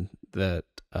men that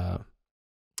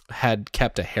had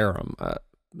kept a harem,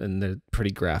 and they're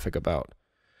pretty graphic about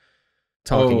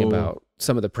talking about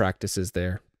some of the practices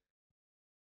there.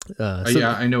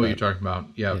 Yeah, I know what you're talking about.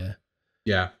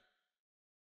 Yeah.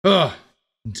 Ugh,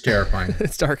 it's terrifying.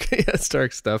 It's dark. Yeah, it's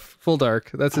dark stuff. Full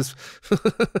dark. That's his.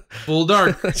 Full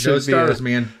dark. No stars,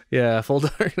 man. Yeah, full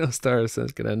dark, no stars.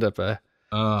 That's gonna end up a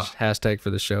hashtag for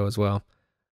the show as well.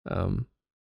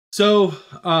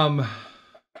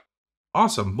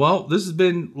 Awesome. Well, this has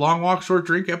been Long Walk Short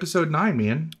Drink episode 9,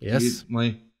 man. Yes,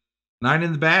 9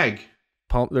 in the bag.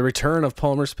 The return of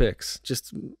Palmer's Picks.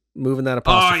 Just moving that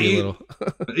apostrophe a little.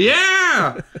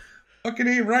 Yeah. Fucking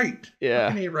ain't right. Yeah.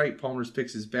 Fucking ain't right. Palmer's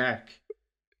Picks is back.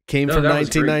 Came from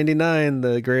 1999,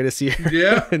 the greatest year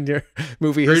in your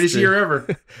movie greatest history. Year ever.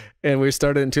 And we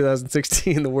started in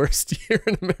 2016, the worst year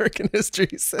in American history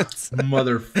since.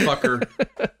 Motherfucker.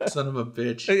 Son of a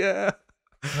bitch. Yeah.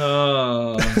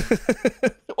 Oh.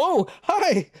 Oh,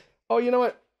 hi. Oh, you know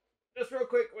what? Just real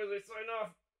quick, as we sign off.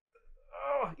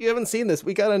 Oh, you haven't seen this.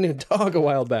 We got a new dog a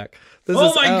while back.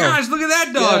 Oh my gosh, look at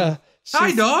that dog. Yeah,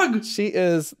 hi, dog. She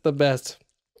is the best.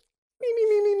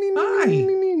 Hi.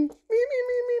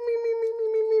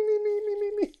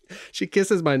 She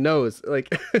kisses my nose,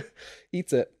 like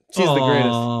eats it. She's the greatest.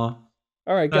 All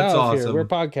right, get out of here. We're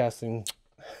podcasting.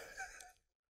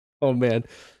 Oh man,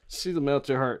 she's a melt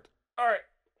your heart. All right,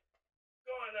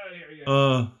 go on out of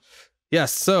here.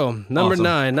 Yes. So number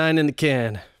 9 in the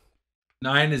can.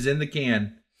 9 is in the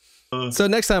can. So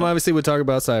next time, obviously, we'll talk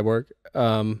about Cyborg.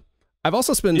 I've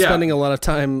also been spending a lot of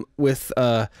time with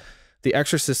The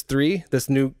Exorcist 3, this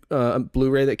new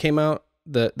Blu-ray that came out.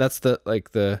 That's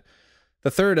the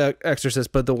third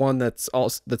Exorcist, but the one that's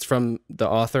from the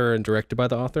author and directed by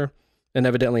the author, and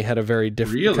evidently had a very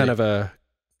different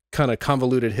kind of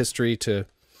convoluted history to.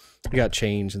 It got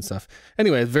changed and stuff.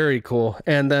 Anyway, very cool.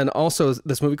 And then also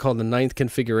this movie called The Ninth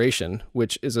Configuration,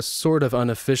 which is a sort of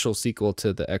unofficial sequel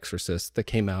to The Exorcist that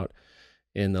came out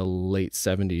in the late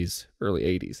 70s, early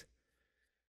 80s.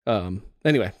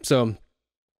 Anyway, so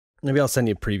maybe I'll send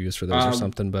you previews for those or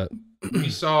something. But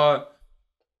we saw,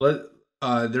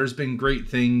 there's been great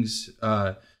things.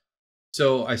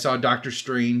 So I saw Doctor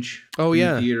Strange in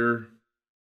the theater.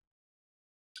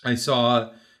 I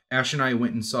saw... Ash and I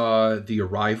went and saw The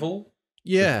Arrival.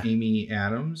 Yeah. With Amy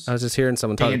Adams. I was just hearing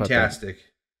someone talk about that. Fantastic.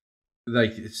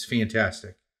 Like, it's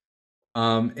fantastic.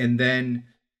 And then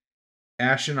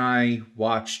Ash and I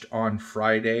watched on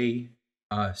Friday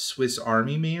Swiss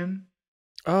Army Man.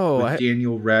 Oh. With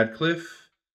Daniel Radcliffe.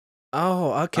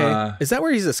 Oh, okay. Is that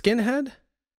where he's a skinhead?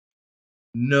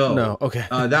 No. Okay.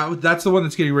 That's the one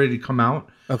that's getting ready to come out.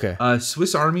 Okay.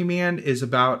 Swiss Army Man is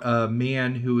about a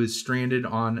man who is stranded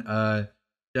on a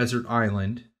desert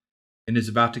island and is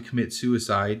about to commit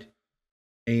suicide,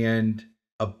 and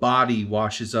a body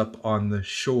washes up on the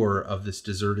shore of this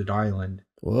deserted island.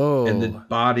 Whoa. And the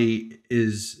body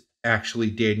is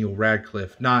actually Daniel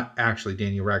Radcliffe. Not actually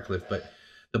Daniel Radcliffe, but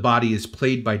the body is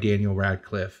played by Daniel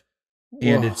Radcliffe. Whoa.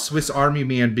 And it's Swiss Army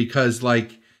Man because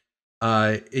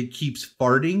it keeps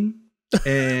farting,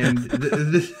 and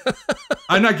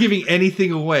I'm not giving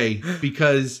anything away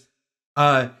because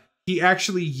he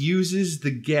actually uses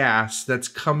the gas that's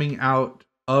coming out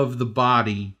of the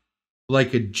body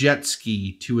like a jet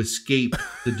ski to escape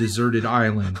the deserted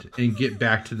island and get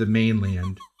back to the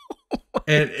mainland.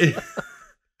 And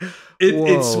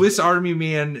it's Swiss Army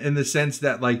Man in the sense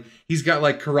that he's got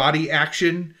karate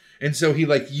action, and so he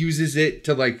uses it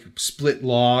to split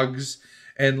logs,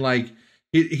 and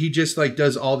he just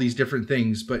does all these different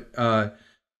things. But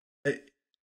it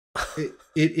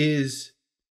is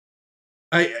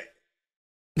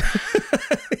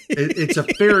it's a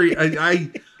very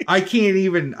I can't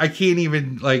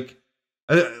even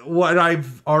what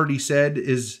I've already said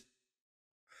is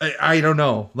I don't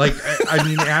know. I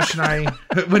mean, Ash and I,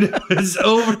 when it was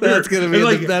over, that's gonna be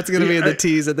in the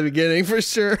tease at the beginning for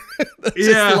sure. That's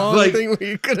yeah, just a long thing where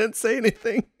you couldn't say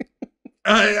anything.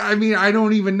 I mean, I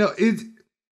don't even know it.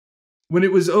 When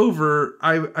it was over,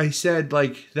 I said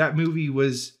that movie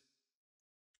was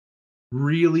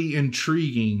really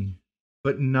intriguing,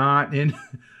 but not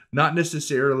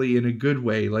necessarily in a good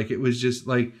way. It was just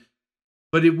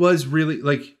but it was really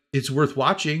it's worth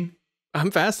watching. I'm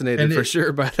fascinated for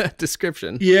sure by that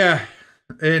description. Yeah.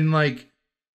 And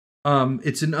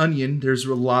it's an onion. There's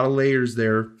a lot of layers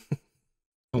there,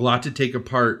 a lot to take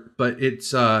apart, but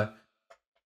it's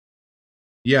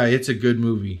it's a good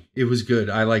movie. It was good.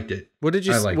 I liked it.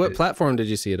 What platform did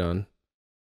you see it on?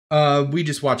 We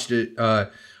just watched it.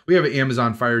 We have an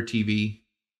Amazon Fire TV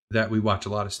that we watch a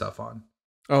lot of stuff on.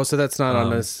 Oh, so that's not on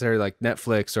necessarily like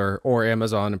Netflix or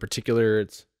Amazon in particular.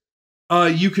 It's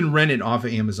you can rent it off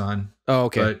of Amazon. Oh,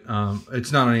 okay. But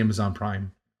it's not on Amazon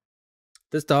Prime.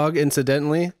 This dog,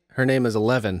 incidentally, her name is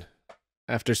 11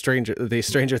 after the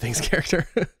Stranger Things character.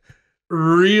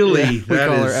 Really? Yeah, we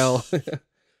call her L.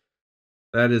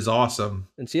 That is awesome.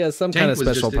 And she has some Tank kind of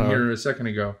special was just power. in here a second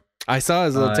ago. I saw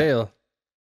his little tail.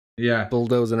 Yeah.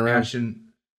 Bulldozing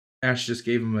around. Ash just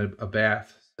gave him a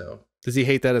bath. So does he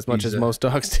hate that as much as most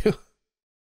dogs do?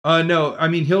 No. I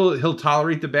mean, he'll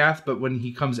tolerate the bath, but when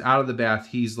he comes out of the bath,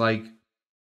 he's like,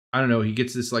 I don't know. He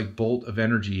gets this like bolt of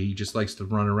energy. He just likes to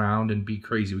run around and be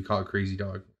crazy. We call it crazy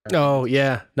dog. Oh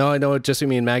yeah, no, I know. Just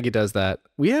me and Maggie does that.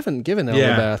 We haven't given Elle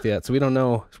a bath yet, so we don't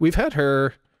know. We've had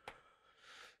her.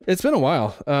 It's been a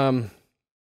while,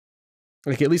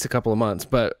 like at least a couple of months.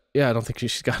 But yeah, I don't think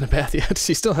she's gotten a bath yet.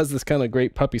 She still has this kind of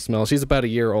great puppy smell. She's about a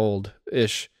year old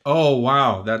ish. Oh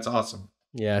wow, that's awesome.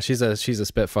 Yeah, she's a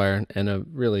Spitfire and a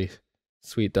really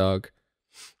sweet dog.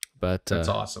 But that's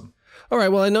awesome. All right,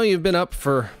 well, I know you've been up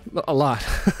for a lot,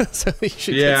 so you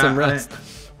should get some rest.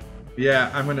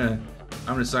 I'm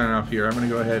gonna sign off here. I'm gonna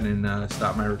go ahead and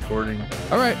stop my recording.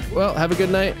 All right, well, have a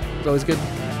good night. It's always good.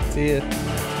 See you.